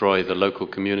not destroy the local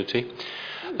community.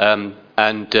 But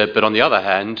on the other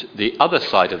hand, the other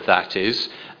side of that is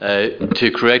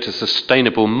to create a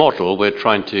sustainable model. We're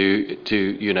trying to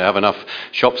have enough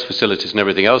shops, facilities and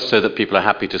everything else so that people are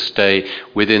happy to stay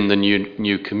within the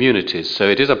new communities. So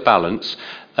it is a balance.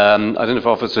 I don't know if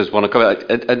officers want to go.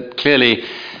 And clearly,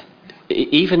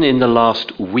 even in the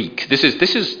last week, this is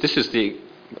the,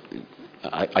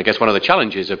 I guess, one of the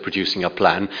challenges of producing a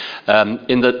plan.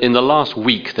 In the last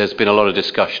week, there's been a lot of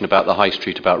discussion about the high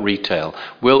street, about retail.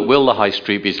 Will the high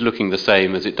street be looking the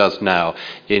same as it does now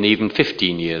in even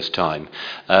 15 years' time?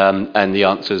 And the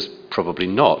answer's probably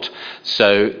not.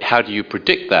 So how do you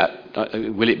predict that?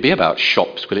 Will it be about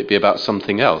shops? Will it be about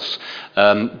something else?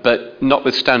 But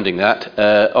notwithstanding that,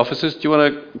 officers, do you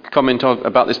want to comment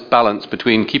about this balance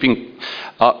between keeping,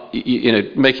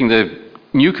 making the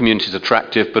new communities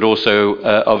attractive, but also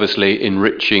obviously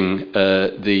enriching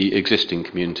the existing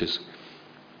communities?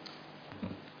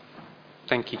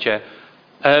 Thank you, Chair.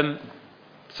 So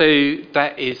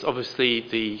that is obviously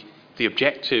the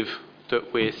objective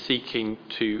that we're seeking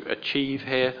to achieve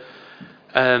here.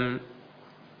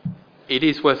 It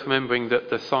is worth remembering that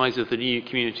the size of the new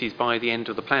communities by the end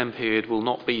of the plan period will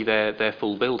not be their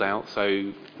full build out.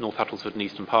 So North Uttlesford and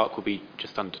Eastern Park will be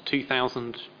just under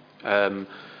 2,000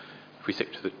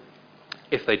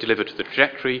 if they deliver to the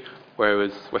trajectory,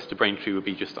 whereas West of Braintree would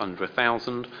be just under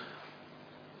 1,000.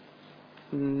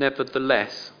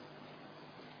 Nevertheless,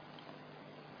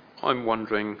 I'm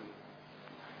wondering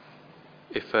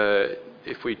if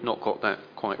we'd not got that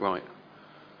quite right.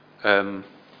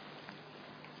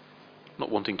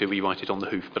 not wanting to rewrite it on the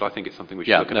hoof, but I think it's something we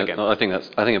should look at again. I think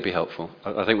it'd be helpful.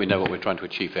 I think we know what we're trying to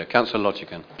achieve here. Councillor Lodge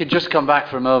again. Could just come back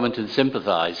for a moment and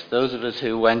sympathise. Those of us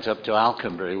who went up to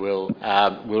Alconbury will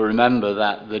remember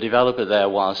that the developer there,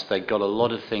 whilst they got a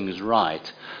lot of things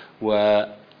right,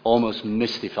 were almost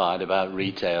mystified about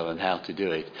retail and how to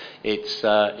do it.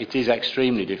 It is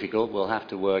extremely difficult. We'll have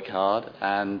to work hard,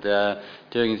 and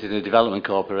doing it in a development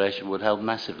corporation would help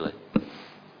massively.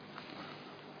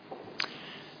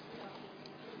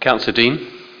 Councillor Dean.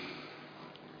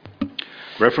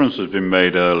 Reference has been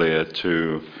made earlier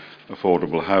to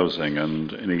affordable housing,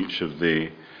 and in each of the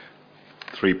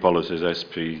three policies,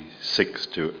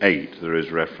 SP6 to 8, there is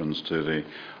reference to the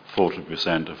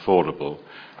 40% affordable.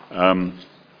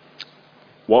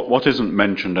 What isn't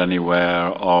mentioned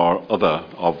anywhere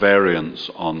are variants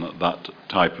on that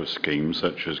type of scheme,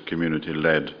 such as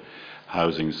community-led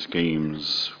housing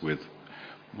schemes with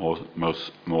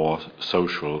more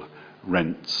social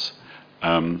rents.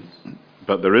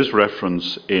 But there is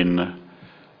reference in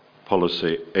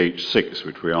policy H6,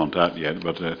 which we aren't at yet,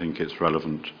 but I think it's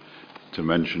relevant to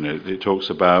mention it. It talks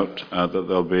about that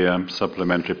there'll be a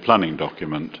supplementary planning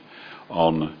document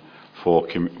on for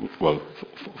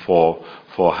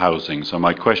housing. So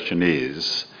my question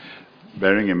is,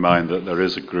 bearing in mind that there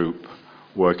is a group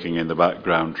working in the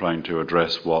background trying to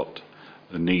address what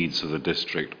the needs of the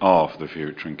district are for the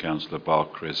future, and Councillor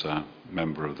Barker is a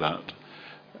member of that.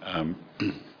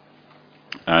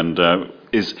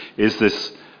 Is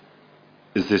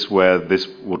this where this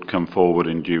would come forward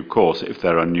in due course if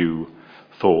there are new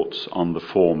thoughts on the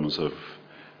forms of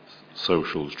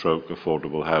social stroke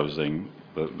affordable housing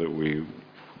that we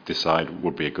decide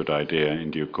would be a good idea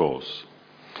in due course?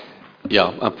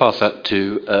 Yeah, I'll pass that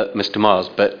to Mr. Miles,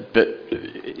 but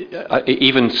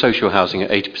even social housing at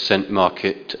 80%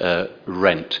 market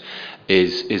rent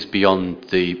is beyond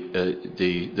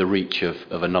the reach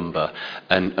of a number,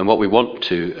 and what we want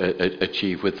to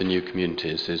achieve with the new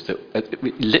communities is that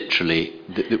literally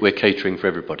that we're catering for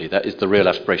everybody. That is the real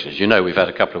aspiration. As you know, we've had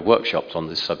a couple of workshops on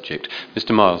this subject.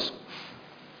 Mr. Miles.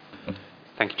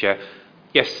 Thank you, Chair.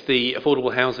 Yes, the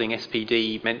affordable housing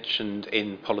SPD mentioned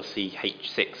in policy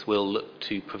H6 will look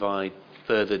to provide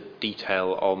further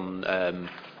detail on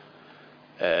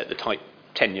the type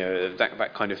tenure,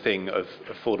 that kind of thing, of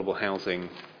affordable housing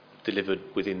delivered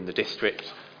within the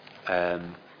district.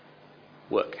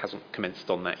 Work hasn't commenced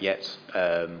on that yet,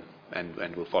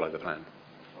 and we'll follow the plan.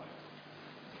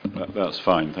 That's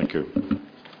fine, thank you.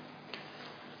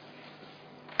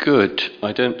 Good.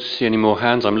 I don't see any more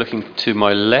hands. I'm looking to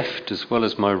my left as well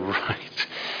as my right.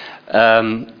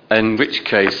 In which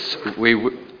case, we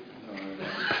would...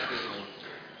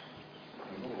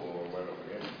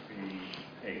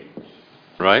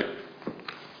 Right.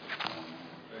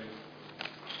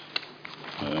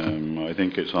 I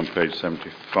think it's on page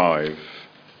 75.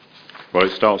 Well,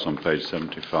 it starts on page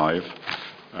 75.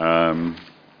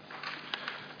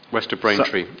 West of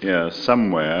Braintree.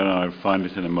 Somewhere. I'll find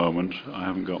it in a moment. I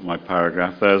haven't got my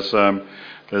paragraph. There's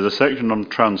a section on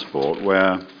transport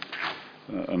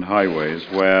and highways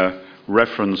where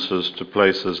references to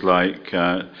places like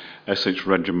Essex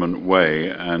Regiment Way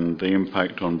and the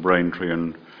impact on Braintree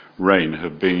and Rain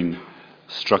have been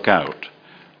struck out.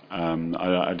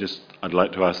 I'd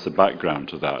like to ask the background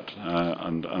to that,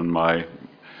 and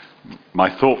my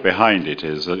thought behind it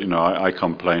is that I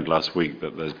complained last week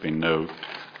that there's been no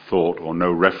thought or no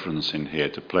reference in here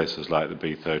to places like the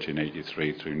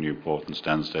B1383 through Newport and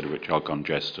Stansted, which are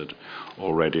congested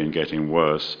already and getting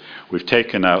worse. We've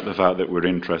taken out the fact that we're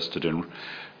interested in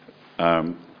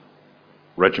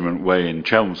Regiment Way in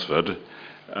Chelmsford.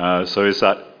 So is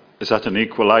that an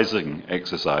equalising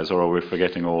exercise, or are we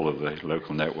forgetting all of the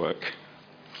local network?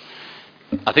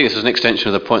 I think this is an extension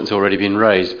of the point that's already been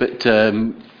raised, but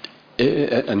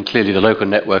and clearly the local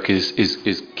network is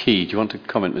key. Do you want to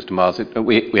comment, Mr. Miles?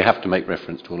 We have to make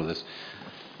reference to all of this.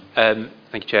 Thank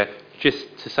you, Chair. Just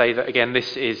to say that, again,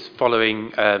 this is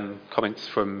following comments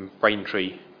from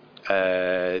Braintree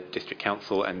District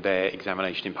Council and their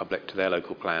examination in public to their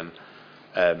local plan,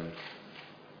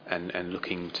 and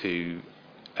looking to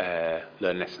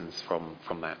learn lessons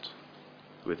from that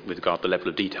with regard to the level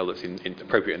of detail that's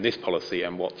appropriate in this policy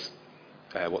and what's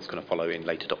going to follow in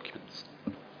later documents.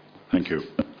 Thank you.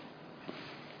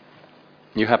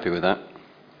 You happy with that?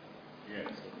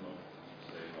 Yes.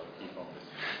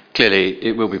 Clearly,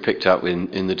 it will be picked up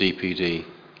in the DPD.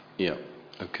 Yeah.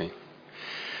 Okay.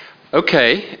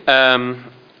 Okay.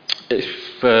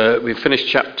 If we've finished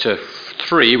chapter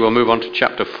 3, we'll move on to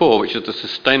chapter 4, which is the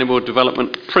Sustainable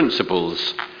Development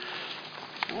Principles.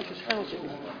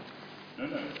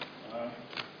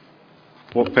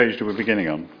 What page are we beginning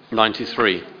on?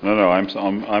 93. No,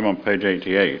 I'm on page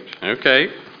 88. Okay.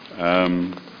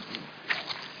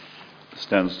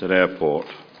 Stansted Airport.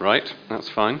 Right, that's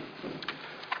fine.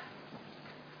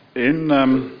 In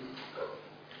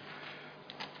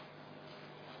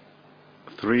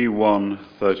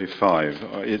 3135,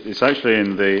 it's actually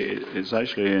in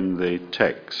the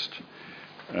text.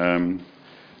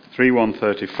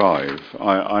 3135.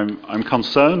 I'm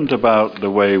concerned about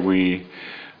the way we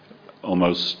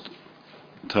almost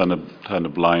turn a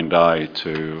blind eye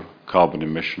to carbon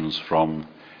emissions from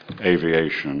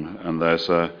aviation, and there's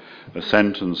a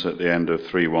sentence at the end of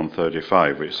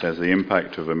 3135 which says the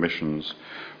impact of emissions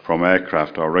from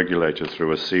aircraft are regulated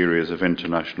through a series of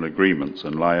international agreements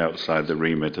and lie outside the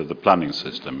remit of the planning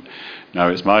system. Now,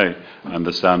 it's my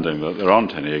understanding that there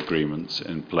aren't any agreements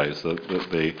in place, that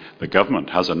the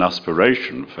government has an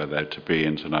aspiration for there to be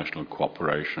international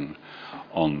cooperation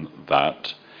on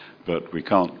that, but we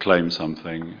can't claim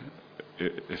something,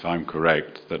 if I'm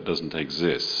correct, that doesn't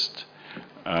exist.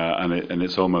 And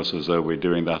it's almost as though we're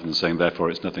doing that and saying, therefore,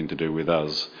 it's nothing to do with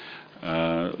us.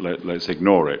 Let's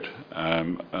ignore it.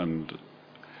 And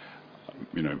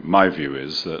my view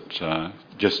is that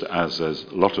just as there's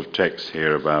a lot of text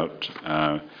here about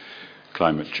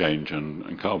climate change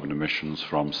and carbon emissions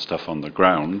from stuff on the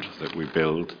ground that we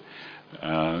build,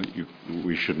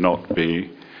 we should not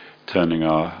be turning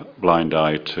our blind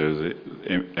eye to the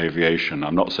aviation.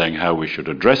 I'm not saying how we should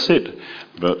address it,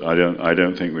 but I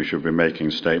don't think we should be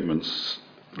making statements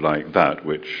like that,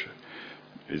 which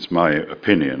is my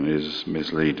opinion is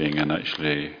misleading and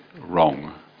actually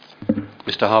wrong.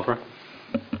 Mr. Harbour?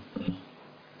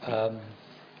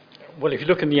 Well, if you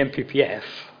look in the MPPF,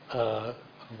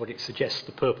 what it suggests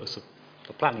the purpose of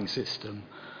the planning system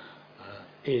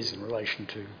is in relation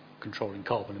to controlling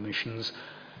carbon emissions.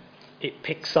 It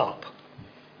picks up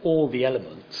all the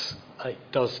elements. It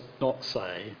does not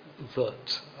say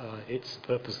that it's the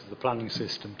purpose of the planning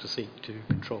system to seek to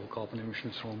control carbon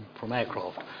emissions from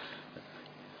aircraft.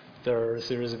 There are a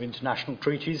series of international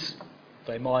treaties.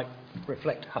 They might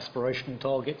reflect aspirational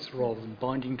targets rather than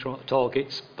binding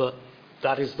targets, but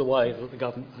that is the way that the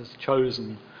government has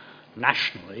chosen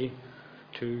nationally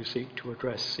to seek to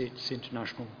address its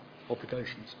international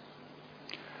obligations.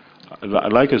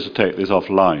 I'd like us to take this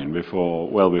offline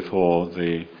well before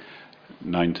the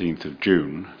 19th of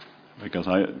June, because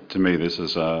to me this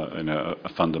is a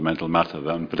fundamental matter,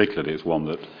 and particularly it's one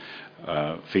that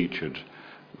featured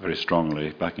very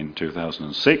strongly back in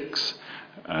 2006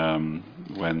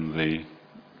 when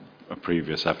a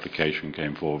previous application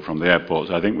came forward from the airport.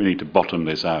 So I think we need to bottom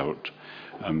this out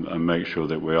and make sure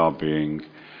that we are being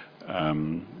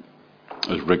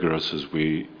as rigorous as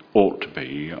we ought to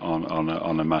be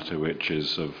on a matter which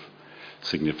is of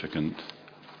significant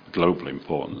global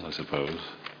importance, I suppose.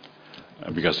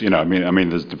 Because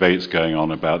there's debates going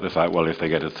on about the fact, well, if they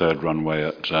get a third runway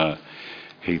at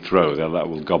Heathrow, then that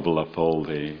will gobble up all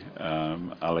the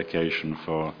allocation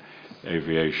for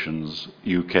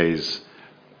UK's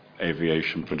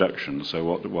aviation production. So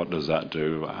what does that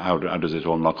do? How does it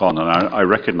all knock on? And I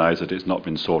recognise that it's not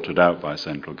been sorted out by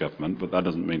central government, but that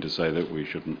doesn't mean to say that we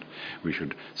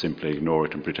should simply ignore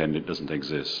it and pretend it doesn't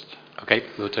exist. Okay,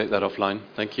 we'll take that offline.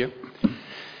 Thank you.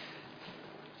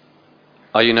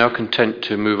 Are you now content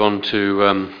to move on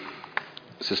to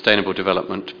Sustainable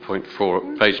Development, point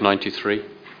 4, page 93?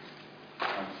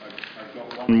 I've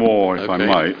got one more, if I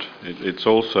might. It's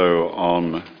also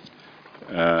on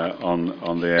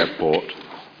the airport.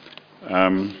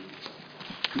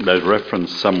 There's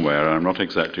reference somewhere, and I'm not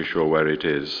exactly sure where it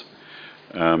is,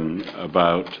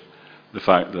 about the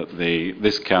fact that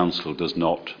this council does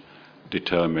not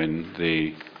determine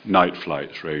the night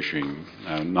flights regime.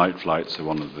 Now, night flights are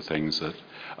one of the things that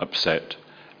upset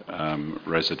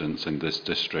residents in this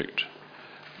district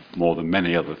more than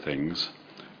many other things.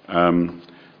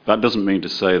 That doesn't mean to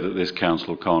say that this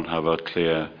council can't have a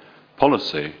clear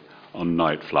policy on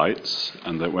night flights,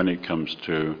 and that when it comes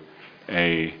to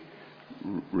a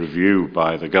review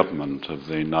by the government of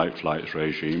the night flights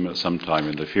regime at some time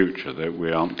in the future, that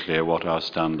we aren't clear what our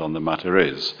stand on the matter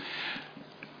is.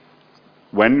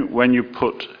 When you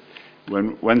put,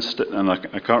 and I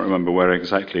can't remember where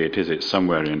exactly it is, it's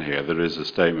somewhere in here, there is a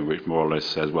statement which more or less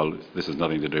says, well, this has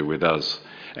nothing to do with us,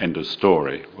 end of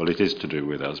story. Well, it is to do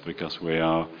with us, because we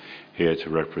are here to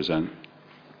represent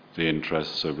the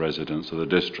interests of residents of the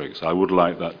districts. I would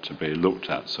like that to be looked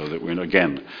at, so that we're,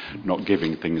 again, not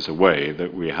giving things away,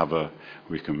 that we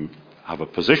can have a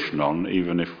position on,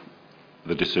 even if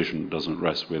the decision doesn't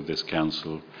rest with this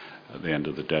council at the end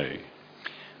of the day.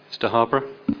 Mr. Harbour?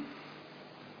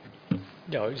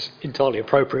 It's entirely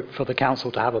appropriate for the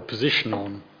council to have a position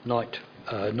on night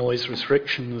noise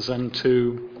restrictions and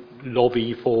to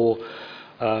lobby for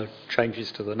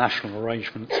changes to the national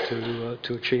arrangements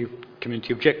to achieve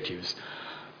community objectives.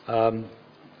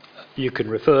 You can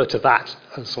refer to that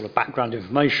as sort of background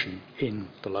information in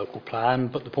the local plan,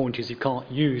 but the point is you can't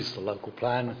use the local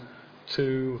plan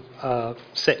to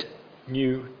set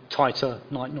new, tighter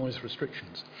night noise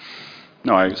restrictions.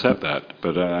 No, I accept that,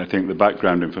 but I think the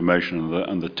background information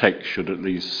and the text should at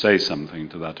least say something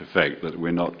to that effect, that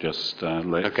we're not just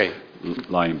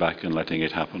lying back and letting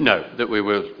it happen. No, that we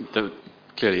will. That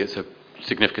clearly, it's a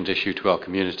significant issue to our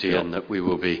community, and that we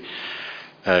will be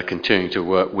continuing to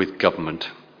work with government.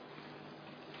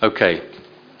 Okay,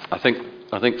 I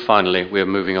think finally we're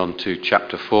moving on to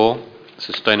Chapter 4,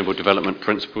 Sustainable Development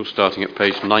Principles, starting at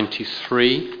page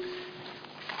 93.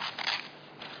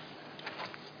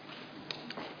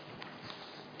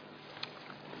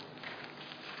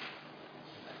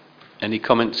 Any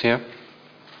comments here?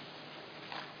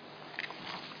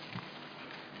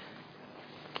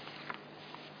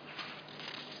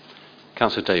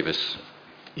 Councillor Davis.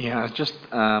 Yeah, just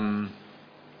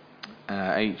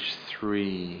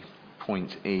H3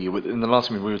 point E. In the last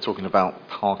meeting we were talking about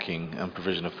parking and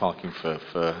provision of parking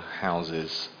for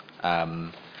houses.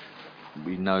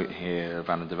 We note here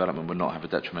abandoned development would not have a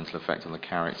detrimental effect on the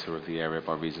character of the area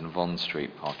by reason of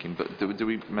on-street parking. But do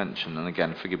we mention, and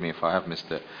again, forgive me if I have missed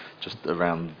it, just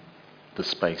around the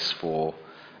space for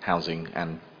housing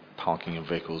and parking of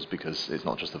vehicles, because it's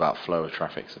not just about flow of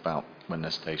traffic, it's about when they're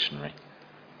stationary.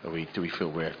 Do we feel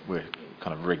we're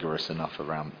kind of rigorous enough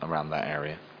around that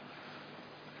area?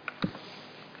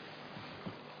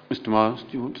 Mr. Miles, do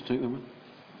you want to take that one?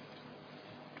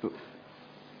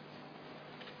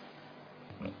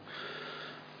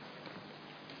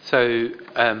 So,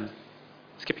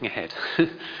 skipping ahead,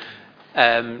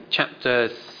 Chapter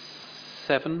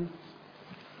 7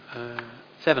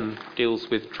 deals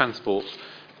with transport,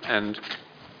 and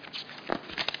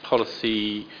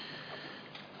policy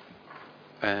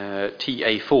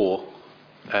TA4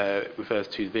 refers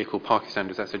to the vehicle parking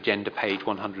standards. That's agenda page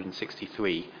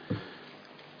 163.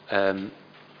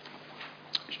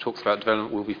 Which talks about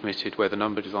development will be permitted where the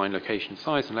number, design, location,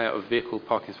 size and layout of vehicle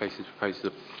parking spaces proposed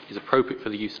is appropriate for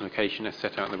the use and location as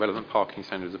set out in the relevant parking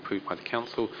standards approved by the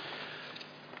council.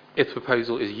 If the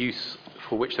proposal is use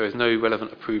for which there is no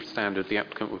relevant approved standard, the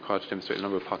applicant will be required to demonstrate the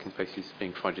number of parking spaces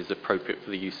being provided is appropriate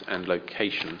for the use and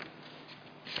location.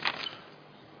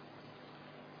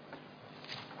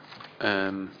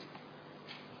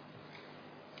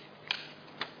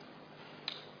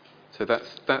 So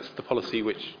that's the policy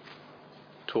which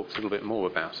talks a little bit more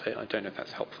about it. I don't know if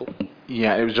that's helpful.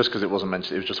 Yeah, it was just because it wasn't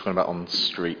mentioned. It was just talking about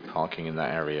on-street parking in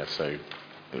that area, so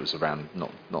it was around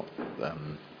not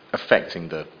affecting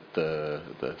the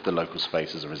local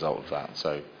space as a result of that.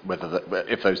 So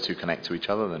if those two connect to each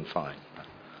other, then fine.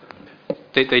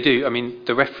 They do. I mean,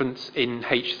 the reference in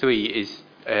H3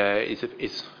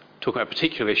 is talking about a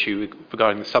particular issue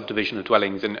regarding the subdivision of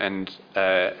dwellings and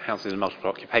houses of multiple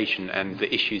occupation, and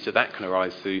the issues that can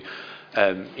arise through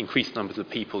increased numbers of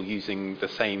people using the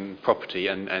same property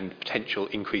and potential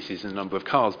increases in the number of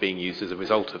cars being used as a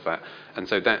result of that. And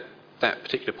so that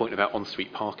particular point about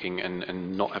on-street parking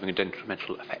and not having a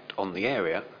detrimental effect on the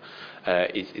area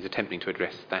is attempting to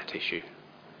address that issue.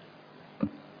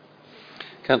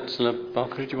 Councillor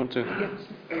Barker, do you want to?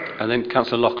 Yes. And then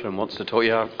Councillor Loughlin wants to talk.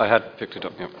 Yeah, I had picked it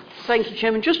up. Yeah. Thank you,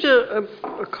 Chairman. Just a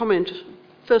comment.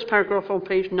 First paragraph on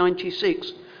page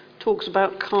 96 talks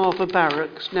about Carver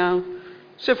Barracks. Now,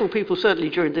 several people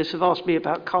certainly during this have asked me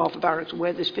about Carver Barracks and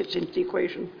where this fits into the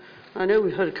equation. I know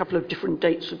we've heard a couple of different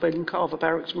dates of when Carver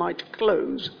Barracks might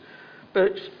close,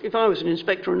 but if I was an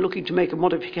inspector and looking to make a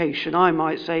modification, I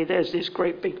might say there's this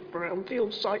great big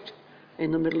brownfield site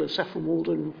in the middle of Saffron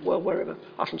Walden, well, wherever,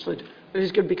 Uttlesford, that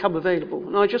is going to become available.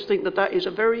 And I just think that is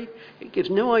it gives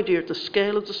no idea of the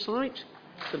scale of the site,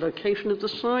 the location of the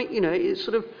site. You know, it's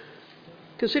sort of,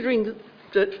 considering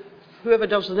that whoever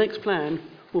does the next plan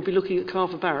will be looking at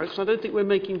Carver Barracks, I don't think we're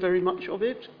making very much of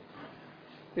it.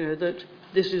 You know, that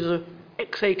this is a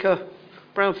X-acre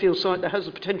brownfield site that has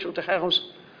the potential to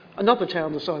house another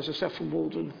town the size of Saffron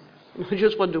Walden. And I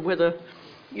just wonder whether,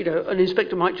 you know, an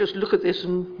inspector might just look at this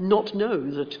and not know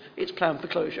that it's planned for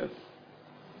closure.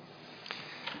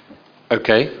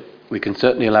 Okay, we can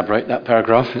certainly elaborate that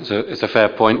paragraph. It's a fair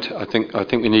point. I think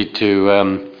we need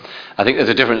to. I think there's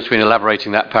a difference between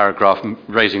elaborating that paragraph, and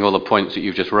raising all the points that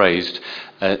you've just raised,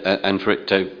 and for it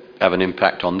to have an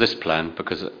impact on this plan,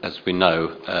 because as we know,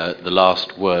 the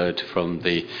last word from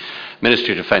the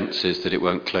Ministry of Defence is that it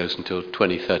won't close until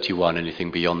 2031.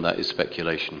 Anything beyond that is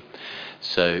speculation.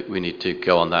 So we need to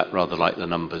go on that rather like the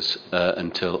numbers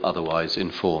until otherwise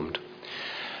informed.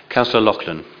 Councillor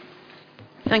Loughlin.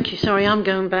 Thank you. Sorry, I'm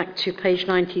going back to page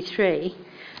 93,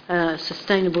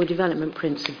 Sustainable Development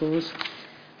Principles.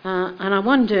 And I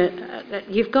wonder,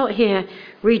 you've got here,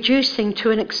 reducing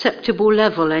to an acceptable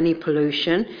level any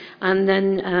pollution, and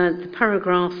then the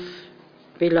paragraph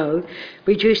below,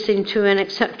 reducing to an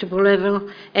acceptable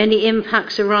level any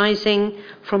impacts arising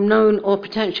from known or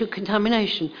potential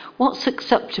contamination. What's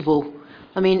acceptable?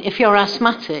 I mean, if you're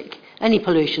asthmatic, any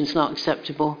pollution's not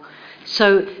acceptable.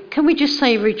 So can we just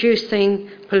say reducing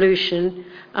pollution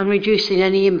and reducing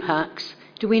any impacts?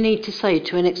 Do we need to say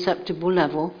to an acceptable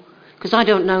level? Because I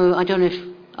don't know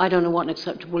what an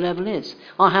acceptable level is,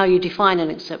 or how you define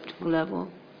an acceptable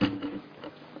level.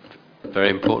 Very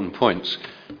important points.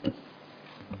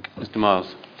 Mr.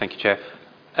 Miles. Thank you, Chair.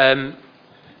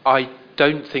 I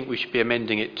don't think we should be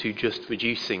amending it to just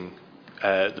reducing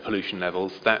the pollution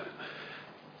levels. That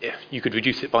you could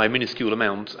reduce it by a minuscule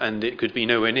amount, and it could be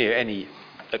nowhere near any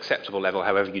acceptable level,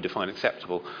 however you define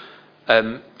acceptable.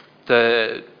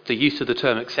 The use of the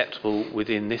term acceptable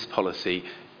within this policy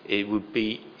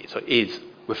is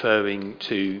referring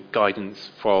to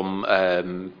guidance from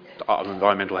our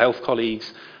environmental health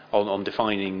colleagues on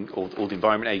defining, or the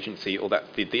Environment Agency, or that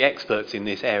the experts in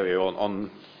this area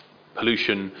on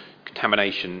pollution,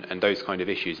 contamination, and those kind of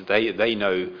issues. They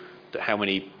know that how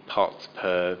many parts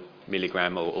per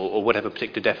milligram or whatever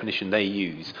particular definition they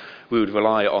use. We would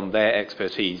rely on their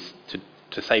expertise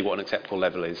to say what an acceptable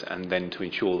level is, and then to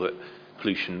ensure that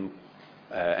pollution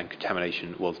and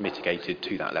contamination was mitigated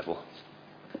to that level.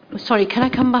 Sorry, can I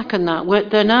come back on that?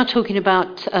 They're now talking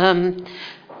about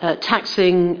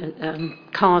taxing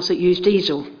cars that use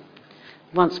diesel.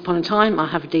 Once upon a time, I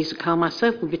have a diesel car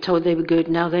myself. We'd be told they were good,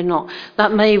 now they're not.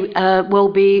 That may well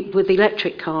be with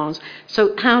electric cars.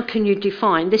 So how can you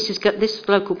define, this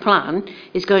local plan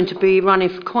is going to be running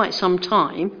for quite some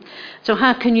time, so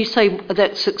how can you say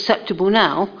that's acceptable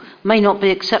now, may not be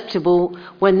acceptable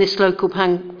when this local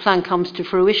plan comes to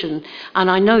fruition?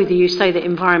 And I know that you say that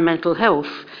environmental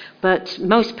health, but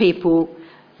most people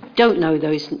don't know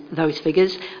those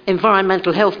figures.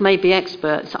 Environmental health may be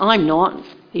experts. I'm not.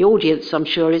 The audience, I'm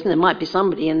sure, isn't. There might be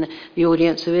somebody in the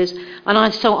audience who is.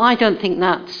 And so I don't think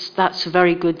that's a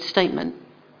very good statement.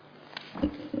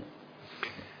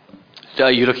 Are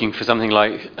you looking for something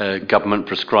like government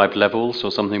prescribed levels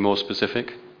or something more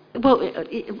specific? Well,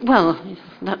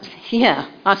 yeah,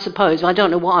 I suppose. I don't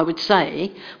know what I would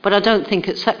say, but I don't think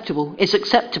acceptable is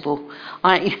acceptable.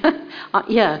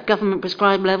 Yeah, government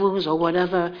prescribed levels or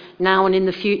whatever, now and in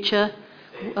the future.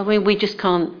 I mean, we just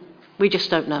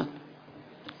don't know.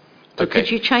 So Okay.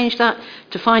 could you change that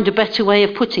to find a better way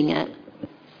of putting it?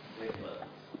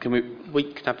 We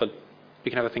can have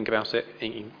a think about it,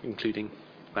 including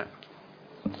that.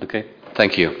 Okay,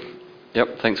 thank you.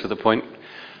 Yep, thanks for the point.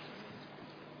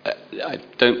 I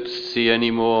don't see any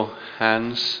more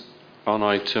hands on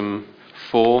item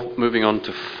 4. Moving on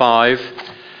to 5.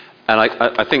 And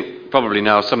I think probably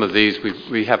now some of these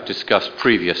we have discussed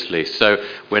previously. So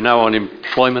we're now on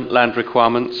employment land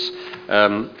requirements,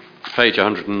 page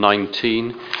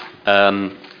 119.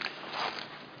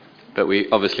 But we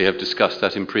obviously have discussed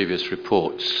that in previous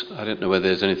reports. I don't know whether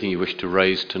there's anything you wish to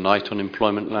raise tonight on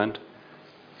employment land.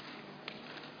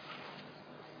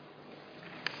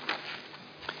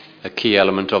 A key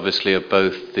element, obviously, of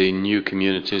both the new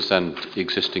communities and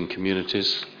existing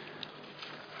communities.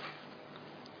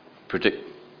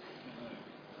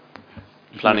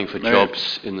 Planning for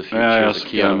jobs in the future is a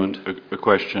key element. A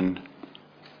question.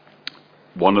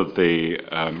 One of the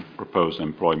proposed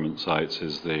employment sites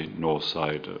is the north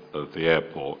side of the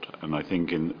airport, and I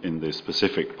think in the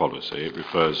specific policy it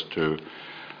refers to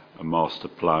a master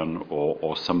plan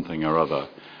or something or other.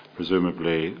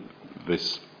 Presumably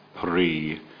this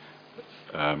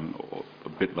a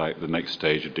bit like the next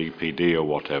stage of DPD or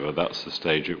whatever, that's the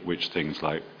stage at which things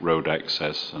like road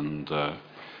access and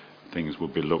things will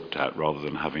be looked at rather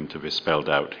than having to be spelled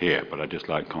out here. But I'd just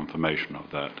like confirmation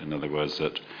of that. In other words,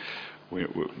 that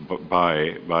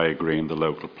by agreeing the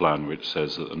local plan which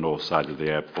says that the north side of the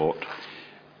airport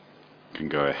can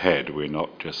go ahead, we're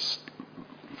not just,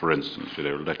 for instance,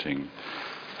 letting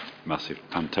massive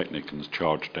pantechnicons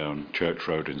charge down Church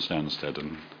Road in Stansted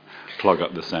and plug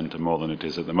up the centre more than it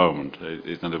is at the moment.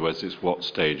 In other words, it's what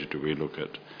stage do we look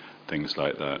at things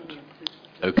like that?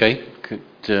 Okay.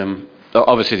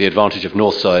 Obviously, the advantage of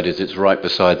north side is it's right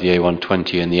beside the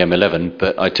A120 and the M11,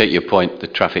 but I take your point, the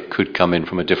traffic could come in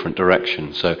from a different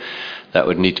direction, so that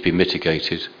would need to be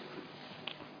mitigated.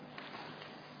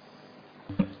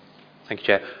 Thank you,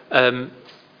 Chair.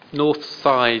 North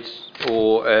side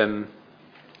or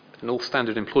North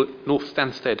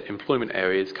Stansted employment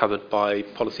area is covered by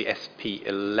policy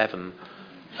SP11.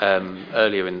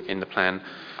 earlier in the plan,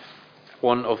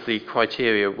 one of the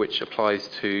criteria which applies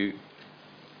to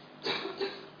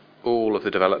all of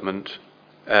the development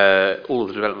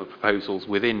proposals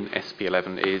within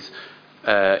SP11 is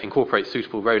incorporate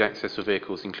suitable road access for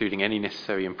vehicles, including any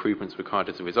necessary improvements required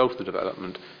as a result of the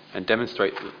development, and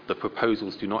demonstrate that the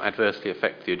proposals do not adversely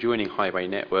affect the adjoining highway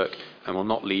network and will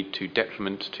not lead to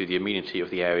detriment to the amenity of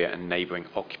the area and neighbouring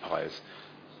occupiers.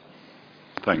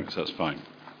 Thanks, that's fine.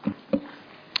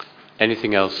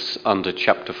 Anything else under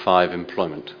Chapter 5,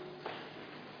 Employment?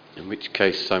 In which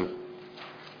case,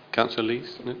 Councillor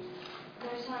Lees? No?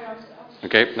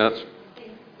 Okay, no, that's...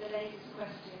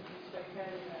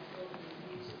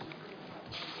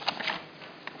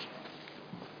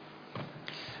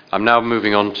 I'm now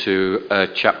moving on to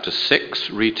Chapter 6,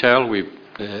 Retail. We've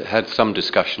had some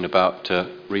discussion about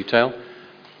retail.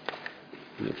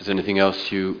 If there's anything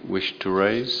else you wish to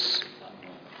raise?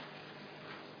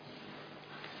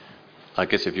 I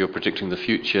guess if you're predicting the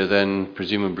future, then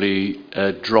presumably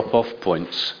drop-off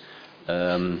points.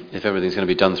 If everything's going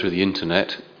to be done through the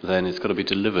internet, then it's got to be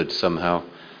delivered somehow.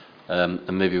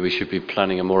 And maybe we should be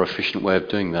planning a more efficient way of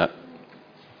doing that.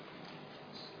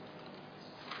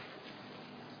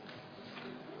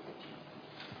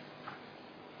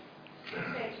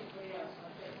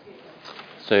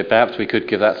 So perhaps we could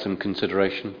give that some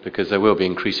consideration, because there will be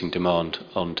increasing demand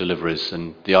on deliveries,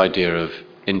 and the idea of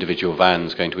individual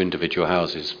vans going to individual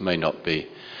houses may not be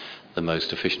the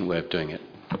most efficient way of doing it.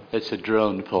 It's a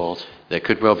drone port. There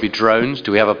could well be drones.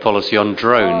 Do we have a policy on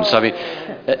drones? I mean,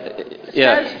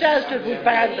 yeah. Stansted would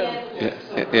ban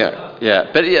them.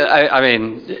 Yeah. But I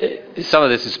mean, some of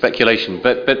this is speculation.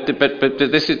 But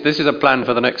this is a plan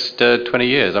for the next 20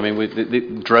 years. I mean,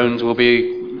 the drones will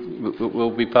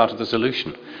be part of the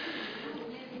solution.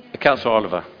 Councillor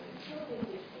Oliver.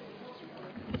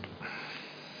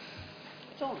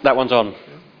 That one's on.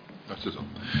 That is on.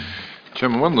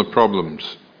 Chairman, one of the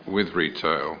problems with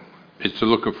retail is to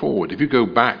look forward. If you go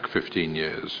back 15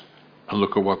 years and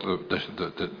look at what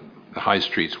the high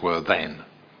streets were then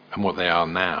and what they are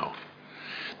now,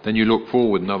 then you look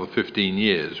forward another 15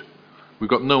 years. We've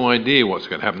got no idea what's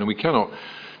going to happen, and we cannot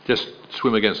just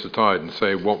swim against the tide and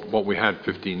say what we had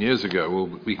 15 years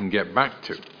ago we can get back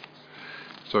to.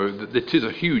 So it is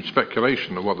a huge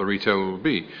speculation of what the retail will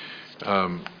be.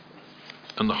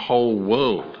 And the whole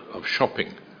world of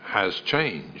shopping has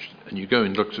changed. And you go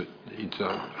and look into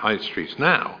high streets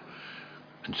now,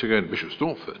 and so you go to Bishop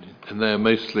Stortford, and they're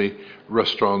mostly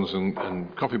restaurants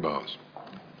and coffee bars.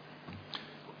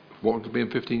 What would it be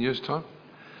in 15 years' time?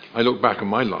 I look back on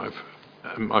my life.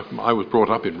 I was brought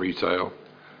up in retail.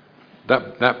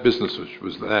 That business which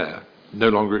was there no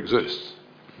longer exists.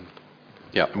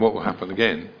 Yeah. And what will happen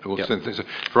again?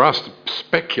 For us to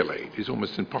speculate is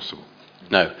almost impossible.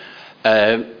 No.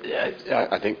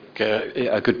 I think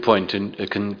a good point and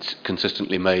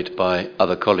consistently made by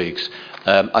other colleagues.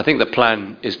 I think the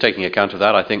plan is taking account of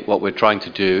that. I think what we're trying to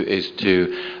do is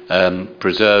to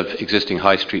preserve existing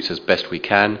high streets as best we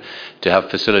can, to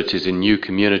have facilities in new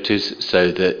communities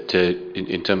so that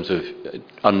in terms of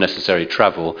unnecessary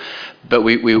travel, but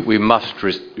we must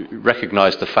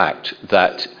recognise the fact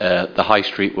that the high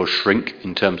street will shrink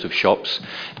in terms of shops.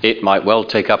 It might well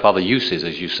take up other uses,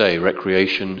 as you say,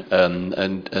 recreation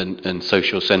and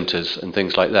social centres and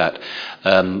things like that.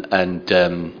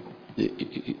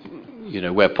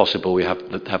 Where possible, we have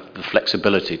the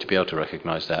flexibility to be able to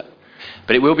recognise that.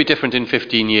 But it will be different in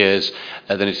 15 years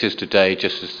than it is today,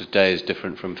 just as today is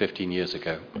different from 15 years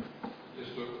ago.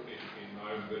 Just look in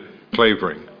my own village,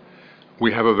 Clavering,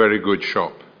 we have a very good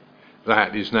shop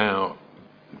that is now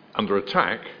under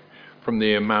attack from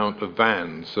the amount of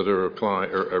vans that are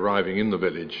arriving in the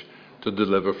village to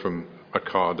deliver from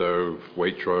Ocado,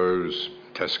 Waitrose,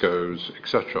 Tesco's,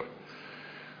 etc.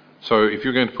 So if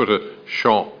you're going to put a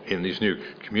shop in these new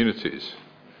communities,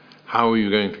 how are you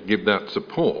going to give that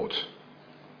support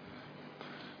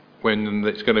when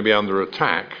it's going to be under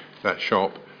attack, that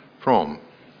shop, from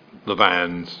the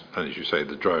vans and, as you say,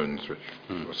 the drones, which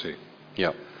we'll see?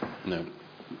 Yeah, no.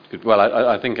 Good. Well,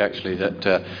 I think actually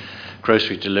that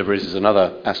grocery deliveries is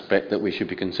another aspect that we should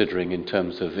be considering in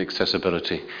terms of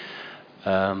accessibility.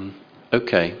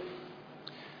 Okay.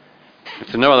 If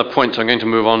there are no other points, I'm going to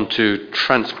move on to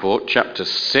transport, Chapter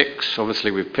 6.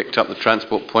 Obviously, we've picked up the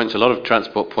transport points. A lot of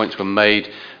transport points were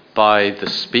made by the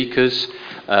speakers.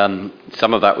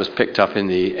 Some of that was picked up in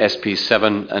the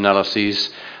SP7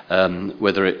 analyses,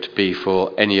 whether it be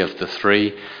for any of the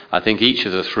three. I think each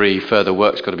of the three further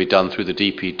work's got to be done through the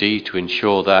DPD to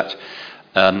ensure that,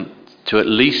 to at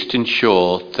least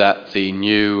ensure that the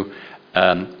new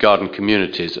garden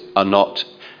communities are not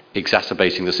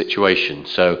exacerbating the situation.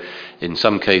 So in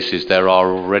some cases there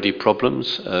are already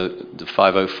problems. The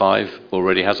 505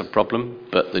 already has a problem,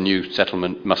 but the new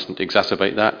settlement mustn't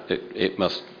exacerbate that. It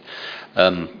must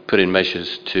put in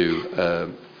measures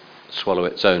to swallow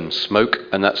its own smoke,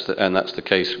 and that's the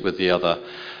case with the other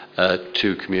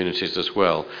two communities as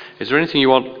well. Is there anything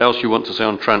else you want to say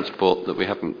on transport that we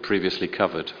haven't previously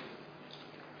covered?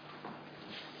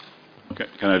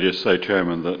 Can I just say,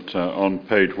 Chairman, that on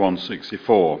page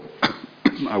 164,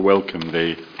 I welcome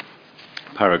the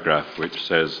paragraph which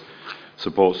says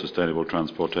support sustainable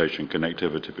transportation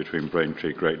connectivity between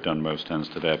Braintree, Great Dunmow,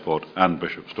 Stansted Airport and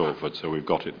Bishop Stortford. So we've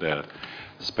got it there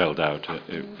spelled out.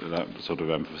 That sort of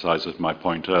emphasises my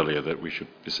point earlier that we should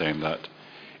be saying that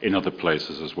in other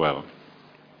places as well.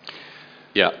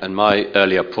 Yeah, and my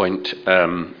earlier point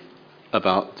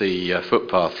about the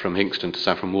footpath from Hinxton to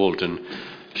Saffron Walden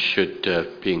should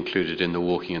be included in the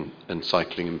walking and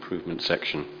cycling improvement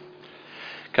section.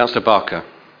 Councillor Barker.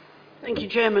 Thank you,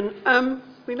 Chairman.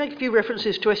 We make a few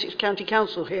references to Essex County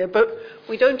Council here, but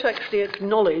we don't actually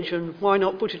acknowledge, and why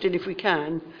not put it in if we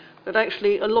can, that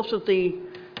actually a lot of the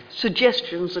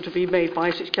suggestions that have been made by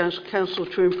Essex Council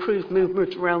to improve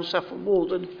movement around Saffron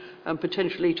Walden and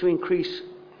potentially to improve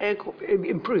air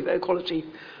quality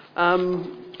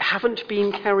haven't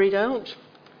been carried out.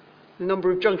 A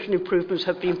number of junction improvements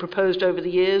have been proposed over the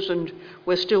years, and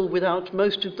we're still without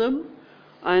most of them.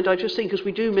 And I just think, as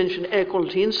we do mention air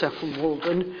quality in Saffron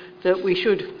Walden, that we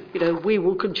should, we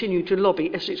will continue to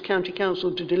lobby Essex County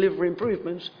Council to deliver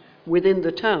improvements within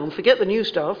the town. Forget the new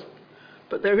stuff,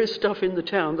 but there is stuff in the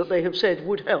town that they have said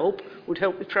would help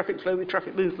with traffic flow, with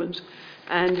traffic movements,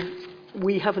 and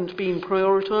we haven't been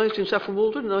prioritised in Saffron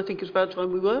Walden, and I think it's about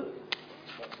time we were.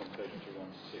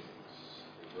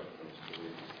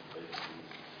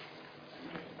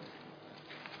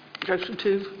 Section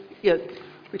 2, yeah,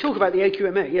 we talk about the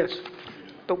AQMA, yes,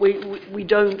 but we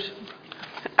don't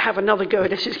have another go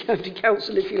at Essex County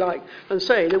Council, if you like, and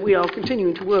say that we are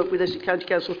continuing to work with Essex County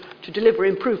Council to deliver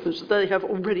improvements that they have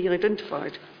already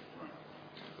identified.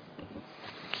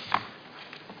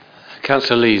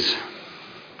 Councillor Lees.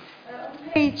 On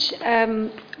page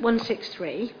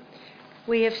 163,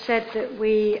 we have said that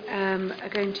we are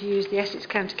going to use the Essex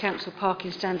County Council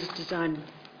Parking Standards Design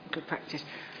Good Practice.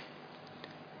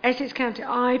 Essex County,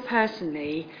 I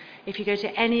personally, if you go to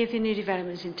any of the new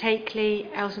developments in Takeley,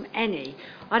 Elsham,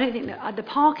 I don't think that the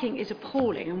parking is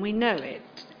appalling, and we know it,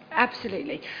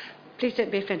 absolutely. Please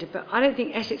don't be offended, but I don't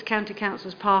think Essex County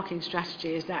Council's parking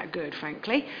strategy is that good,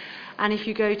 frankly. And if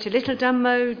you go to Little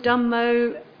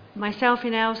Dunmow, myself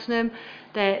in Elsham,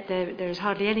 there is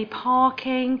hardly any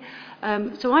parking.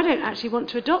 So I don't actually want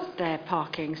to adopt their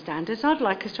parking standards. I'd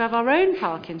like us to have our own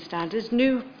parking standards.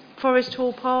 New Forest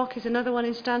Hall Park is another one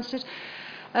in Stansted.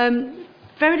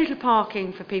 Very little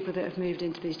parking for people that have moved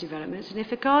into these developments. And if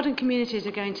the garden communities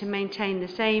are going to maintain the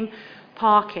same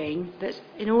parking that's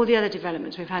in all the other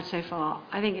developments we've had so far,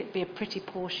 I think it'd be a pretty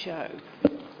poor show.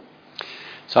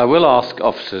 So I will ask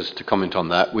officers to comment on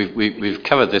that. We've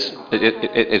covered this.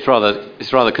 It's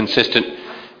rather consistent.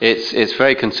 It's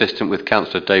very consistent with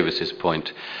Councillor Davis's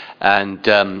point. And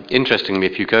interestingly,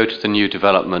 if you go to the new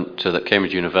development that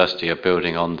Cambridge University are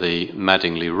building on the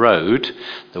Madingley Road,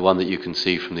 the one that you can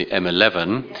see from the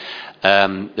M11,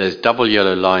 there's double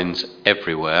yellow lines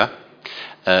everywhere.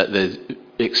 There's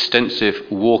extensive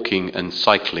walking and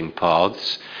cycling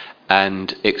paths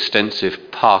and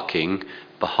extensive parking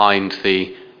behind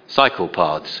the cycle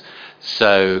paths.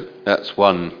 So that's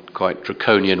one quite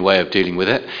draconian way of dealing with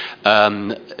it.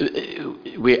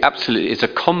 It's a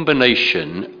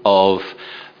combination of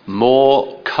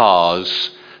more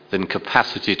cars than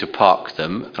capacity to park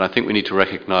them, and I think we need to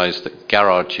recognise that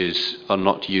garages are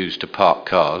not used to park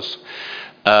cars,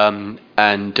 and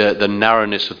the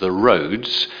narrowness of the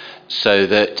roads, so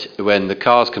that when the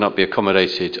cars cannot be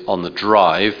accommodated on the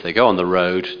drive, they go on the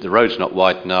road's not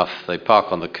wide enough, they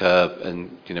park on the curb, and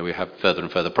we have further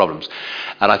and further problems.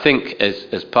 And I think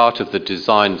as part of the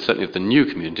design, certainly of the new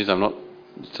communities,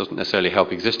 it doesn't necessarily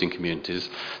help existing communities,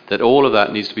 that all of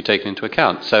that needs to be taken into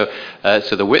account. So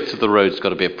the width of the road's got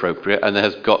to be appropriate, and there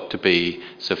has got to be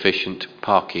sufficient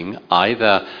parking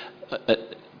either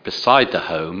beside the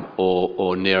home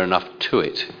or near enough to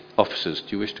it. Officers, do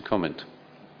you wish to comment?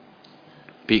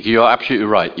 You're absolutely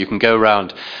right. You can go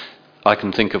around, I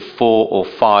can think of 4 or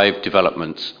 5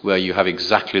 developments where you have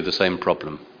exactly the same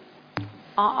problem.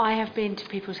 I have been to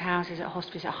people's houses at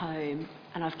hospice at home,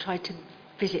 and I've tried to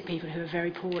visit people who are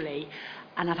very poorly,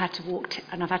 and I've had to walk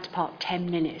and I've had to park 10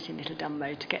 minutes in Little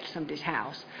Dunmow to get to somebody's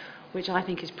house, which I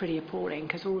think is pretty appalling,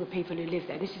 because all the people who live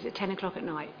there, this is at 10 o'clock at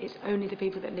night, it's only the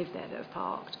people that live there that have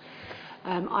parked.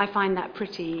 I find that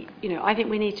pretty, I think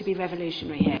we need to be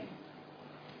revolutionary here.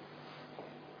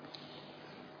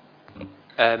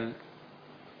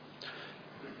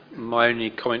 My only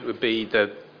comment would be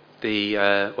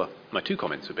my two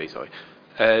comments would be,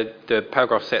 the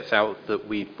paragraph sets out that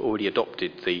we've already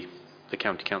adopted the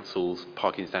County Council's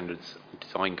parking standards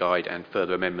design guide and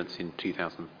further amendments in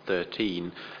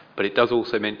 2013, but it does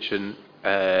also mention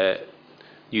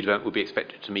new development will be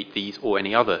expected to meet these or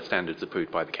any other standards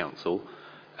approved by the Council.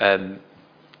 The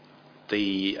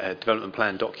development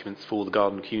plan documents for the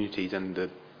garden communities and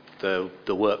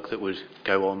the work that would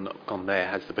go on there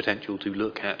has the potential to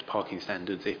look at parking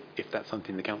standards if that's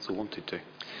something the Council wanted to.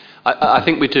 I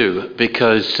think we do,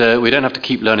 because we don't have to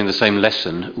keep learning the same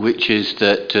lesson, which is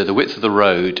that the width of the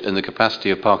road and the capacity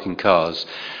of parking cars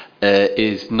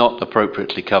is not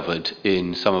appropriately covered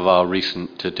in some of our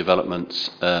recent developments,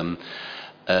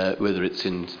 whether it's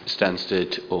in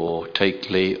Stansted or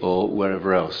Takeley or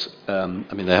wherever else.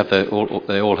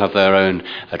 They all have their own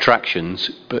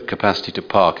attractions, but capacity to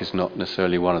park is not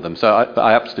necessarily one of them. So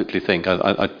I absolutely think,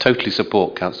 I totally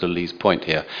support Councillor Lee's point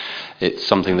here. It's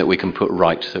something that we can put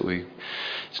right,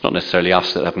 it's not necessarily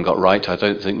us that haven't got right. I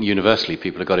don't think universally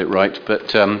people have got it right,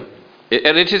 but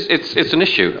it's an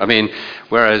issue. I mean,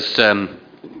 whereas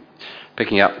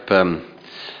picking up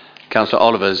Councillor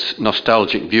Oliver's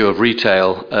nostalgic view of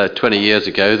retail 20 years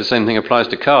ago, the same thing applies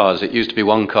to cars. It used to be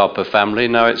 1 car per family,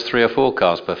 now it's 3 or 4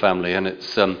 cars per family, and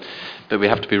but we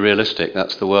have to be realistic.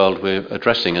 That's the world we're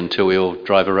addressing until we all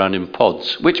drive around in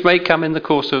pods, which may come in the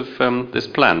course of this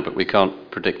plan, but we can't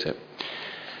predict it.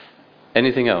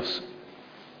 Anything else?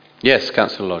 Yes,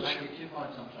 Councillor Lodge.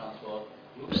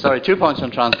 2 points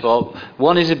on transport.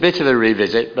 One is a bit of a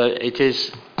revisit, but it is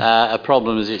a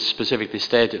problem as it's specifically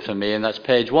stated for me, and that's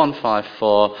page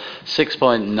 154,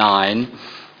 6.9.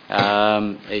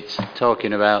 It's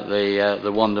talking about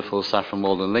the wonderful Saffron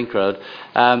Walden Link Road.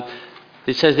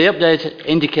 It says the update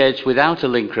indicates without a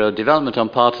link road, development on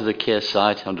part of the Keir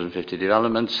site, 150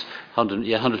 developments,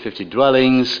 150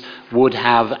 dwellings, would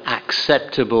have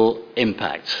acceptable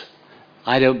impacts.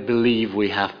 I don't believe we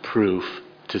have proof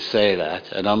to say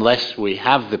that, and unless we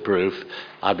have the proof,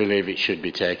 I believe it should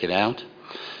be taken out.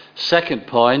 Second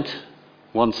point,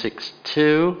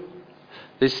 162,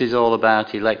 this is all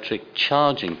about electric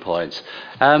charging points.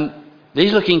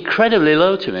 These look incredibly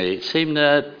low to me. It seemed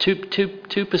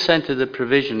 2% of the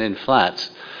provision in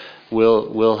flats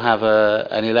will have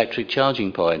an electric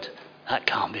charging point. That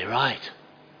can't be right.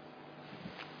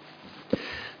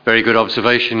 Very good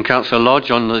observation, Councillor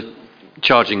Lodge, on the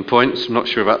charging points. I'm not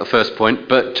sure about the first point,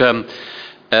 but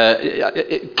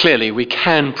clearly we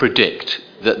can predict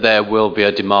that there will be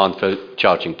a demand for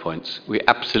charging points. We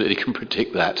absolutely can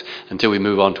predict that until we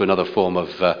move on to another form of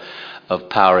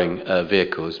powering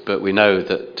vehicles. But we know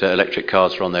that electric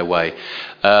cars are on their way,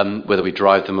 whether we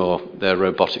drive them or they're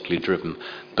robotically driven.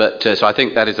 But so I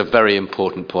think that is a very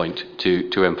important point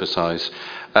to emphasise.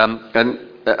 And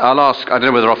I'll ask, I don't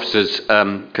know whether officers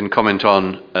can comment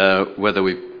on whether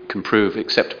we can prove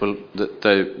acceptable that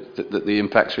the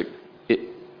impacts are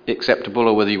acceptable,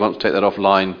 or whether you want to take that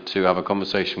offline to have a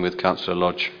conversation with Councillor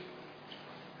Lodge.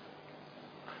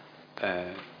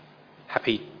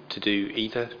 Happy to do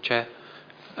either, Chair.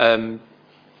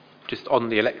 Just on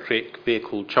the electric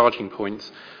vehicle charging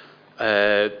points,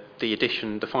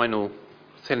 the final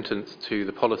sentence to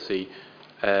the policy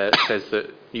says that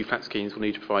new flat schemes will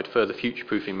need to provide further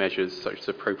future-proofing measures such as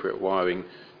appropriate wiring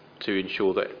to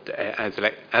ensure that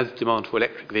as demand for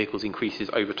electric vehicles increases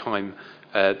over time,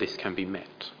 this can be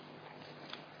met.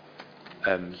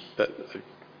 But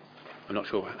I'm not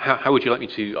sure. How would you like me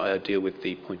to deal with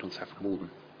the point on Saffron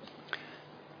Walden?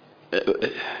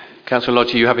 Councillor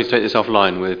Lodge, are you happy to take this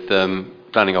offline with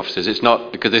planning officers? It's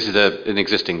not, because this is an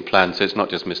existing plan, so it's not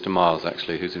just Mr. Miles,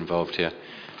 actually, who's involved here.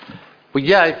 Well,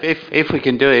 yeah, if we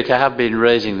can do it. I have been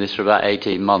raising this for about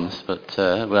 18 months, but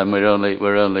when we're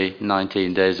only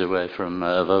 19 days away from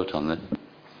a vote on it.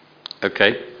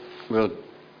 Okay, we'll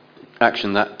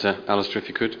action that, Alistair, if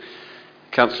you could.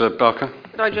 Councillor Barker.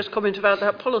 Could I just comment about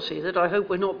that policy, that I hope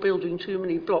we're not building too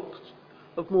many blocks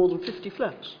of more than 50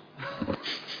 flats?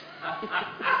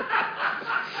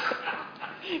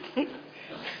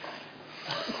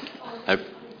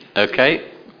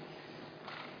 Okay,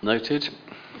 noted.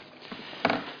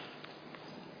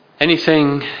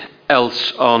 Anything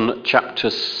else on Chapter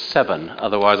 7?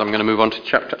 Otherwise, I'm going to move on to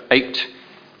Chapter 8,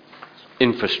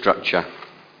 Infrastructure.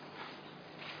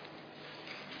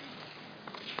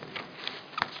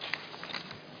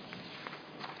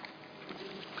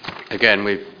 Again,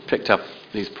 we've picked up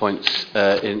these points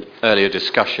in earlier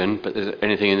discussion, but is there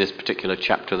anything in this particular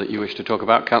chapter that you wish to talk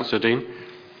about, Councillor Dean?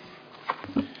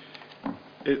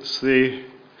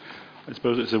 I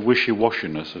suppose it's the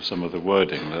wishy-washiness of some of the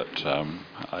wording that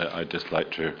I'd just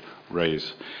like to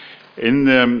raise. In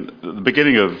the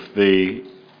beginning of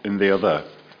in the other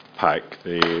pack,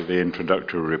 the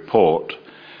introductory report,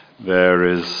 there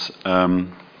is the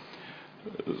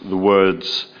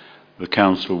words, the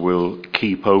Council will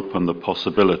keep open the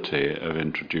possibility of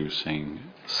introducing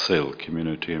CIL,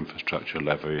 Community Infrastructure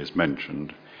Levy, is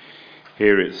mentioned.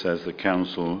 Here it says the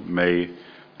Council may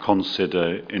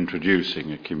consider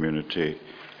introducing a Community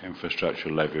Infrastructure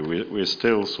Levy. We're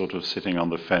still sort of sitting on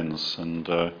the fence, and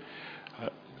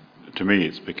to me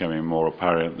it's becoming more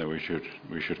apparent that we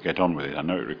should get on with it. I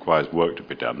know it requires work to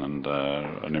be done and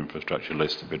an infrastructure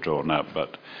list to be drawn up,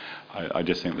 but I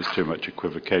just think there's too much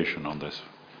equivocation on this.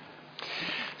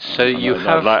 So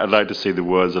I'd like to see the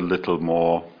words a little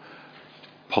more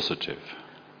positive.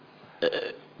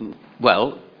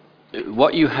 Well,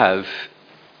 what you have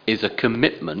is a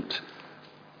commitment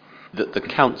that the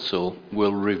Council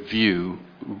will review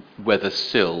whether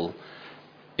CIL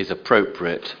is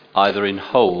appropriate either in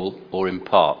whole or in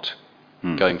part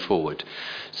going forward.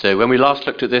 So when we last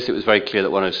looked at this, it was very clear that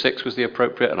 106 was the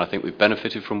appropriate, and I think we've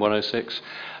benefited from 106.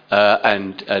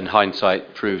 And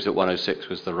hindsight proves that 106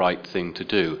 was the right thing to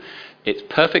do. It's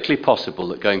perfectly possible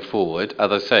that going forward,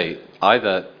 as I say,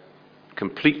 either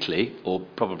completely or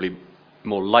probably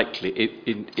more likely,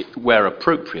 where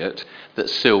appropriate, that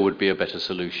CIL would be a better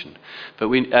solution.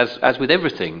 But as with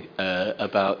everything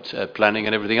about planning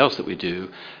and everything else that we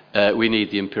do, we need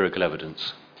the empirical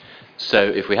evidence. So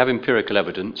if we have empirical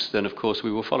evidence, then of course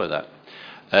we will follow that.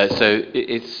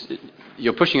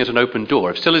 You're pushing at an open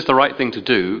door. If CIL is the right thing to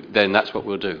do, then that's what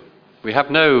we'll do. We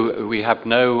have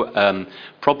no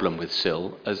problem with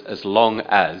CIL as long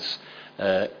as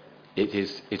it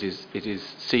is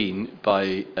seen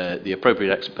by the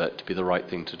appropriate expert to be the right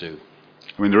thing to do.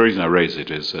 I mean, the reason I raise it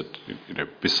is that,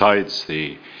 besides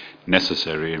the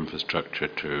necessary infrastructure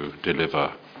to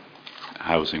deliver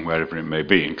housing wherever it may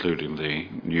be, including the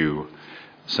new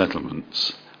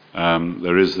settlements,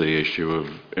 there is the issue of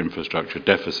infrastructure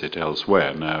deficit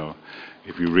elsewhere. Now,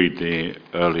 if you read the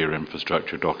earlier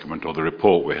infrastructure document or the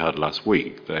report we had last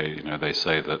week, they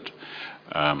say that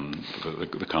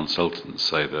the consultants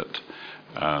say that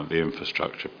the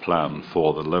infrastructure plan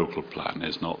for the local plan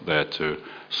is not there to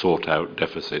sort out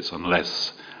deficits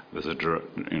unless there's a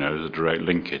direct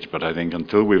linkage. But I think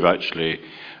until we've actually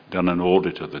done an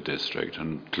audit of the district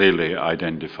and clearly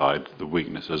identified the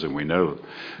weaknesses, and we know,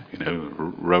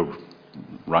 road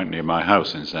right near my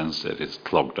house in Stansted is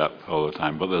clogged up all the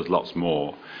time, but there's lots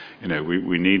more.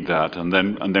 We need that, and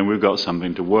then we've got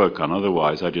something to work on.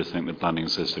 Otherwise, I just think the planning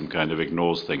system kind of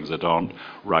ignores things that aren't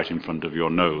right in front of your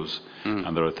nose,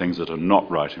 and there are things that are not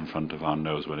right in front of our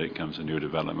nose when it comes to new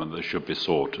development that should be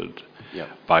sorted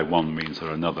by one means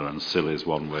or another, and CIL is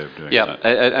one way of doing that.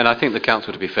 And I think the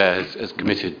Council, to be fair, has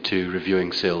committed to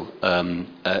reviewing CIL, and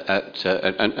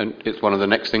it's one of the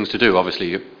next things to do.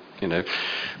 Obviously,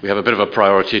 we have a bit of a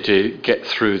priority to get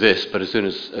through this, but as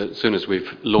soon as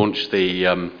we've launched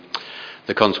the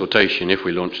consultation, if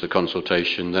we launch the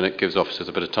consultation, then it gives officers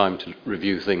a bit of time to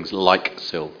review things like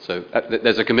CIL. So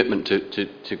there's a commitment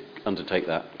to undertake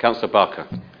that. Councillor Barker.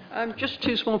 Just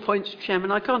two small points,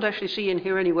 Chairman. I can't actually see in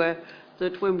here anywhere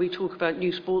that when we talk about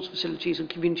new sports facilities and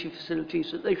community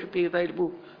facilities, that they should be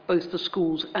available both for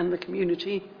schools and the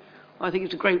community. I think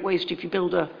it's a great waste if you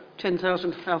build a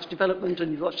 10,000 house development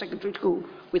and you've got a secondary school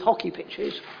with hockey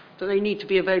pitches, that they need to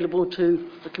be available to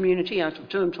the community out of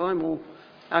term time or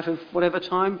out of whatever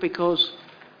time, because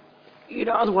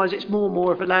otherwise it's more and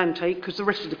more of a land take because the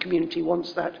rest of the community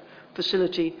wants that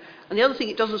facility. And the other thing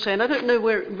it doesn't say, and I don't know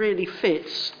where it really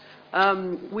fits,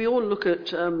 we all look at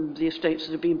the estates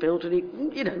that have been built,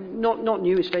 and not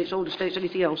new estates, old estates,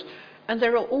 anything else, and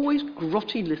there are always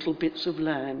grotty little bits of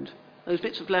land. Those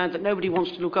bits of land that nobody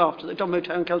wants to look after, that Dunmow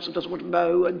Town Council doesn't want to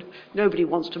mow, and nobody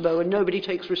wants to mow, and nobody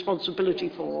takes responsibility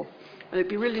for. And it'd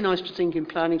be really nice to think in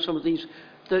planning some of these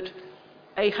that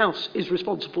a house is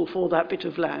responsible for that bit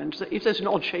of land. That if there's an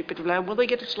odd-shaped bit of land, well, they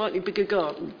get a slightly bigger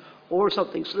garden or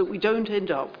something, so that we don't end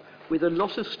up with a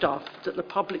lot of stuff that the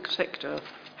public sector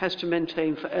has to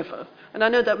maintain forever. And I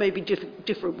know that may be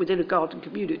different within a garden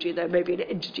community. There may be an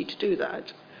entity to do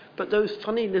that. But those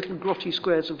funny little grotty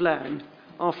squares of land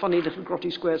are funny little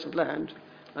grotty squares of land.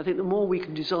 I think the more we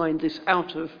can design this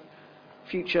out of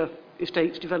future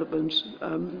estates developments,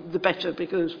 the better,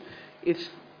 because if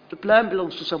the land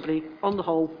belongs to somebody, on the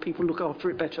whole, people look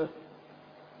after it better.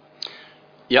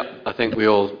 Yep, I think we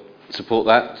all support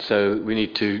that, so we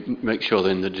need to make sure that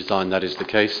in the design that is the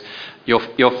case.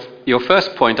 Your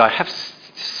first point, I have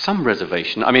some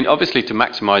reservation. I mean, obviously, to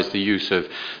maximise the use of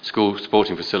school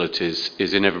sporting facilities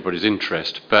is in everybody's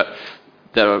interest, but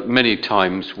there are many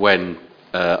times when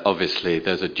obviously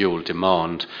there's a dual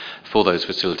demand for those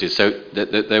facilities. So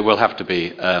there will have to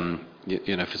be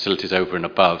facilities over and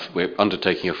above. We're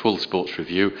undertaking a full sports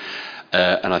review,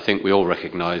 and I think we all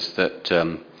recognise that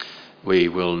we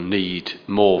will need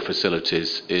more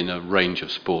facilities in a range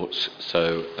of sports.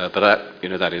 So, but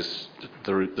that is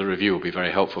the review will be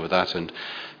very helpful with that, and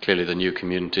clearly the new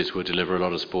communities will deliver a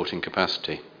lot of sporting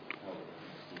capacity.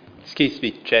 Excuse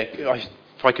me, Chair.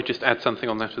 If I could just add something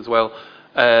on that as well.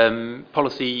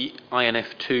 Policy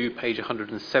INF2, page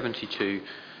 172,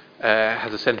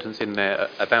 has a sentence in there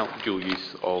about dual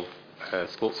use of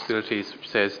sports facilities, which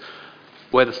says,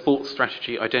 where the sports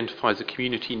strategy identifies a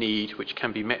community need which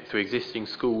can be met through existing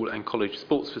school and college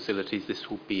sports facilities, this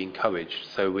will be encouraged.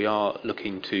 So we are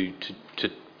looking to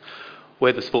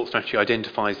where the sports strategy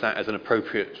identifies that as an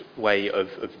appropriate way of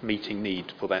meeting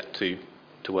need, for that to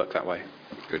work that way.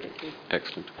 Good.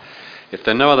 Excellent. If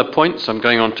there are no other points, I'm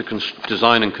going on to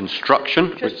design and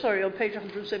construction. Just sorry, on page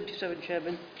 177,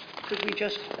 Chairman, could we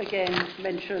just again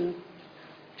mention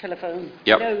telephone?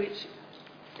 Yep. No, it's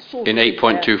sort in of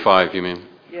 8.25, you mean?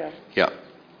 Yeah. Yeah.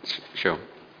 Sure.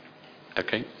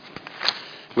 Okay.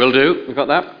 Will do. We've got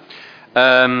that.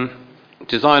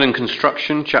 Design and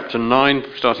construction, chapter 9,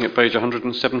 starting at page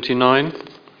 179.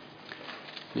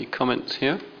 Any comments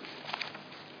here?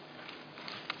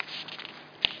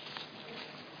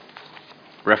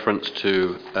 Reference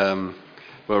to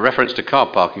car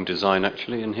parking design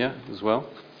actually in here as well.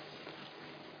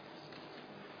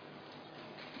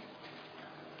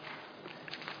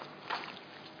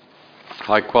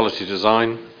 High quality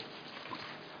design,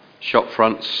 shop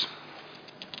fronts.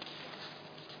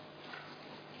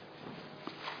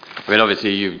 I mean,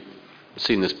 obviously you've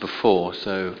seen this before,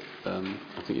 so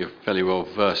I think you're fairly well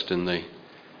versed in the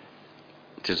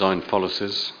design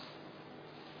policies.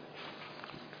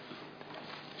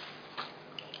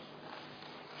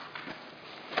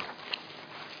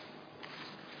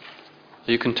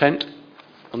 Are you content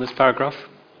on this paragraph?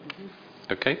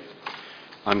 Mm-hmm. Okay.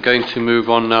 I'm going to move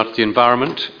on now to the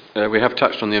environment. We have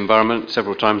touched on the environment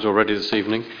several times already this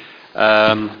evening.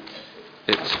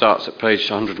 It starts at page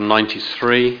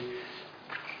 193.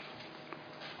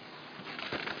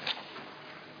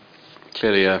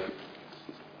 Clearly a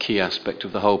key aspect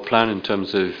of the whole plan in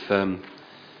terms of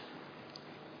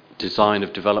design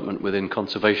of development within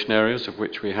conservation areas, of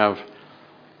which we have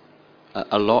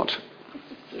a lot.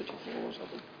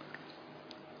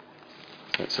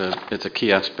 It's a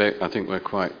key aspect. I think we're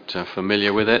quite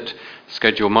familiar with it.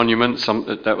 Schedule monuments.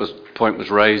 Point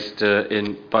was raised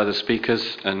by the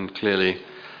speakers, and clearly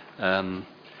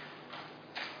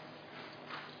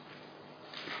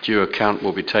due account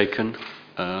will be taken.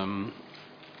 And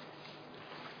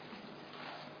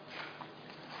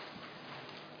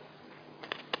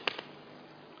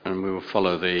we will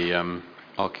follow the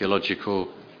archaeological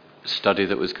study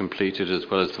that was completed, as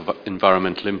well as the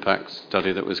environmental impact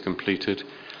study that was completed,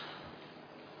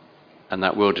 and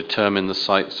that will determine the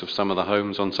sites of some of the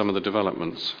homes on some of the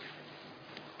developments.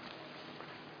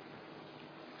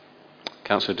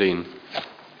 Councillor Dean.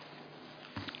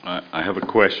 I have a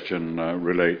question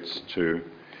relates to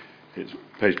it's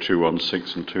page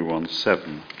 216 and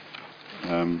 217,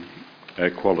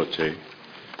 air quality,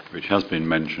 which has been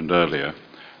mentioned earlier.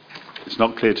 It's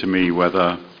not clear to me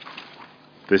whether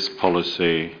this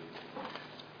policy,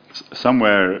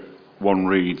 somewhere one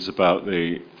reads about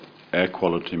the air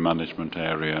quality management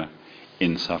area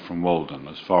in Saffron Walden.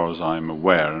 As far as I'm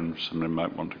aware, and somebody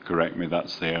might want to correct me,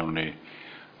 that's the only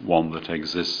one that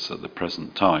exists at the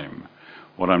present time.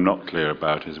 What I'm not clear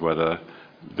about is whether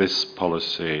this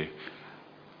policy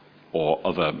or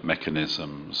other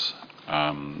mechanisms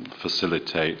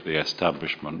facilitate the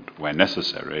establishment, where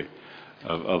necessary,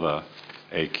 of other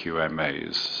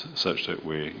AQMAs, such that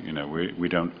we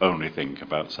don't only think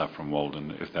about Saffron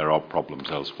Walden if there are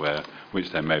problems elsewhere, which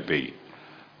there may be.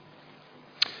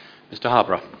 Mr.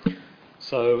 Harborough.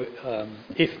 So,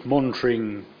 if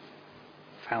monitoring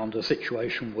found a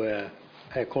situation where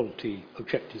air quality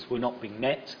objectives were not being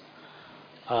met,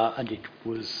 and it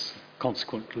was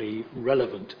consequently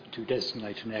relevant to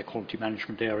designate an air quality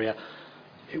management area,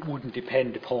 it wouldn't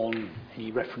depend upon any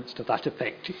reference to that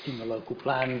effect in the local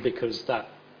plan, because that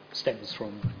stems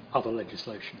from other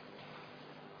legislation.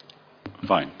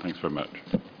 Fine, thanks very much.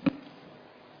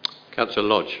 Councillor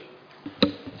Lodge.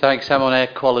 Thanks. I'm on air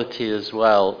quality as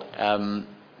well.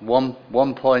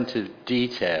 One point of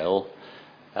detail.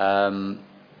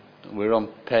 We're on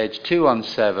page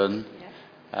 217,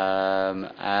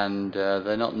 and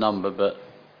they're not numbered, but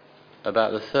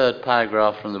about the third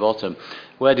paragraph from the bottom,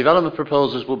 where development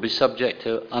proposals would be subject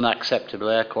to unacceptable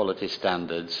air quality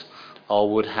standards or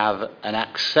would have an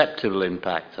acceptable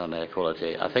impact on air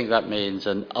quality. I think that means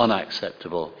an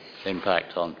unacceptable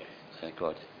impact on air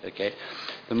quality. Okay.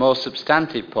 The more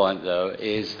substantive point, though,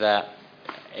 is that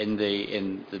in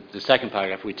the second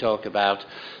paragraph we talk about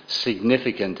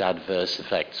significant adverse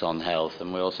effects on health,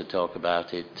 and we also talk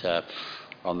about it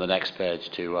on the next page,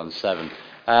 217.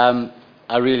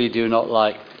 I really do not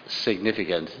like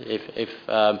significant.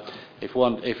 If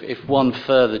one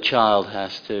further child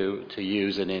has to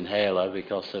use an inhaler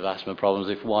because of asthma problems,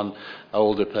 if one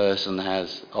older person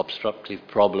has obstructive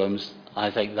problems, I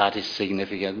think that is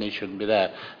significant and it shouldn't be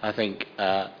there. I think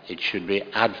it should be,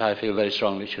 I feel very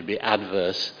strongly it should be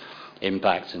adverse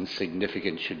impacts, and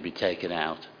significant should be taken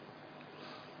out.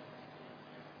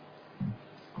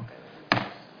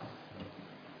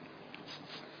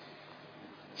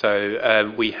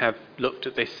 So we have looked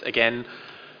at this again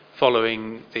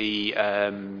following the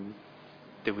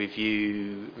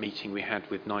review meeting we had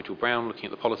with Nigel Brown, looking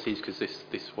at the policies, because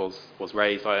this was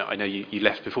raised. I know you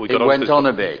left before we got on. It went on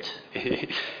a bit.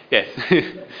 Yes,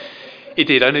 it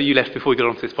did. I know you left before we got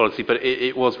onto this policy, but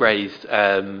it was raised,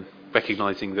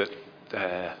 recognising that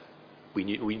we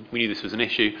knew this was an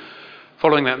issue.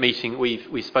 Following that meeting,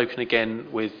 we've spoken again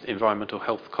with environmental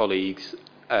health colleagues.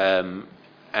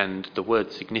 And the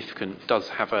word significant does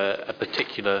have a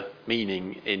particular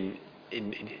meaning in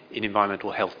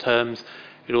environmental health terms.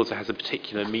 It also has a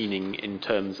particular meaning in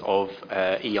terms of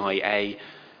EIA,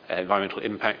 environmental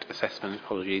impact assessment,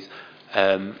 apologies.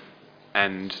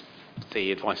 And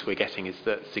the advice we're getting is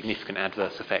that significant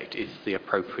adverse effect is the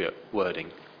appropriate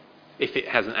wording. If it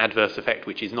has an adverse effect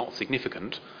which is not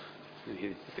significant,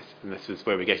 this is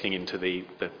where we're getting into the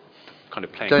kind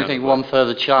of playing. Don't you think one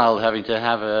further child having to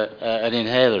have an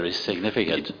inhaler is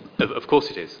significant? Of course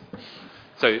it is.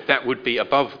 So that would be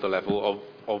above the level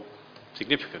of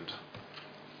significant.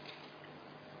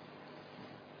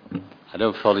 I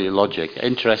don't follow your logic.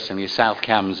 Interestingly, South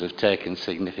Cams have taken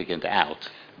significant out.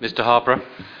 Mr. Harborough?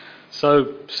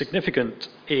 So significant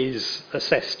is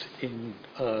assessed in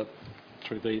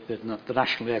through the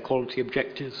national air quality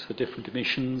objectives for different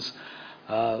emissions.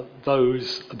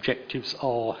 Those objectives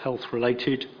are health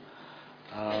related,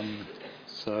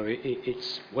 so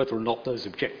it's whether or not those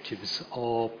objectives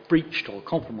are breached or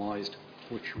compromised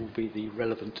which will be the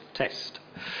relevant test.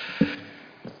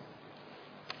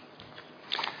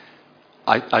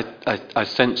 I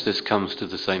sense this comes to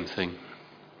the same thing.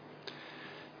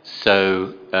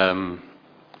 So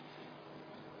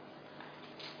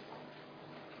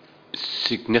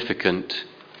significant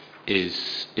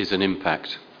is an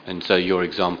impact. And so your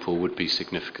example would be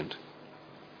significant.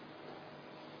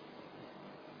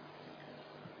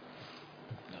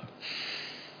 No.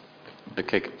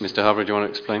 Okay, Mr. Harbour, do you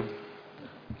want to explain?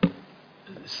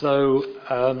 So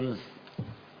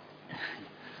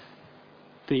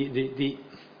the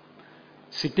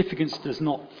significance does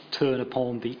not turn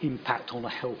upon the impact on the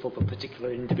health of a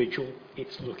particular individual.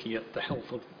 It's looking at the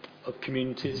health of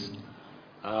communities.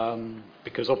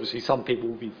 Because obviously some people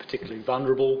will be particularly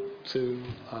vulnerable to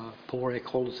poor air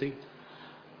quality,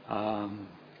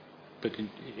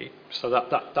 so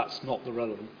that's not the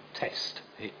relevant test.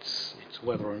 It's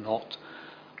whether or not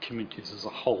communities as a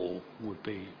whole would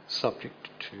be subject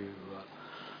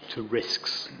to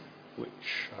risks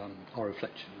which are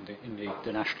reflected in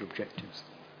the national objectives.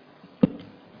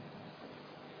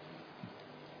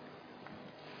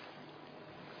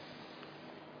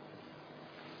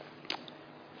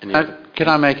 Can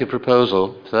I make a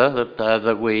proposal, sir,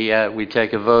 that we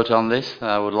take a vote on this?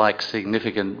 I would like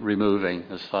significant removing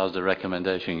as far as the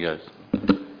recommendation goes.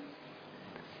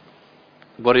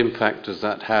 What impact does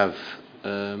that have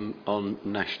on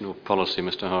national policy,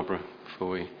 Mr. Harborough, before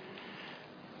we...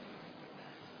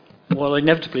 Well,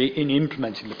 inevitably, in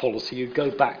implementing the policy, you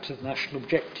go back to the national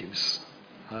objectives,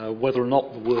 whether or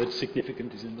not the word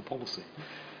significant is in the policy.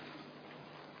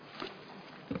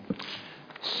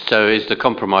 So is the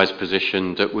compromise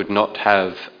position that would not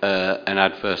have an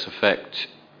adverse effect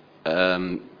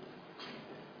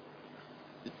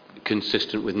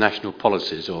consistent with national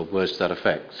policies, or words to that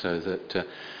effect? So that,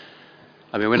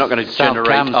 I mean, we're not going to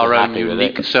generate our own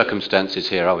unique circumstances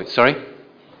here, are we? Sorry?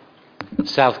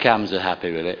 South Cams are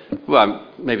happy with it. Well,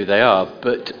 maybe they are,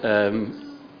 but...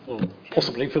 Well,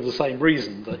 possibly for the same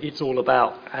reason, that it's all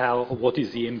about what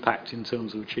is the impact in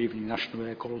terms of achieving national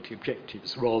air quality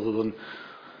objectives, rather than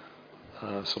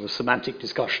sort of semantic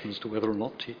discussion as to whether or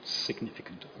not it's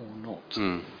significant or not.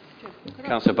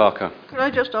 Councillor Barker. Could I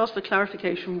just ask for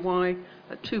clarification why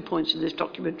at 2 points in this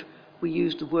document we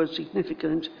use the word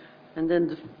significant And then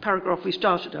the paragraph we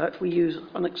started at, we use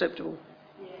unacceptable.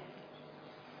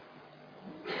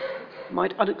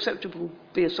 Might unacceptable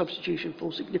be a substitution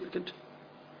for significant?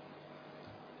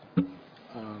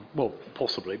 Well,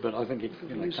 possibly, but I think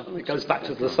it goes back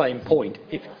to the same point.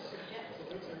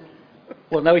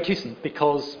 Well, no, it isn't,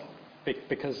 because the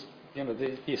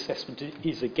assessment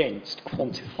is against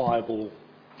quantifiable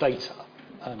data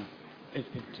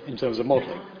in terms of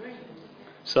modelling.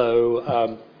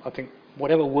 So I think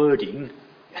whatever wording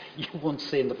you want to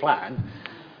see in the plan,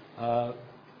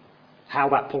 how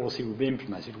that policy will be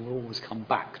implemented will always come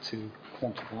back to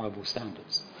quantifiable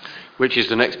standards. Which is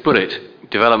the next bullet.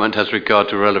 Development has regard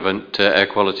to relevant air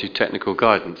quality technical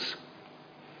guidance,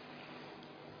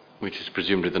 which is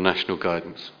presumably the national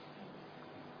guidance.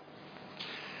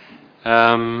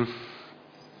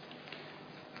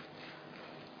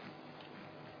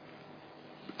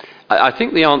 I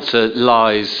think the answer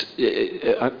lies,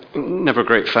 I'm never a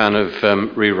great fan of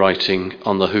rewriting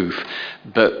on the hoof,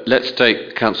 but let's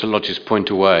take Councillor Lodge's point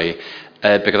away,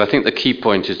 because I think the key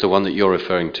point is the one that you're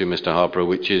referring to, Mr. Harborough,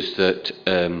 which is that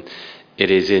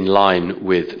it is in line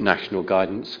with national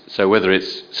guidance. So whether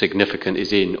it's significant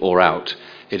is in or out,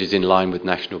 it is in line with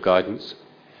national guidance.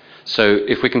 So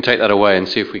if we can take that away and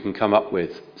see if we can come up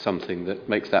with something that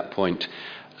makes that point,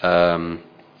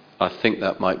 I think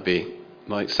that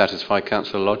might satisfy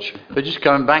Councillor Lodge. But just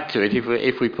going back to it,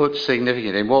 if we put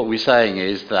significant in, what we're saying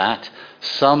is that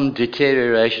some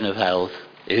deterioration of health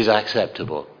is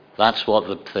acceptable. That's what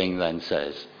the thing then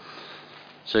says.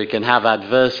 So you can have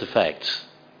adverse effects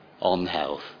on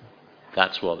health.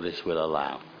 That's what this will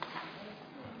allow.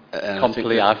 I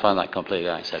find that completely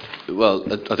acceptable. Well,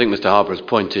 I think Mr. Harborough's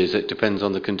point is it depends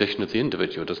on the condition of the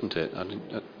individual, doesn't it?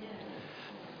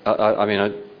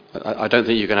 I don't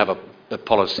think you can have a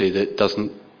policy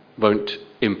that won't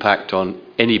impact on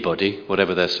anybody,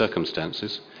 whatever their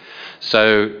circumstances.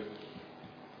 So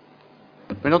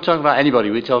we're not talking about anybody.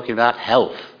 We're talking about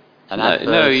health.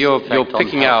 No, you're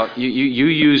picking out. You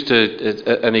used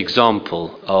an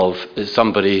example of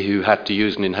somebody who had to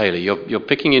use an inhaler. You're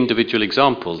picking individual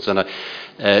examples, and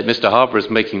Mr. Harbour is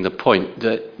making the point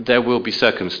that there will be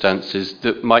circumstances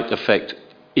that might affect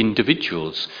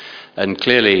individuals, and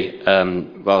clearly,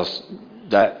 whilst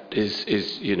that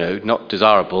is not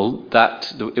desirable,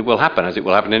 that it will happen, as it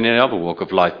will happen in any other walk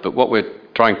of life. But what we're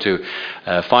trying to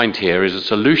find here is a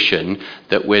solution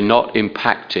that we're not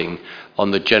impacting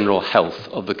on the general health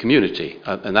of the community,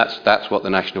 and that's what the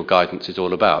national guidance is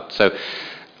all about. So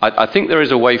I think there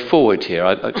is a way forward here.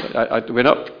 We're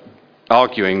not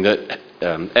arguing that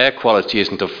air quality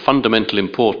isn't of fundamental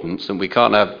importance, and we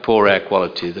can't have poor air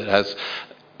quality that has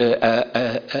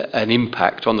an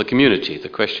impact on the community. The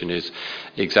question is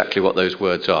exactly what those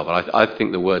words are, but I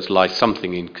think the words lie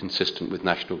something inconsistent with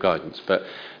national guidance. But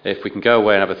if we can go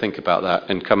away and have a think about that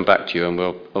and come back to you, and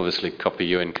we'll obviously copy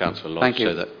you in, Councillor Lodge,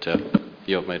 so that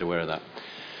you're made aware of that.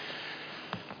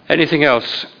 Anything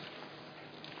else?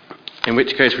 In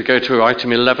which case we go to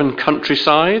item 11,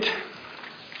 countryside.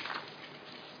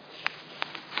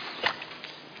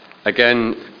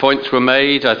 Again, points were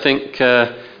made, I think,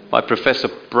 by Professor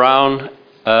Brown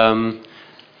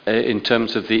in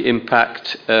terms of the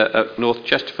impact at North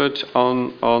Chesterford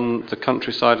on the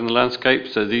countryside and the landscape.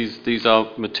 So these are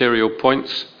material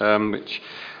points which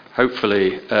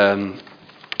hopefully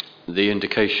the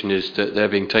indication is that they're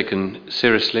being taken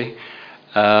seriously.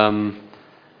 And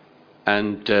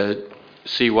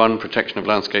C1, protection of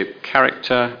landscape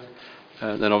character.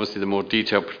 Then obviously the more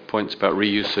detailed points about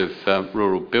reuse of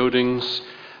rural buildings,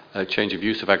 change of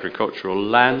use of agricultural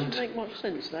land. Doesn't make much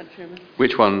sense, that, Chairman.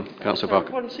 Which one, Councillor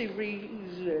Barker?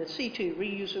 C2,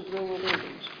 reuse of rural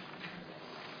buildings.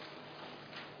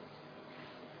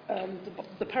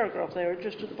 The paragraph there,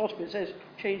 just at the bottom, it says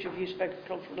change of use of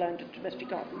agricultural land and domestic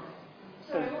garden.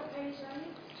 Sorry, what page are you?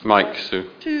 Mike, Sue.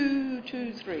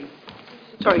 223.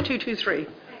 Sorry, 223.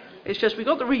 It's just, we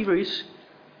got the reuse.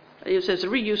 It says the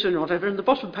reuse and whatever, and the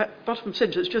bottom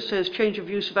sentence just says change of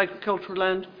use of agricultural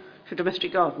land to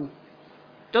domestic garden.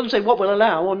 It doesn't say what we'll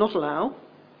allow or not allow,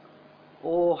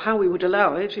 or how we would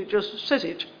allow it. It just says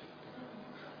it.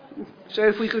 So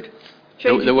if we could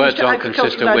change the words aren't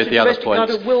consistent with the other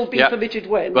points. Will be permitted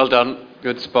when. Well done.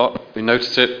 Good spot. We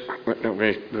notice it.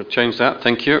 We'll change that.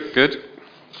 Thank you. Good.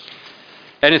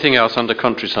 Anything else under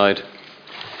countryside? In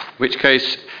which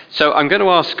case, so I'm going to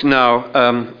ask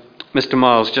now Mr.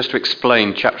 Miles just to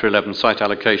explain Chapter 11 site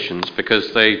allocations,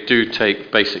 because they do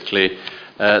take basically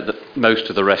most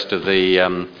of the rest of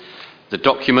the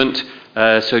document.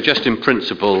 So just in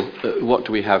principle, what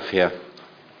do we have here?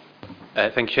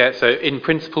 Thank you, Chair. So in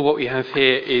principle, what we have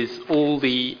here is all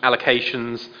the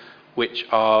allocations which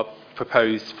are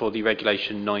proposed for the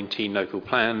Regulation 19 local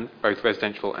plan, both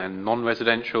residential and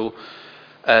non-residential.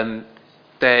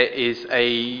 There is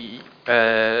a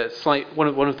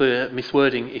one of the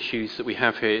miswording issues that we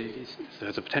have here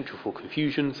there's a potential for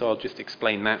confusion, so I'll just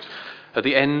explain that. At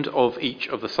the end of each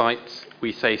of the sites,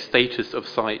 we say status of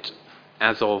site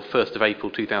as of 1st of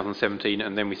April 2017,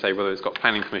 and then we say whether it's got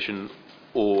planning permission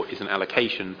or is an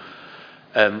allocation.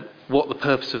 What the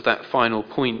purpose of that final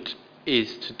point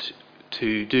is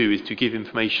to do is to give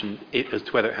information as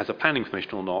to whether it has a planning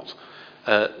permission or not.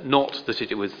 Not that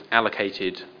it was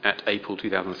allocated at April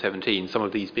 2017. Some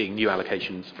of these being new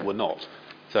allocations were not.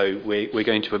 So we're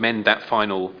going to amend that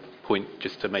final point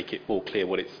just to make it more clear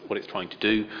what it's trying to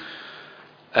do.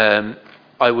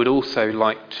 I would also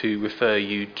like to refer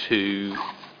you to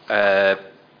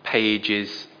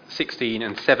pages 16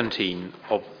 and 17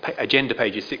 of agenda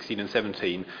pages 16 and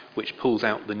 17, which pulls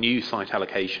out the new site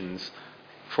allocations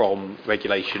from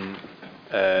regulation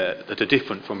that are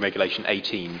different from regulation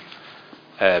 18.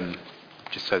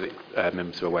 Just so that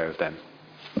members are aware of them.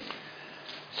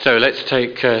 So let's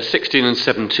take 16 and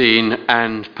 17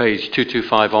 and page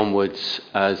 225 onwards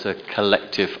as a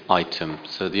collective item.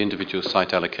 So the individual site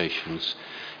allocations.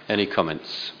 Any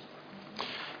comments?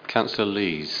 Councillor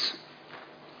Lees.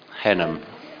 Henham.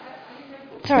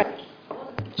 Sorry.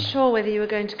 Sure whether you were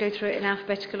going to go through it in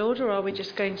alphabetical order or are we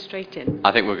just going straight in?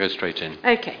 I think we'll go straight in.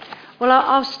 Okay. Well,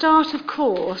 I'll start, of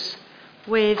course,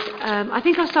 with, I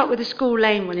think I'll start with the School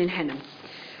Lane one in Henham.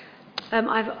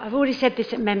 I've already said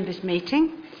this at members'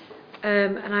 meeting,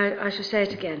 and I shall say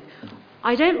it again.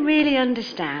 I don't really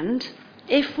understand,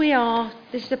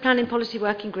 this is the Planning Policy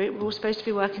Working Group, we're all supposed to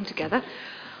be working together.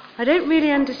 I don't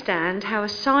really understand how a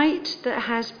site that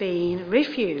has been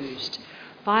refused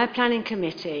by a planning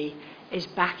committee is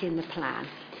back in the plan.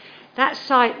 That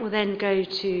site will then go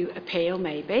to appeal,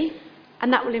 maybe,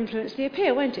 and that will influence the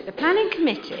appeal, won't it? The planning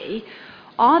committee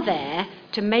are there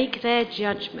to make their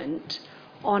judgment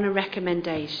on a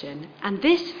recommendation. And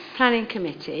this planning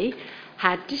committee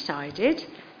had decided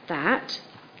that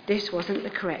this wasn't the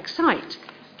correct site.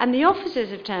 And the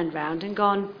officers have turned round and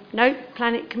gone, no,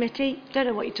 planning committee, don't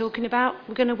know what you're talking about,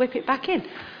 we're going to whip it back in.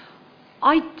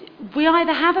 We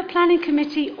either have a planning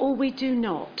committee or we do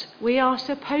not. We are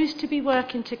supposed to be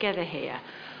working together here.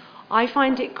 I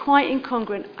find it quite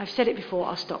incongruent. I've said it before,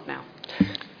 I'll stop now.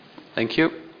 Thank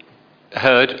you.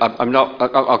 Heard.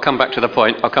 I'll come back to the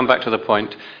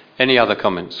point. Any other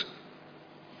comments?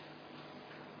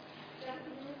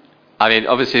 I mean,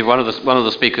 obviously, one of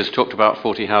the speakers talked about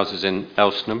 40 houses in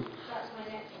Elsenham.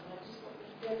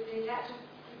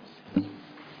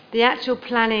 The actual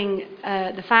planning,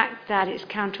 the fact that it's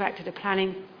counteracted the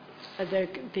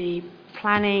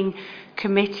planning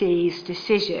committee's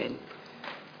decision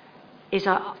is,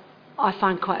 I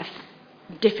find quite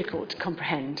difficult to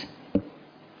comprehend.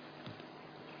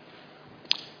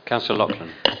 Councillor Loughlin.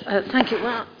 Thank you.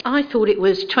 Well, I thought it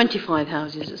was 25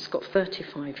 houses. It's got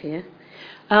 35 here.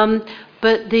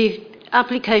 But the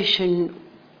application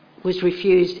was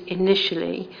refused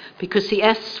initially because the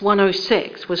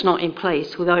S106 was not in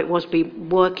place, although it was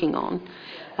working on,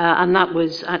 and that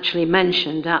was actually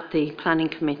mentioned at the planning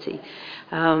committee.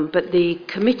 But the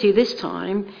committee this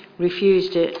time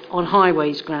refused it on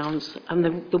highways grounds,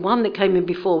 and the one that came in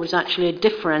before was actually a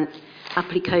different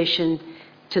application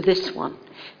to this one.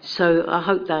 So I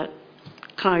hope that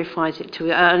clarifies it to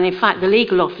you. And in fact, the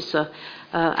legal officer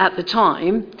at the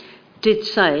time did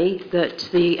say that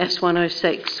the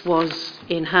S106 was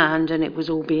in hand and it was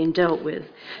all being dealt with.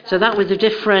 So that was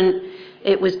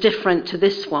it was different to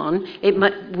this one.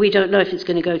 We don't know if it's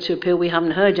going to go to appeal. We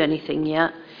haven't heard anything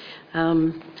yet.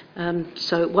 I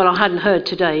hadn't heard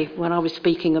today when I was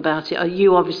speaking about it.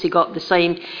 You obviously got the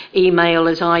same email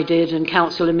as I did and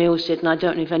Councillor Mills did, and I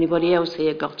don't know if anybody else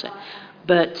here got it.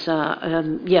 But I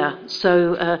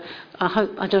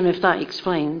don't know if that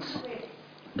explains.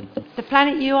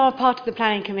 You are part of the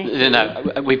planning committee. No,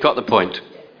 we've got the point.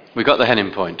 We've got the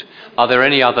Henham point. Are there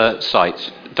any other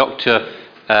sites? Dr.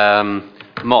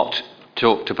 Mott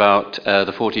talked about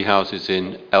the 40 houses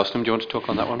in Elsenham. Do you want to talk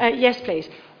on that one? Yes, please.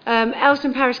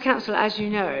 Elsenham Parish Council, as you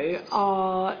know,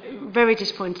 are very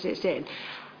disappointed it's in.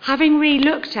 Having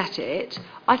re-looked at it,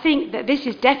 I think that this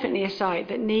is definitely a site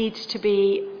that needs to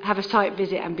have a site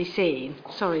visit and be seen.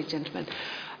 Sorry, gentlemen.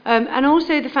 And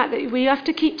also the fact that we have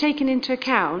to keep taking into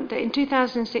account that in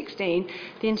 2016,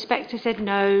 the inspector said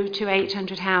no to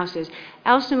 800 houses.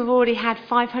 Elsenham have already had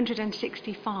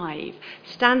 565.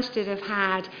 Stansted have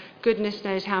had goodness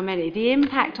knows how many. The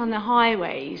impact on the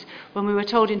highways, when we were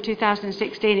told in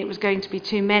 2016 it was going to be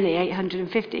too many,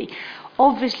 850,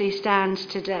 obviously stands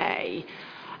today.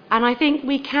 And I think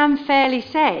we can fairly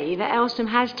say that Elsham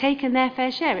has taken their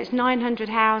fair share. It's 900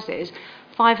 houses,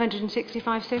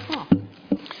 565 so far.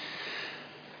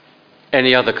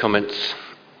 Any other comments?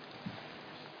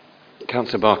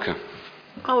 Councillor Barker.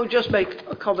 I will just make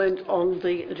a comment on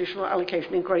the additional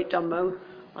allocation in Great Dunmow.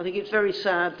 I think it's very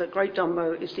sad that Great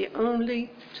Dunmow is the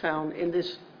only town in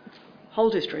this whole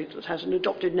district that has an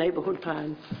adopted neighbourhood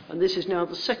plan, and this is now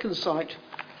the second site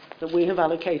that we have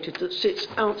allocated that sits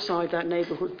outside that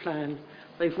neighbourhood plan.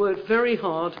 They've worked very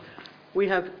hard. We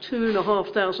have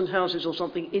 2,500 houses or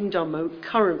something in Dunmow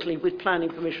currently with planning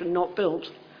permission not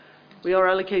built. We are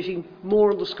allocating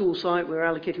more on the school site, we're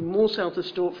allocating more south of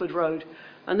Stortford Road,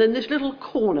 and then this little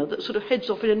corner that sort of heads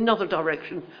off in another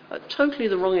direction, at totally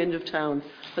the wrong end of town,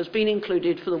 has been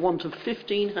included for the want of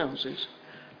 15 houses.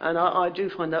 And I do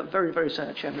find that very, very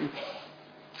sad, Chairman.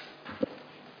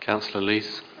 Councillor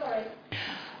Lees.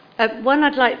 One,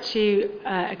 I'd like to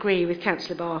agree with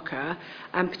Councillor Barker,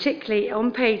 and particularly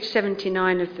on page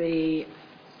 79 of the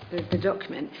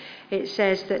document, it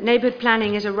says that neighbourhood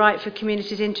planning is a right for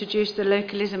communities to introduce the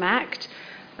Localism Act,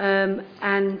 and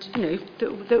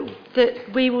that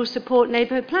we will support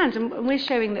neighbourhood plans, and we're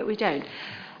showing that we don't.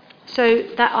 So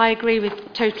that I agree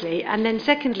with totally. And then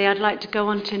secondly, I'd like to go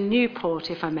on to Newport,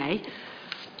 if I may.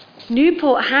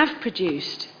 Newport have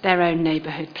produced their own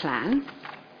neighbourhood plan.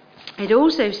 It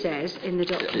also says in the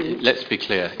document... Let's be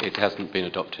clear, it hasn't been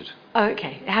adopted. Oh,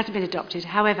 okay, it hasn't been adopted.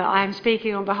 However, I am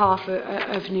speaking on behalf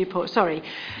of Newport, sorry.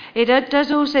 It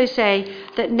does also say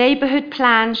that neighbourhood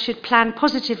plans should plan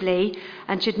positively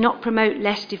and should not promote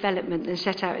less development than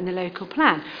set out in the local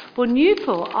plan. Well,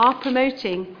 Newport are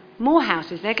promoting more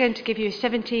houses. They're going to give you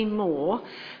 17 more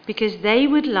because they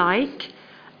would like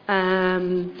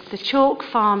the chalk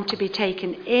farm to be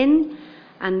taken in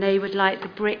and they would like the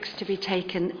bricks to be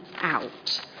taken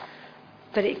out.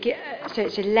 But so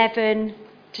it's 11,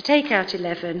 to take out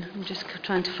 11, I'm just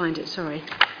trying to find it, sorry,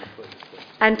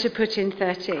 and to put in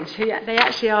 13. So yeah, they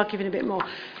actually are giving a bit more.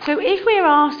 So if we're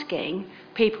asking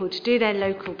people to do their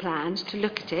local plans, to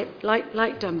look at it, like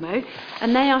Dunmow,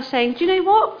 and they are saying, do you know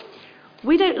what?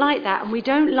 We don't like that, and we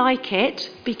don't like it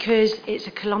because it's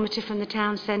a kilometre from the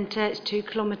town centre, it's 2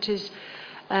 kilometres,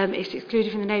 it's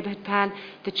excluded from the neighbourhood plan,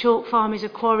 the chalk farm is a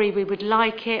quarry, we would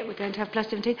like it, we're going to have plus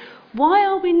 17. Why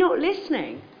are we not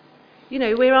listening? You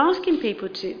know, we're asking people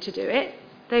to do it,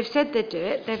 they've said they'd do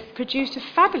it, they've produced a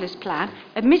fabulous plan,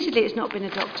 admittedly it's not been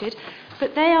adopted,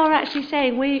 but they are actually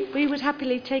saying we would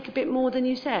happily take a bit more than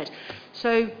you said.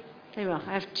 So, there you are,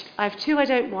 I have 2 I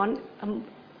don't want,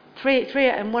 Three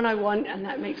and 1 I want, and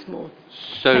that makes more.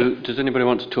 So, does anybody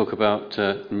want to talk about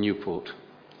Newport?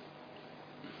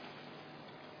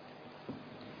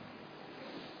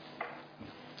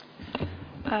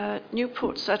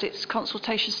 Newport's at its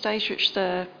consultation stage, which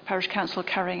the Parish Council are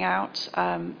carrying out.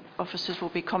 Officers will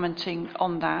be commenting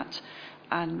on that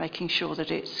and making sure that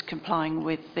it's complying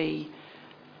with the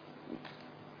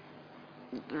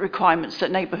requirements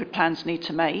that neighbourhood plans need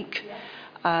to make.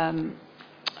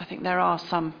 I think there are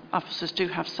some officers do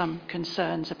have some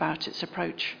concerns about its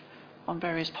approach on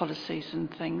various policies and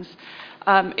things.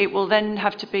 It will then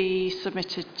have to be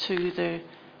submitted to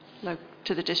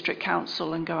the district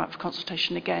council and go out for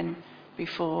consultation again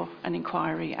before an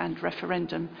inquiry and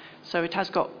referendum. So it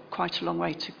has got quite a long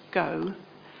way to go.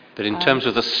 But in terms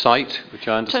of the site, which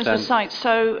I understand... In terms of the site,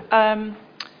 so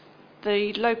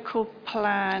the local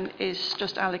plan is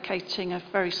just allocating a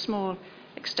very small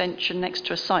extension next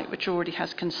to a site which already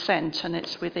has consent, and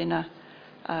it's within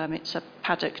it's a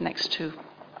paddock next to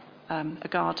a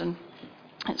garden.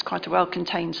 It's quite a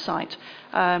well-contained site.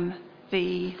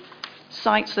 The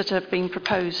sites that have been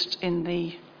proposed in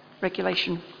the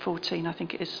Regulation 14, I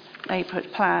think it is,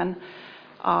 neighbourhood plan,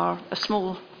 are a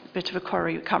small bit of a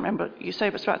quarry. I can't remember, you say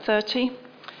it's about 30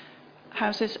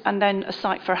 houses, and then a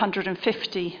site for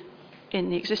 150 in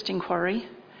the existing quarry,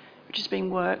 which is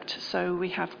being worked. So we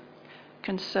have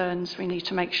concerns. We need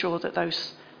to make sure that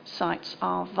those sites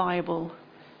are viable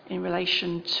in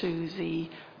relation to the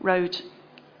road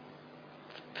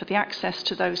for the access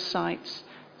to those sites,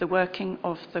 the working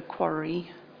of the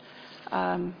quarry,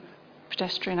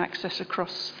 pedestrian access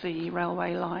across the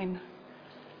railway line.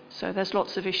 So there's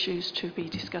lots of issues to be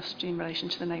discussed in relation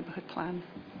to the neighbourhood plan.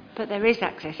 But there is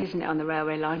access, isn't it, on the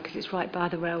railway line, because it's right by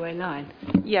the railway line?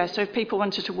 Yeah, so if people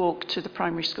wanted to walk to the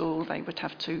primary school, they would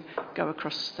have to go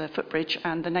across the footbridge,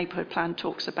 and the neighbourhood plan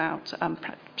talks about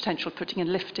potential putting a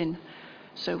lift in,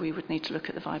 so we would need to look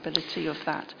at the viability of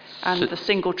that. And the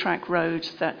single track road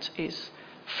that is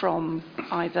the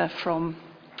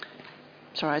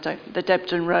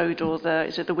Debden Road or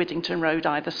the Widdington Road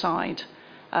either side,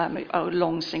 are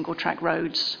long single track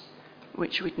roads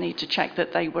which we'd need to check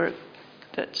that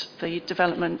that the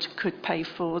development could pay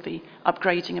for the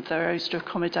upgrading of their areas to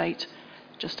accommodate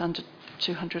just under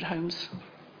 200 homes.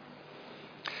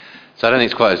 So I don't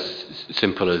think it's quite as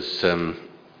simple as an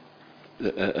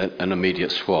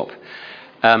immediate swap.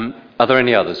 Are there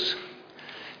any others?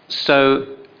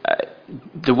 So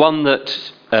the one that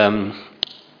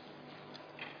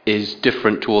is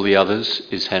different to all the others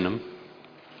is Henham.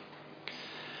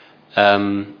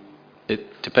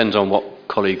 It depends on what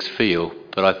colleagues feel,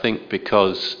 but I think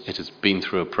because it has been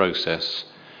through a process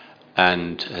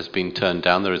and has been turned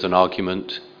down, there is an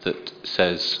argument that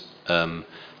says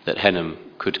that Henham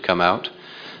could come out.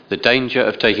 The danger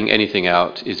of taking anything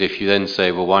out is if you then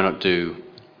say, well, why not do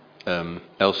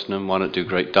Elsenham, why not do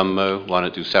Great Dunmow, why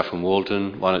not do Saffron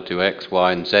Walden, why not do X,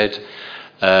 Y and Z,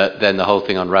 then the whole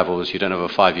thing unravels. You don't have a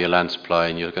 5-year land supply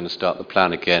and you're going to start the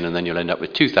plan again, and then you'll end up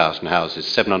with 2,000 houses,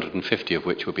 750 of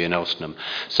which will be in Elsenham.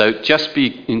 So just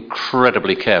be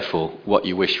incredibly careful what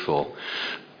you wish for.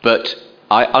 But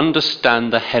I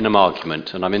understand the Henham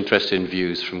argument, and I'm interested in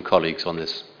views from colleagues on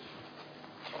this.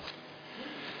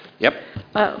 Yep.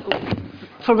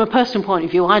 From a personal point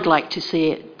of view, I'd like to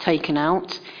see it taken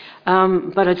out.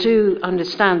 But I do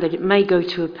understand that it may go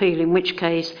to appeal, in which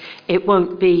case it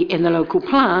won't be in the local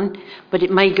plan, but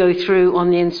it may go through on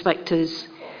the inspector's,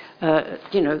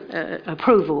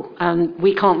 approval, and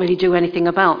we can't really do anything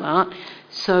about that.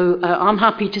 So I'm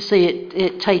happy to see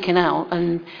it taken out,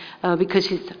 and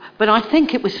but I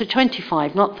think it was for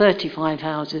 25, not 35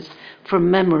 houses, from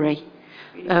memory.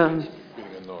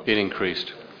 It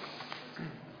increased.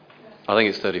 I think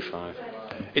it's 35.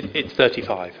 It's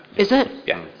 35. Is it?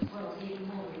 Yeah.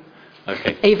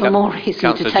 Okay. Even more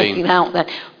reason to take it out then.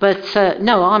 But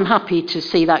no, I'm happy to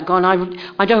see that gone.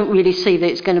 I don't really see that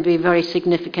it's going to be very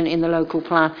significant in the local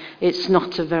plan. It's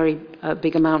not a very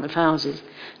big amount of houses.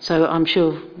 So I'm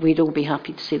sure we'd all be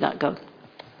happy to see that go.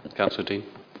 Councillor Dean.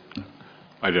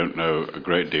 I don't know a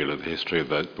great deal of the history of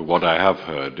that, but what I have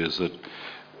heard is that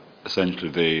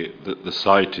essentially the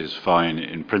site is fine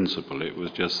in principle. It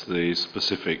was just the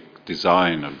specific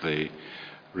design of the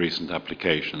recent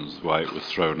applications why it was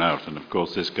thrown out. And of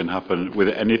course this can happen with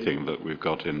anything that we've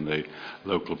got in the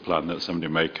local plan, that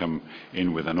somebody may come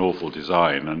in with an awful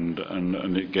design and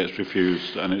it gets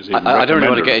refused, and it's even I don't really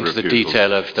want to get recommended into the refusal.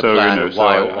 detail of the So, plan, you know,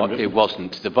 why it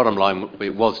wasn't. The bottom line,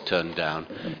 it was turned down.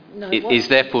 No, It is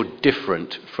therefore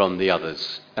different from the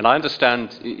others. And I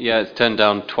understand, yeah, it's turned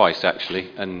down twice actually,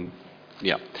 and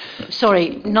yeah.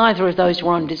 Sorry, neither of those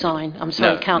were on design. I'm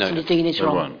sorry, Councillor Dean is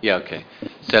wrong. Yeah, okay.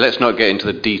 So let's not get into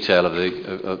the detail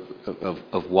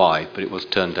of why, but it was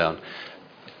turned down.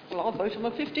 Well, I'll vote on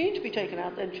the 15 to be taken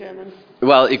out then, Chairman.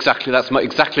 Well, exactly. That's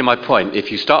exactly my point.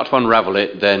 If you start to unravel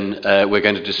it, then we're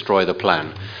going to destroy the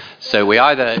plan. So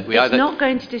It's not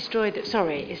going to destroy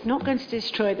it's not going to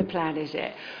destroy the plan, is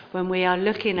it? When we are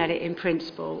looking at it in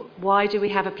principle, why do we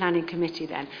have a planning committee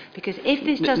then? Because if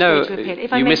this does go to appeal,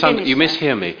 if I may finish, you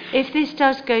mishear me. If this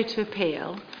does go to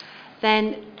appeal,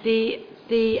 then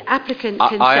the applicant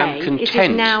can I say am it is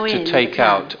content now in to take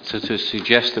out, to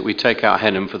suggest that we take out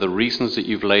Henham for the reasons that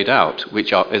you've laid out,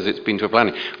 which are as it's been to a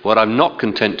planning. What I'm not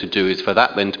content to do is for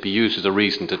that then to be used as a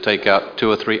reason to take out 2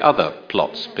 or 3 other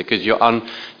plots, because you're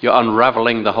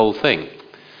unravelling the whole thing.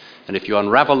 And if you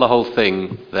unravel the whole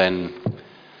thing, then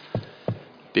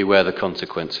beware the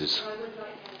consequences.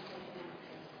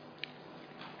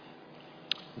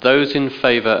 Those in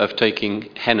favour of taking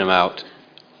Henham out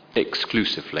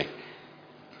exclusively.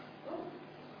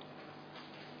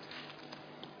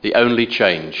 The only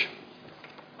change.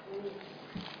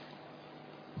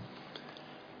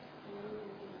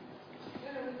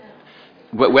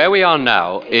 Where we are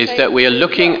now is that we are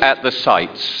looking at the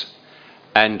sites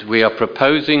and we are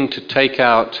proposing to take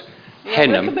out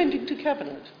Henham. Recommending to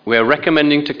Cabinet. We are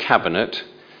recommending to Cabinet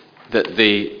that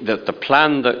the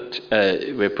plan that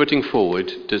we're putting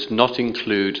forward does not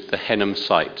include the Henham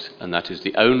site, and that is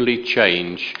the only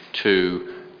change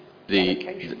to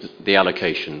the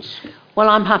allocations. Well,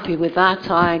 I'm happy with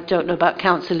that. I don't know about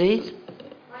Councillor Lees.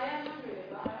 I am happy with it,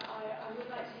 but I would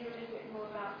like to hear a little bit more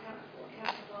about what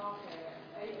Councillor Barker.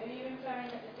 Are you inferring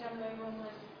that the Dunmow one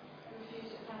was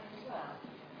refused at planning as well?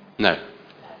 No.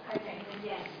 Okay, then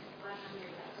yes, I'm happy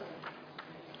with that. Sorry.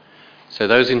 So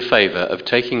those in favour of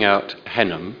taking out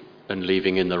Henham and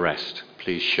leaving in the rest,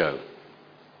 please show.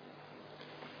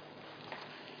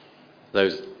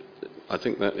 Those, I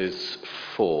think that is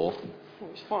 4. Oh,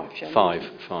 it's 5, Chairman.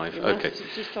 5, Yeah, okay. it's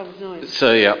just over 9.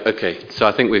 So yeah, okay. So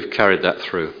I think we've carried that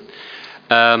through.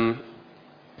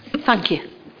 Thank you.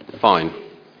 Fine.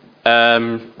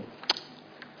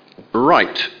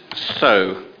 Right.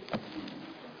 So,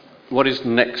 what is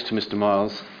next, Mr.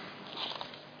 Miles?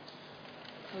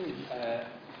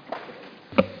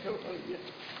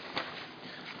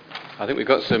 I think we've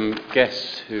got some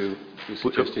guests who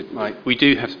suggested might. We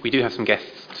do have some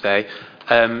guests today.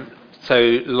 Well,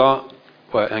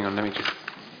 hang on, let me just.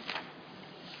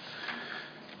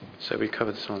 So we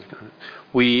covered this one.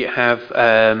 We have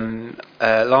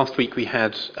last week we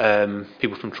had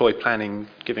people from Troy Planning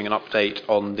giving an update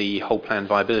on the whole plan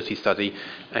viability study,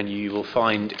 and you will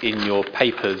find in your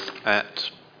papers at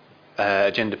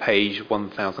agenda page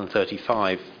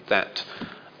 1035 that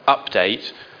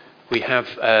update. We have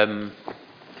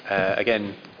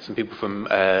again some people from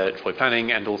Troy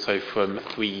Planning and also from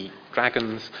Three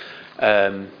Dragons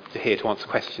here to answer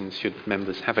questions should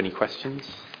members have any questions.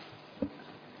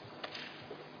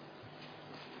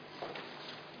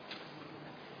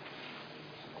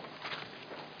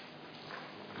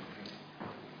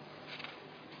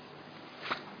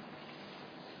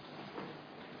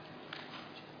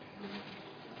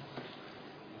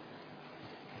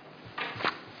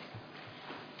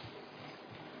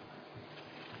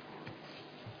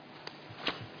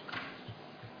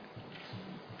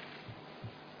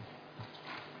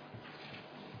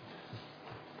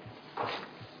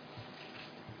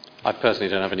 I personally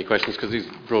don't have any questions because these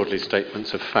are broadly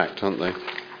statements of fact, aren't they?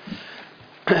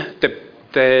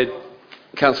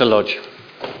 Councillor Lodge.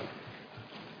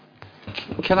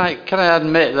 Can I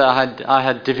admit that I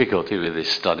had difficulty with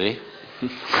this study?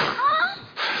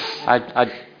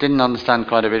 I didn't understand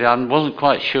quite a bit. I wasn't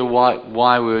quite sure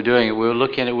why we were doing it. We were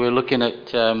looking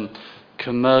at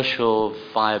commercial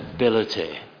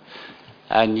viability,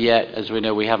 and yet, as we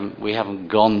know, we haven't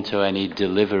gone to any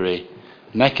delivery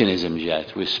mechanisms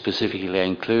yet. We're specifically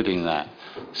including that.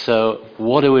 So,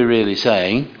 what are we really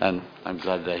saying? And I'm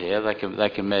glad they're here. They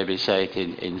can maybe say it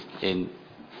in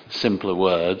simpler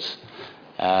words.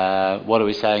 What are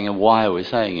we saying, and why are we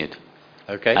saying it?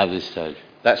 Okay. At this stage.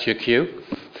 That's your cue.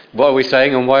 What are we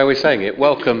saying, and why are we saying it?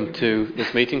 Welcome to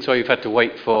this meeting. Sorry you've had to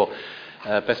wait for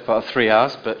best part of 3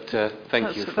 hours, but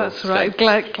thank you for That's right.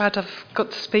 Glad I've got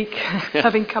to speak,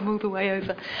 having come all the way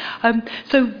over.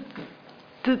 So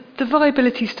the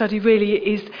viability study really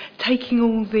is taking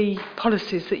all the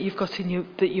policies that you've got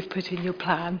that you've put in your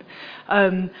plan,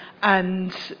 and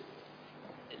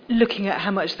looking at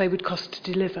how much they would cost to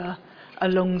deliver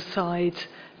alongside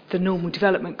the normal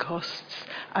development costs,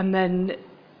 and then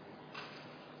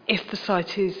if the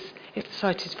site is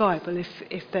viable,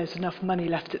 if there's enough money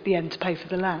left at the end to pay for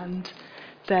the land,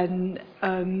 then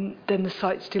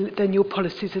then your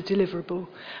policies are deliverable.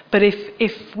 But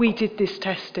if we did this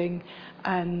testing,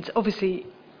 and obviously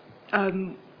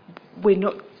we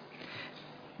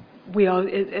are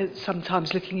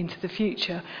sometimes looking into the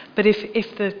future, but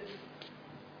if the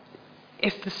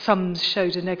sums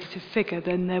showed a negative figure,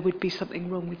 then there would be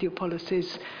something wrong with your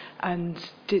policies, and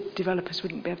developers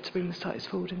wouldn't be able to bring the sites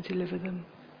forward and deliver them.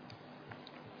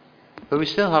 But we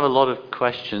still have a lot of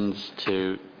questions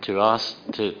to answer.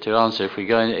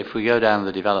 If we go down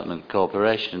the development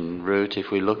corporation route,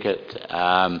 if we look at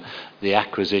the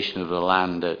acquisition of the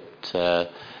land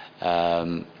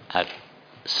at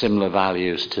similar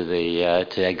values to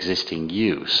the existing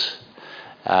use,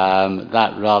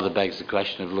 that rather begs the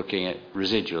question of looking at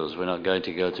residuals. We're not going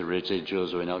to go to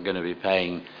residuals. We're not going to be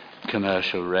paying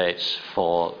commercial rates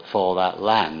for that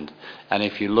land. And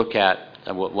if you look at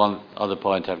one other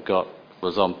point I've got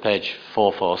was on page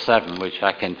 447, which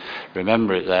I can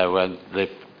remember it there, when the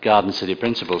Garden City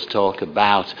Principles talk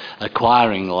about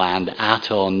acquiring land at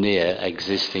or near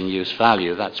existing use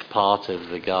value. That's part of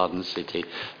the Garden City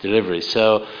delivery.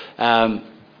 So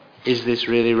is this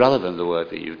really relevant, the work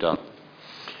that you've done?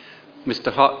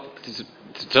 Mr. Hart,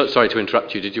 sorry to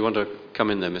interrupt you. Did you want to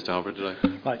come in there, Mr. Harbour? Did I?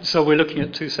 Right, so we're looking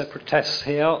at two separate tests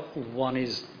here. One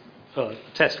is a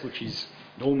test which is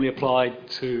normally applied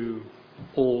to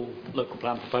all local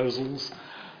plan proposals,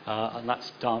 and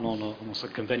that's done on a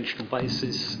conventional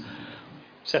basis.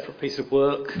 Separate piece of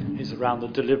work is around the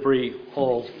delivery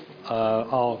of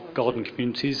our garden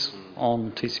communities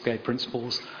on TCPA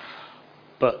principles,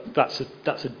 but that's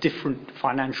a different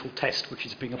financial test which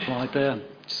is being applied there.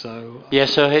 So yeah,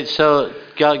 so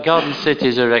garden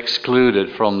cities are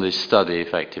excluded from this study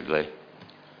effectively.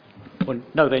 Well,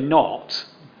 no, they're not,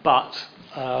 but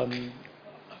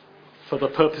for the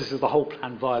purposes of the whole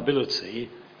plan viability,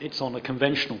 it's on a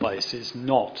conventional basis,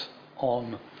 not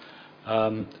on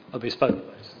a bespoke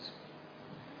basis.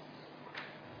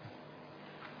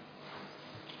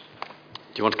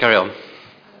 Do you want to carry on?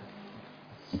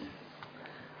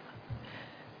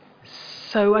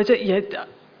 So I don't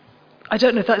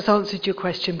know if that's answered your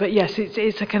question, but yes,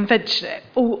 it's a convention.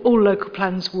 All local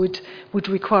plans would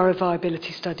require a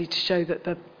viability study to show that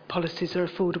policies are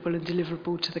affordable and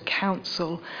deliverable to the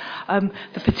council.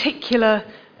 The particular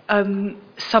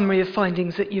summary of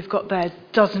findings that you've got there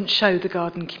doesn't show the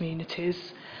garden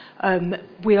communities.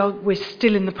 We're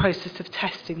still in the process of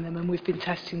testing them, and we've been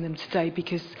testing them today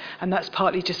and that's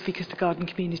partly just because the garden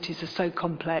communities are so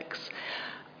complex.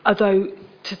 Although,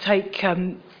 to take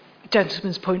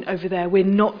gentleman's point over there, we're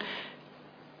not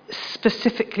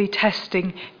specifically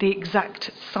testing the exact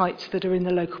sites that are in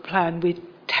the local plan. We're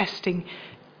testing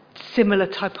similar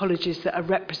typologies that are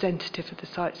representative of the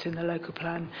sites in the local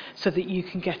plan, so that you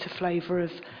can get a flavour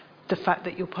of the fact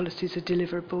that your policies are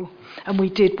deliverable. And we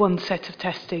did one set of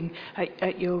testing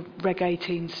at your Reg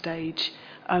 18 stage,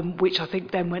 which I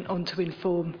think then went on to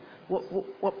inform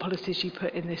what policies you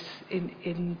put in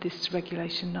this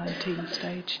Regulation 19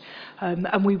 stage.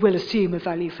 And we will assume a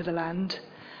value for the land,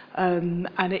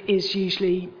 and it is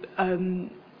usually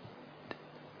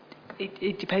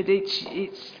it depends.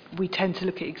 We tend to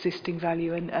look at existing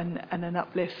value and an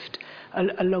uplift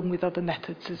along with other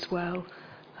methods as well.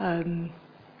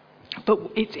 But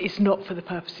it's not for the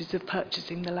purposes of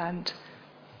purchasing the land.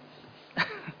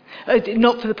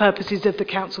 Not for the purposes of the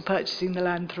council purchasing the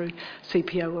land through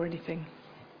CPO or anything.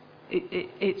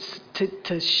 It's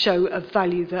to show a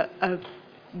value that a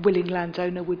willing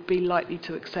landowner would be likely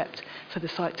to accept for the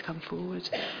site to come forward.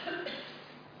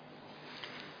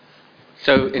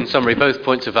 So, in summary, both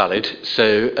points are valid.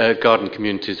 So, garden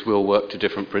communities will work to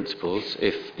different principles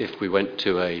if we went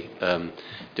to a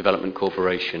development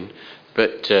corporation.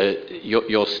 But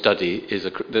your study is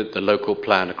the local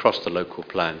plan, across the local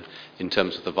plan, in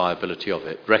terms of the viability of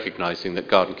it, recognising that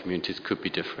garden communities could be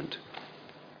different.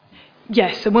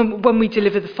 Yes, and when we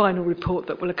deliver the final report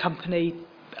that will accompany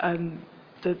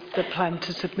the plan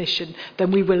to submission,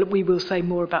 then we will say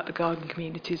more about the garden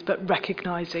communities, but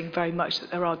recognising very much that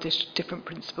there are different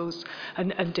principles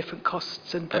and different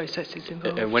costs and processes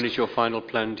involved. And when is your final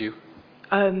plan due?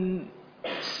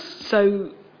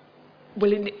 So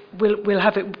we'll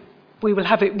have it. We will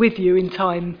have it with you in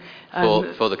time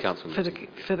for the council meeting.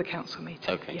 For the council meeting.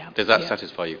 Okay. Yeah. Does that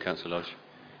satisfy you, Councillor Lodge?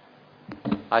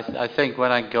 I think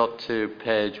when I got to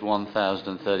page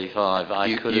 1035,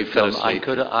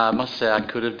 I must say I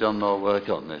could have done more work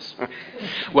on this.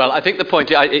 Well, I think the point,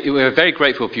 we're very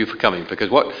grateful for you for coming, because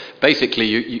basically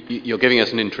you're giving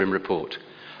us an interim report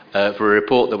for a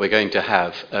report that we're going to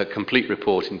have, a complete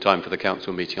report in time for the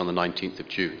council meeting on the 19th of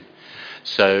June.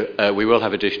 So we will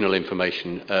have additional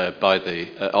information on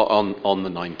the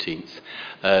 19th.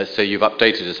 So you've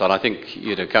updated us on. I think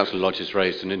Councillor Lodge has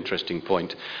raised an interesting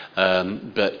point,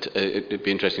 but it'd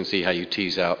be interesting to see how you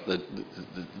tease out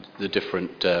the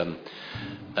different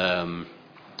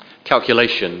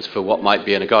calculations for what might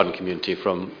be in a garden community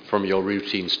from your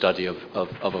routine study of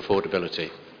affordability.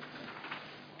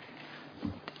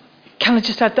 Can I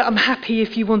just add that I'm happy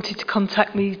if you wanted to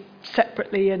contact me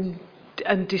separately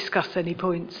and discuss any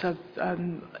points.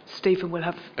 Stephen will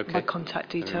have my contact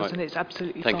details, and it's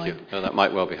absolutely fine. Thank you. No, that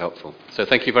might well be helpful. So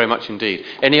thank you very much indeed.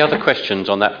 Any other questions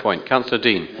on that point? Councillor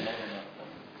Dean.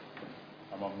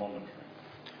 I'm on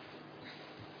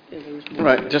monitoring.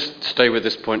 Right, just stay with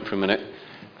this point for a minute.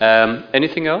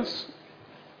 Anything else?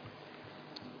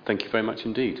 Thank you very much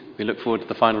indeed. We look forward to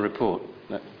the final report.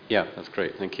 Yeah, that's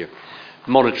great. Thank you.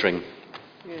 Monitoring.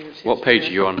 What page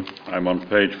are you on? I'm on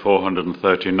page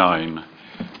 439.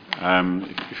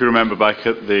 If you remember back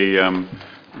at the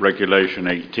Regulation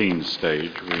 18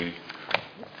 stage,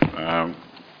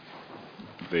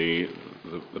 the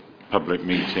public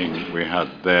meeting we had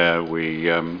there,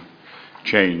 we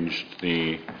changed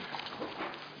the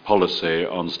policy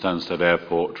on Stansted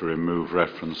Airport to remove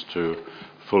reference to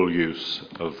full use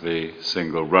of the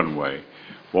single runway.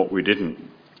 What we didn't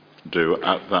do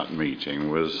at that meeting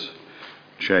was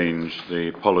change the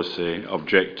policy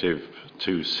objective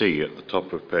 2C at the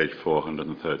top of page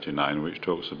 439, which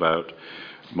talks about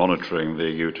monitoring the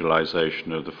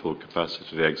utilisation of the full capacity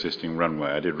of the existing runway.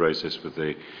 I did raise this with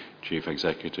the Chief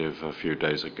Executive a few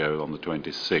days ago on the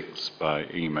 26th by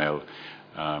email.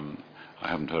 I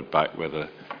haven't heard back whether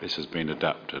this has been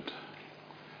adapted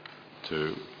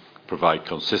to provide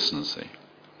consistency.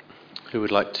 Who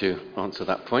would like to answer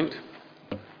that point?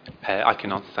 I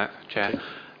can answer that, Chair.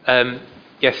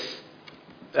 Yes,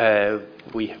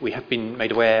 we have been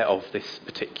made aware of this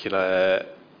particular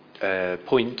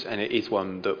point, and it is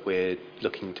one that we're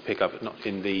looking to pick up, not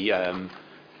in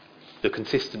the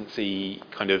consistency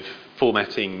kind of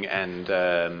formatting and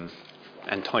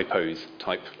typos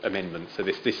type amendments. So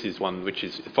this is one which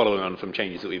is following on from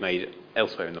changes that we made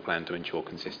elsewhere in the plan to ensure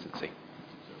consistency.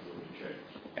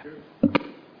 Yeah.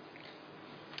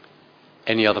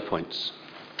 Any other points?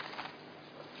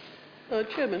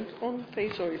 Chairman, on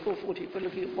page 440, if we're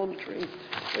looking at monitoring,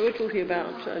 we're talking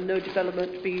about no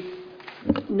development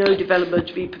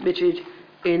to be permitted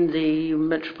in the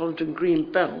Metropolitan Green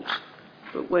Belt,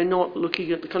 but we're not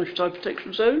looking at the Countryside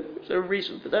Protection Zone. Is there a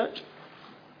reason for that?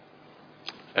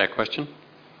 Fair question.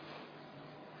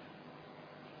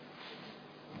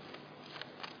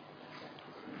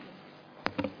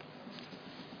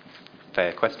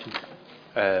 Fair question.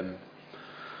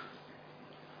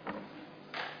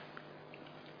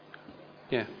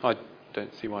 Yeah, I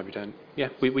don't see why we don't. Yeah,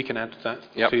 we can add to that.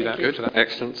 Yep, to that. good. To that.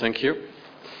 Excellent, thank you.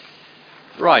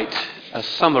 Right, a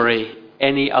summary.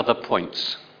 Any other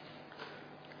points?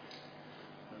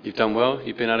 You've done well.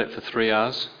 You've been at it for 3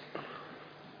 hours,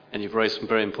 and you've raised some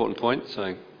very important points.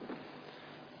 So,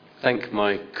 thank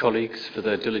my colleagues for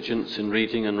their diligence in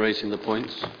reading and raising the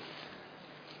points.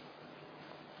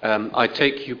 I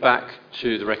take you back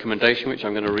to the recommendation, which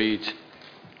I'm going to read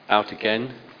out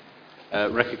again,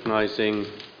 recognising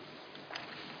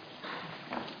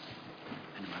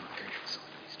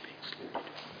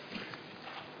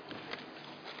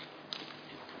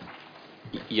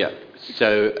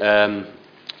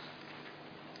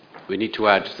we need to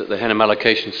add that the Henham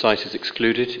allocation site is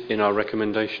excluded in our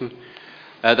recommendation.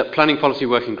 That Planning Policy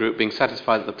Working Group, being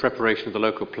satisfied that the preparation of the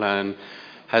local plan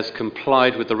has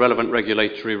complied with the relevant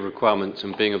regulatory requirements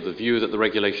and being of the view that the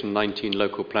Regulation 19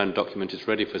 local plan document is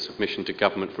ready for submission to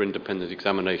Government for independent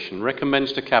examination,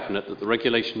 recommends to Cabinet that the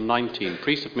Regulation 19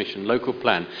 pre-submission local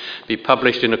plan be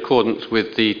published in accordance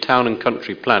with the Town and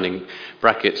Country Planning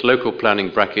 (local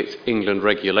planning) England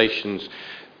Regulations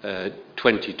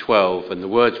 2012, and the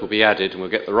words will be added, and we'll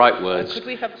get the right words. Could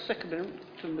we have a second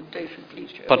recommendation,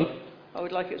 please, Chair? Pardon? I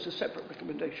would like it as a separate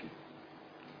recommendation.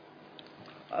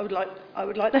 I would like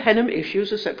the Henham issue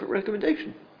as a separate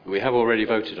recommendation. We have already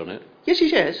voted on it.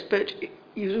 Yes, but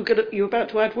you're about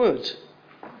to add words.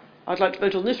 I'd like to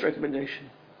vote on this recommendation.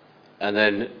 And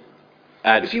then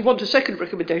add... If you want a second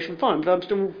recommendation, fine, but I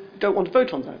still don't want to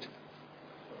vote on that.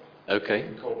 Okay.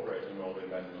 Incorporating all the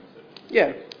amendments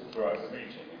Yeah. throughout the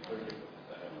meeting, including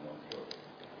the Henham one.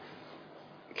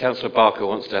 Councillor Barker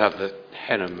wants to have the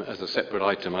Henham as a separate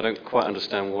item. I don't quite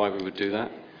understand why we would do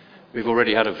that. We've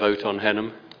already had a vote on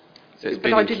Henham. So it's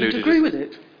been I included. didn't agree with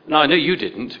it. No, I know you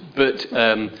didn't, but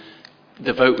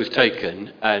the vote was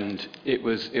taken and it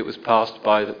was passed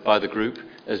by the group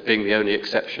as being the only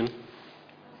exception.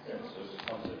 Yes,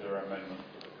 so consider amendment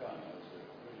to the plan.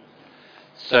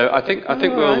 So I think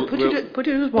we'll put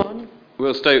it as one.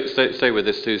 We'll stay with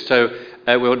this too. So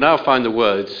we'll now find the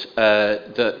words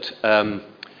that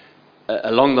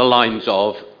along the lines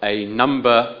of a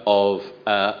number of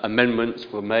amendments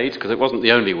were made, because it wasn't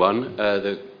the only one.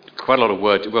 There's quite a lot of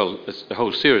there's a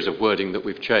whole series of wording that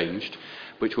we've changed,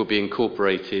 which will be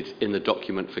incorporated in the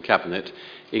document for Cabinet,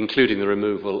 including the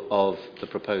removal of the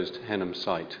proposed Henham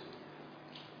site.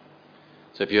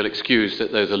 So if you'll excuse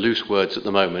that those are loose words at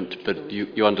the moment, but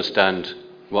you understand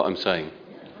what I'm saying.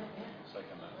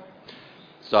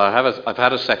 So I've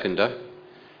had a seconder.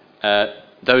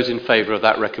 Those in favour of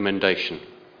that recommendation?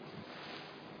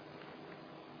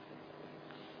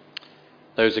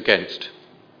 Those against?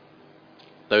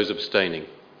 Those abstaining?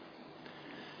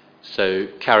 So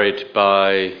carried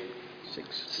by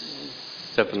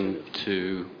 7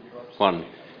 to 1.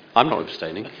 I'm not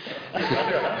abstaining. You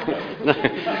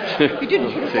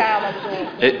didn't put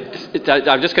it down.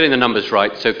 I'm just getting the numbers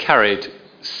right. So carried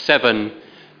 7,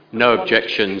 no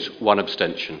objections, 1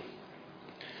 abstention.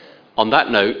 On that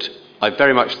note, I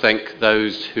very much thank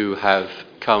those who have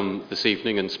come this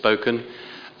evening and spoken.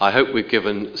 I hope we've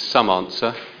given some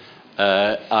answer.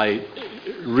 I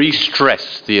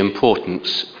re-stress the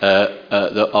importance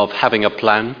of having a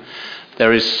plan.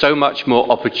 There is so much more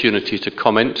opportunity to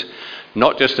comment,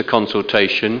 not just a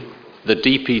consultation. The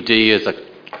DPD is an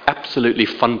absolutely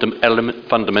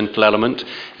fundamental element.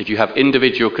 If you have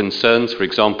individual concerns, for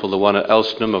example, the one at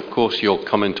Elsenham, of course you'll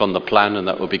comment on the plan and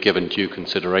that will be given due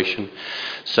consideration.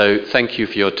 So thank you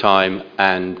for your time,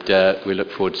 and we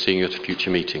look forward to seeing you at a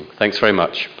future meeting. Thanks very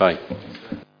much. Bye.